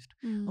abused.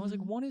 I was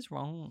like, what is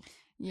wrong?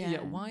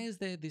 Why is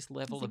there this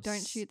level of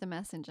don't shoot the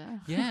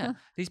messenger?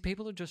 These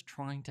people are just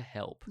trying to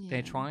help.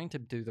 They're trying to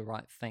do the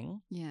right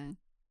thing,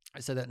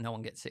 so that no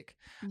one gets sick.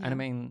 And I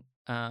mean,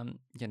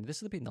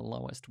 this has been the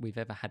lowest we've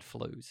ever had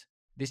flus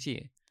this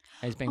year.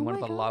 Has been one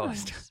of the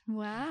lowest.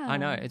 Wow. I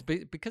know. It's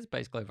because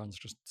basically everyone's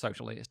just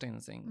social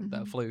distancing.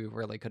 The flu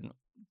really couldn't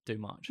do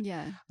much.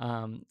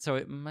 So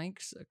it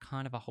makes a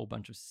kind of a whole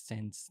bunch of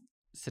sense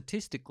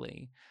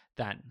statistically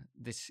that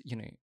this,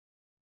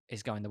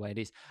 is going the way it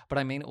is. But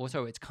I mean,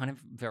 also it's kind of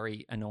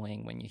very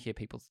annoying when you hear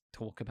people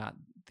talk about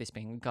this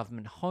being a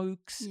government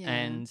hoax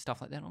and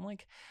stuff like that. I'm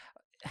like,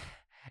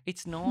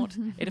 it's not.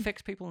 It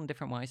affects people in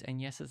different ways,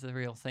 and yes, it's a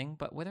real thing,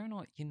 but whether or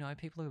not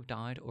people who have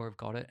died or have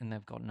got it and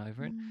they've gotten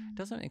over it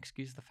doesn't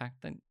excuse the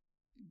fact that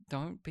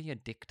don't be a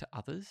dick to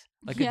others.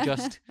 Like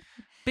just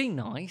be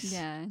nice.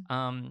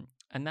 And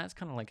that's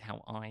kind of like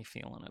how I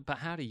feel on it. But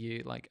how do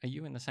you, like, are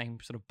you in the same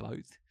sort of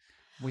boat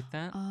with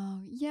that?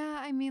 Oh,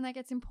 yeah. I mean, like,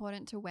 it's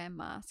important to wear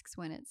masks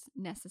when it's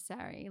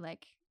necessary,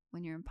 like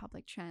when you're in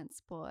public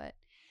transport.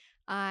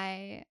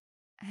 I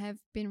have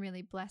been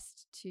really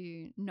blessed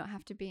to not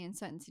have to be in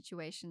certain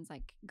situations,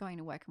 like going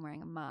to work and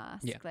wearing a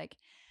mask. Like,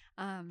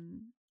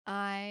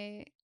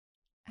 I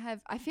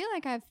feel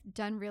like I've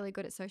done really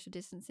good at social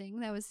distancing.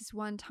 There was this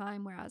one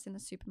time where I was in the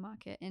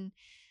supermarket and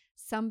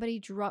somebody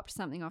dropped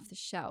something off the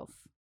shelf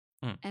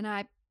and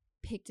I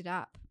picked it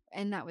up,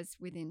 and that was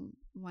within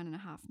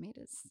 1.5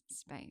 meters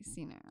space,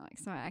 like,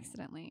 so I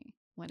accidentally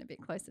went a bit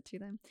closer to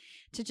them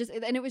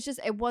and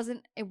it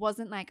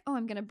wasn't like, oh,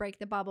 I'm going to break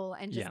the bubble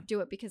and just do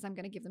it because I'm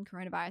going to give them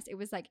coronavirus. It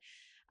was like,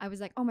 I was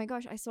like, oh my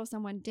gosh, I saw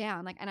someone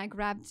down, like, and I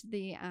grabbed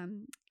the, I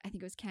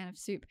think it was can of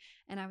soup,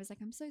 and I was like,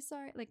 I'm so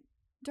sorry, like,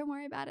 don't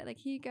worry about it, like,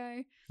 here you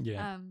go.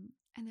 And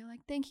they were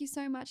like, thank you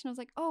so much. And I was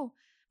like, oh,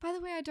 by the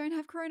way, I don't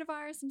have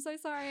coronavirus, I'm so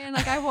sorry. And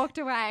like, I walked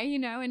away,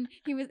 and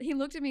he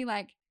looked at me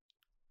like,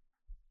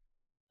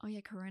 oh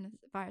yeah,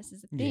 coronavirus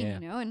is a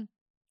thing, and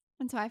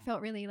so I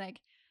felt really like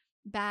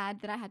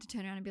bad that I had to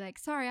turn around and be like,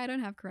 sorry, I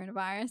don't have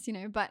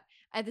coronavirus, but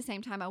at the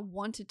same time I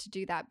wanted to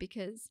do that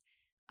because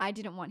I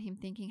didn't want him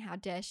thinking, how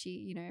dare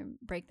she,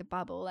 break the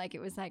bubble. Like, it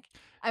was like,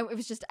 it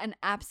was just an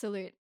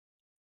absolute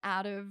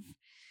out of,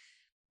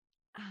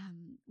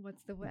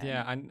 what's the word?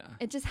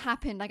 It just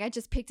happened. Like, I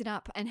just picked it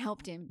up and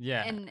helped him.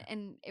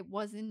 And it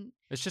wasn't.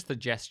 It's just the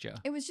gesture.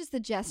 It was just the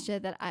gesture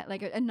that I,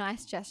 like a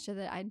nice gesture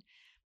that I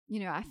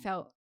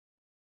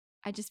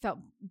just felt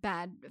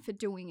bad for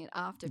doing it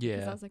after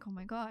because I was like, oh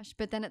my gosh.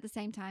 But then at the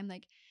same time,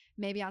 like,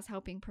 maybe I was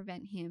helping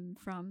prevent him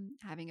from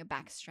having a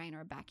back strain or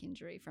a back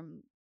injury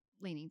from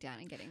leaning down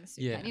and getting the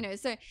soup pain,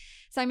 So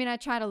I mean, I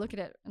try to look at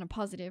it in a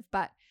positive,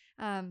 but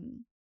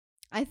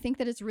I think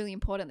that it's really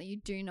important that you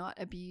do not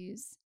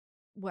abuse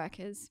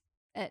workers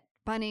at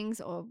Bunnings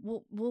or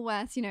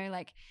Woolworths,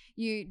 like,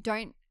 you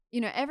don't,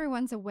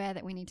 everyone's aware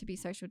that we need to be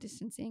social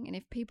distancing. And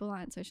if people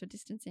aren't social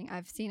distancing,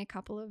 I've seen a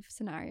couple of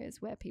scenarios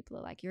where people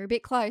are like, you're a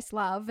bit close,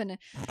 love. And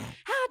how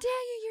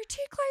dare you? You're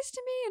too close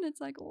to me. And it's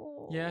like,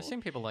 oh. Yeah, I've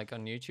seen people like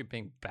on YouTube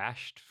being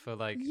bashed for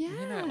like,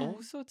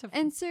 all sorts of.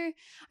 And so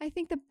I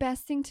think the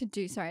best thing to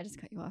do, sorry, I just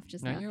cut you off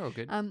just now. No, you're all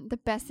good. The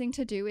best thing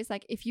to do is,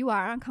 like, if you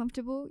are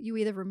uncomfortable, you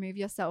either remove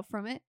yourself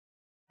from it,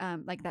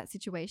 like that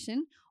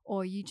situation,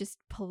 or you just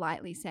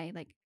politely say,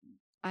 like,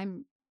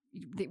 I'm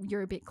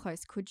you're a bit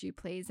close. Could you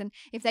please? And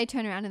if they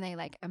turn around and they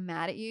like are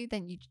mad at you,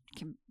 then you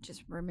can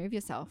just remove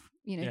yourself,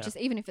 just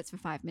even if it's for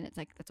 5 minutes,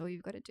 like that's all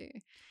you've got to do.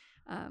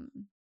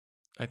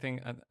 I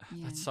think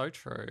that's so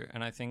true.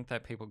 And I think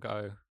that people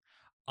go,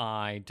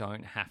 I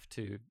don't have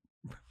to,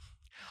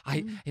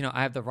 I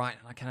have the right,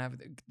 I can have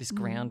this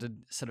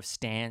grounded sort of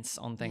stance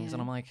on things.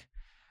 And I'm like,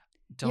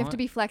 you have to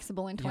be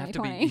flexible in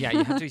 2020.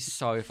 You have to be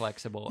so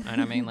flexible.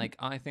 And I mean, like,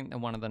 I think that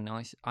one of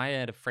the I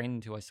had a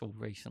friend who I saw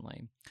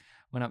recently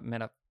when I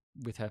met up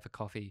with her for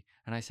coffee,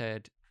 and I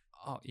said,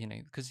 oh,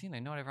 because,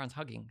 not everyone's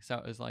hugging. So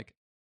it was like,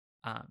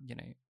 a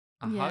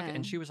hug.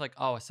 And she was like,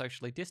 oh, a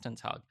socially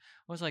distanced hug.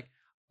 I was like,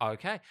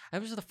 okay.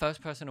 That was the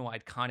first person who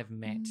I'd kind of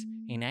met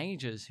in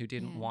ages who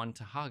didn't want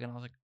to hug. And I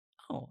was like,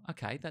 oh,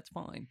 okay, that's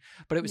fine.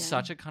 But it was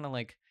such a kind of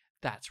like,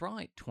 that's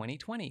right,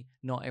 2020,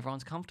 not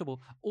everyone's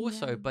comfortable.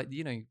 Also, but,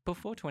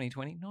 before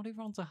 2020, not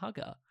everyone's a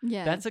hugger.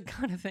 Yeah. That's a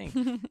kind of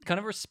thing.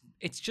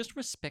 It's just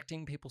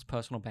respecting people's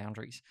personal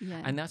boundaries.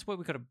 Yeah. And that's where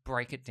we've got to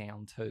break it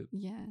down too.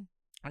 Yeah.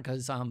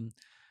 Because,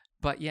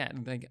 but yeah,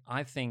 like,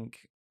 I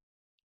think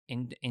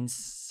in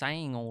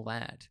saying all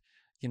that,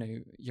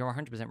 you're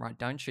 100% right.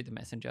 Don't shoot the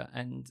messenger.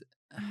 And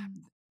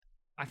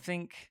I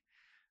think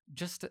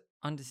just to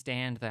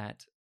understand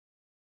that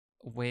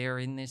we're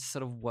in this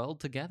sort of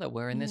world together.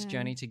 We're in this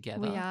journey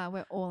together. We are.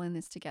 We're all in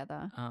this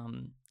together.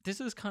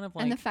 This is kind of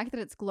like... And the fact that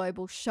it's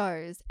global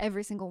shows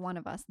every single one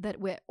of us that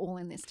we're all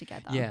in this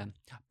together. Yeah.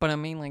 But I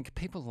mean, like,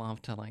 people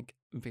love to like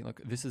be like,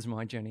 this is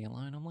my journey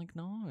alone. I'm like,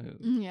 no.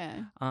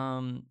 Yeah.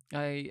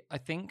 I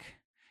think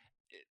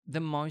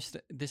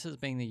this has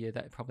been the year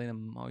that probably the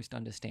most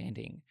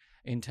understanding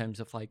in terms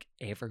of like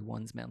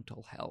everyone's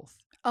mental health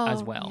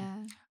as well.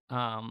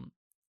 Yeah.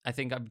 I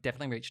think I've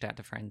definitely reached out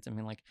to friends and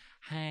been like,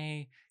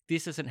 hey,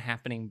 this isn't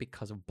happening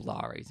because of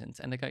blah reasons.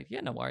 And they go, yeah,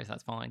 no worries,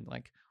 that's fine.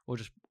 Like, we'll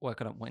just work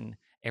on it when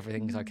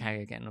everything's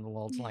okay again and the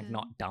world's like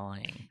not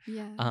dying.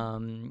 Yeah.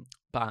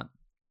 But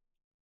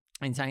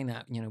in saying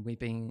that, we've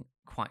been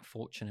quite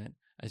fortunate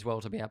as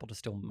well to be able to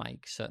still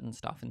make certain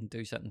stuff and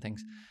do certain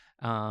things.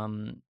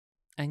 And,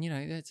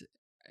 it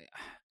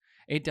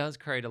does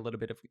create a little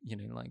bit of,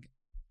 like,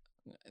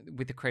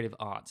 with the creative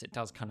arts, it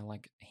does kind of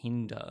like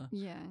hinder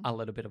a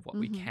little bit of what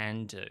we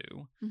can do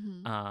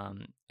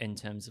in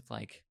terms of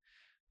like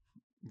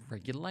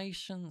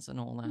regulations and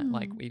all that.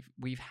 Like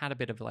we've had a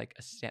bit of like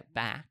a step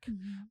back,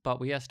 but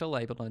we are still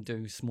able to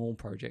do small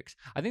projects.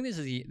 I think this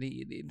is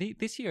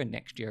this year and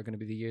next year are going to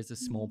be the years of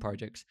small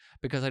projects,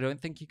 because I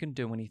don't think you can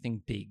do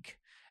anything big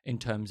in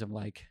terms of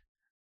like,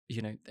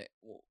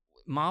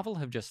 Marvel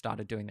have just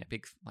started doing their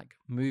big like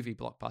movie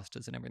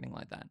blockbusters and everything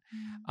like that.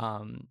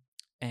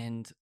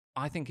 And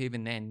I think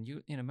even then,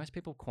 most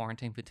people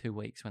quarantine for 2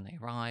 weeks when they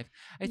arrive.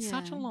 It's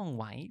such a long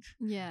wait.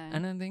 Yeah.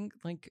 And I think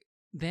like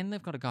then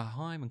they've got to go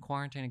home and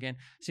quarantine again.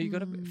 So you've got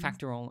to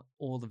factor all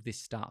of this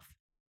stuff.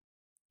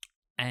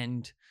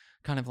 And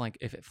kind of like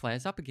if it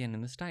flares up again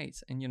in the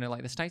States, and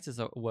like the States is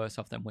worse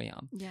off than we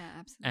are. Yeah,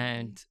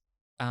 absolutely.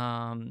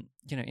 And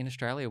in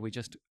Australia we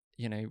just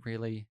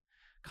really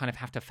kind of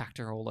have to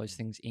factor all those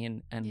things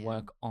in and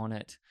work on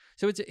it.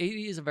 So it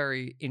is a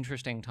very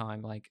interesting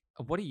time. Like,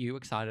 what are you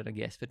excited, I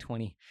guess, for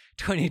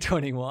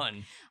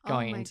 2021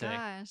 going into? Oh my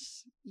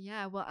gosh.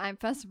 Yeah. Well,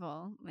 first of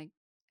all, like,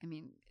 I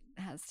mean,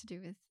 it has to do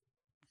with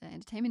the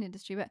entertainment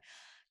industry, but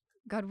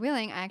God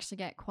willing, I actually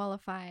get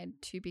qualified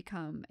to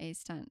become a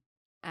stunt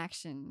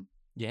action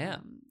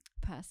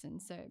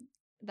person. So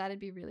that'd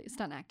be really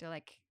stunt actor.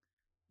 Like,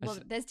 well,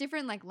 there's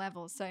different like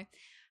levels. So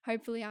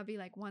hopefully I'll be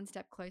like one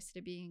step closer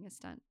to being a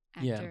stunt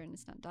actor and a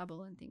stunt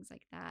double and things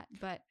like that.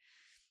 But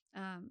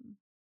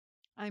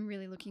I'm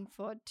really looking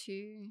forward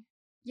to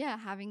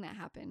having that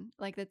happen.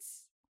 Like,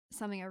 that's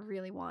something I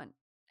really want,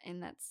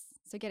 and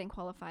so getting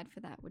qualified for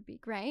that would be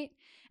great.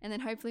 And then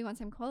hopefully once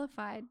I'm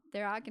qualified,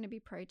 there are going to be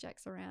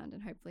projects around,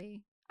 and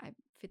hopefully I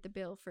fit the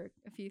bill for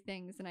a few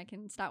things and I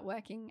can start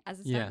working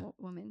as a stunt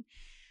woman.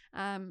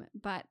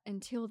 But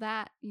until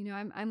that,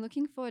 I'm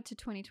looking forward to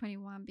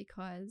 2021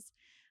 because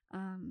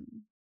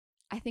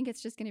I think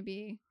it's just going to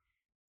be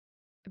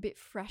a bit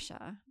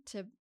fresher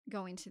to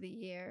go into the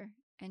year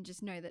and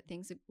just know that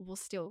things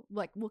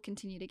will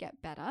continue to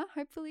get better,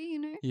 hopefully,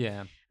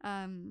 Yeah.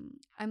 I'm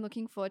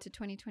looking forward to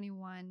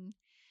 2021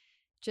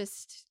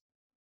 just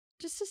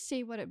to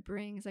see what it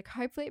brings. Like,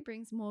 hopefully it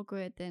brings more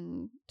good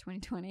than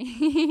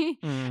 2020.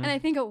 And I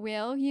think it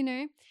will,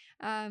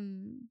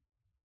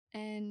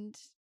 and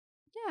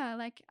yeah,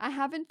 like I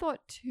haven't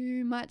thought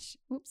too much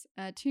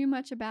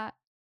about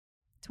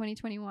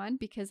 2021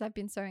 because I've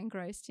been so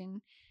engrossed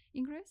in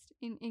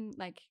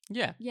like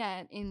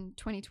in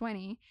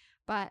 2020.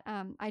 But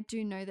I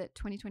do know that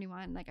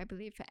 2021, like I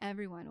believe for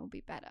everyone, will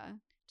be better,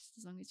 just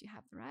as long as you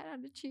have the right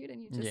attitude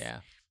and you just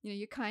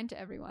you're kind to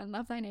everyone,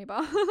 love thy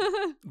neighbor.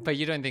 But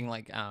you don't think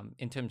like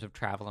in terms of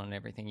travel and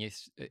everything,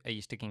 are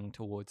you sticking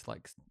towards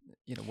like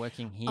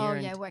working here? Oh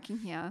yeah, working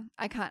here.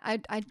 I can't.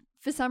 I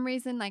for some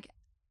reason, like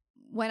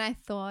when I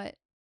first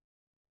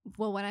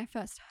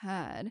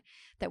heard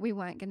that we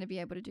weren't going to be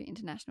able to do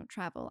international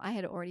travel, I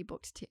had already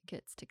booked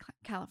tickets to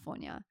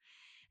California.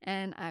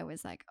 And I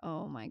was like,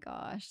 oh my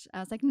gosh. I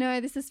was like,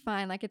 no, this is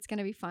fine. Like, it's going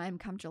to be fine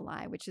come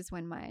July, which is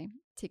when my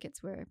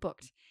tickets were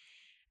booked.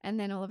 And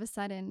then all of a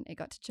sudden it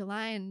got to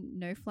July and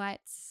no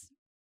flights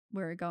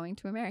were going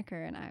to America.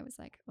 And I was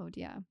like, oh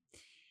dear.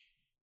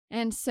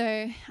 And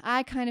so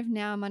I kind of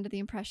now am under the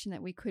impression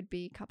that we could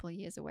be a couple of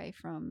years away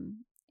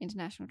from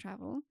international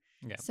travel.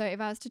 Yeah. So if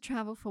I was to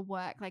travel for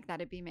work, like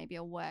that'd be maybe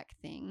a work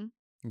thing.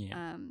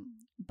 Yeah.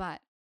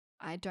 But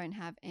I don't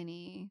have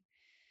any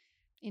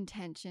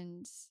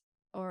intentions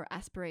or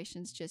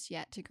aspirations just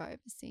yet to go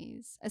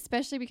overseas,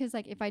 especially because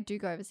like if I do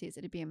go overseas,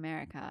 it'd be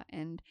America,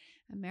 and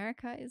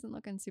America isn't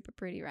looking super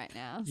pretty right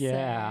now.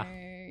 Yeah. So,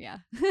 yeah.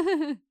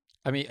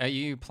 I mean, are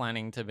you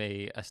planning to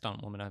be a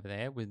stunt woman over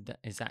there?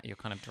 Is that your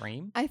kind of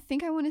dream? I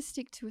think I want to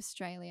stick to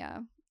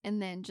Australia,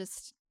 and then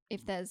just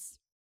if there's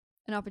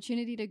an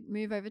opportunity to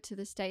move over to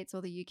the States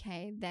or the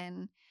UK,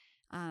 then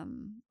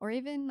or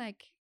even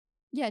like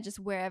just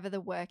wherever the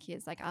work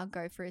is, like I'll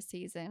go for a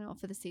season or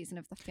for the season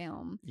of the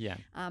film. Yeah.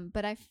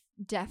 But I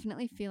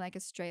definitely feel like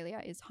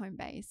Australia is home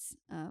base,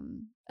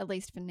 at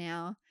least for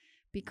now,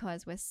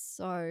 because we're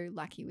so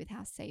lucky with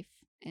how safe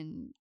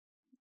and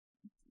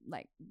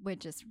like we're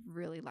just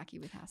really lucky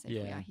with how safe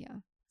we are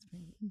here.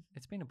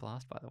 It's been a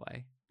blast, by the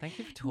way. Thank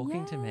you for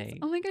talking to me.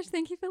 Oh my gosh,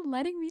 thank you for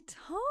letting me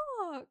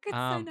talk. It's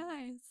so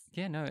nice.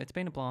 Yeah, no, it's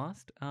been a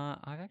blast.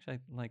 I've actually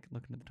like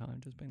looking at the time,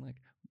 just been like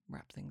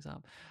wrap things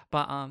up.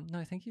 But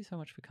no, thank you so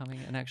much for coming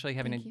and actually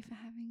having Thank you for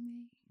having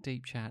me.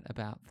 Deep chat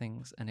about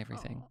things and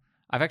everything.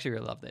 I've actually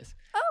really loved this.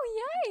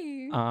 Oh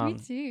yay! Me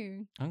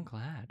too. I'm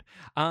glad.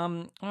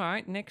 All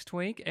right, next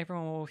week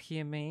everyone will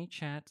hear me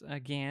chat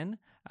again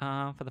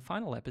for the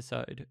final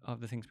episode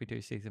of The Things We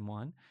Do Season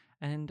 1,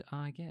 and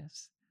I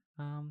guess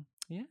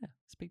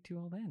speak to you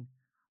all then.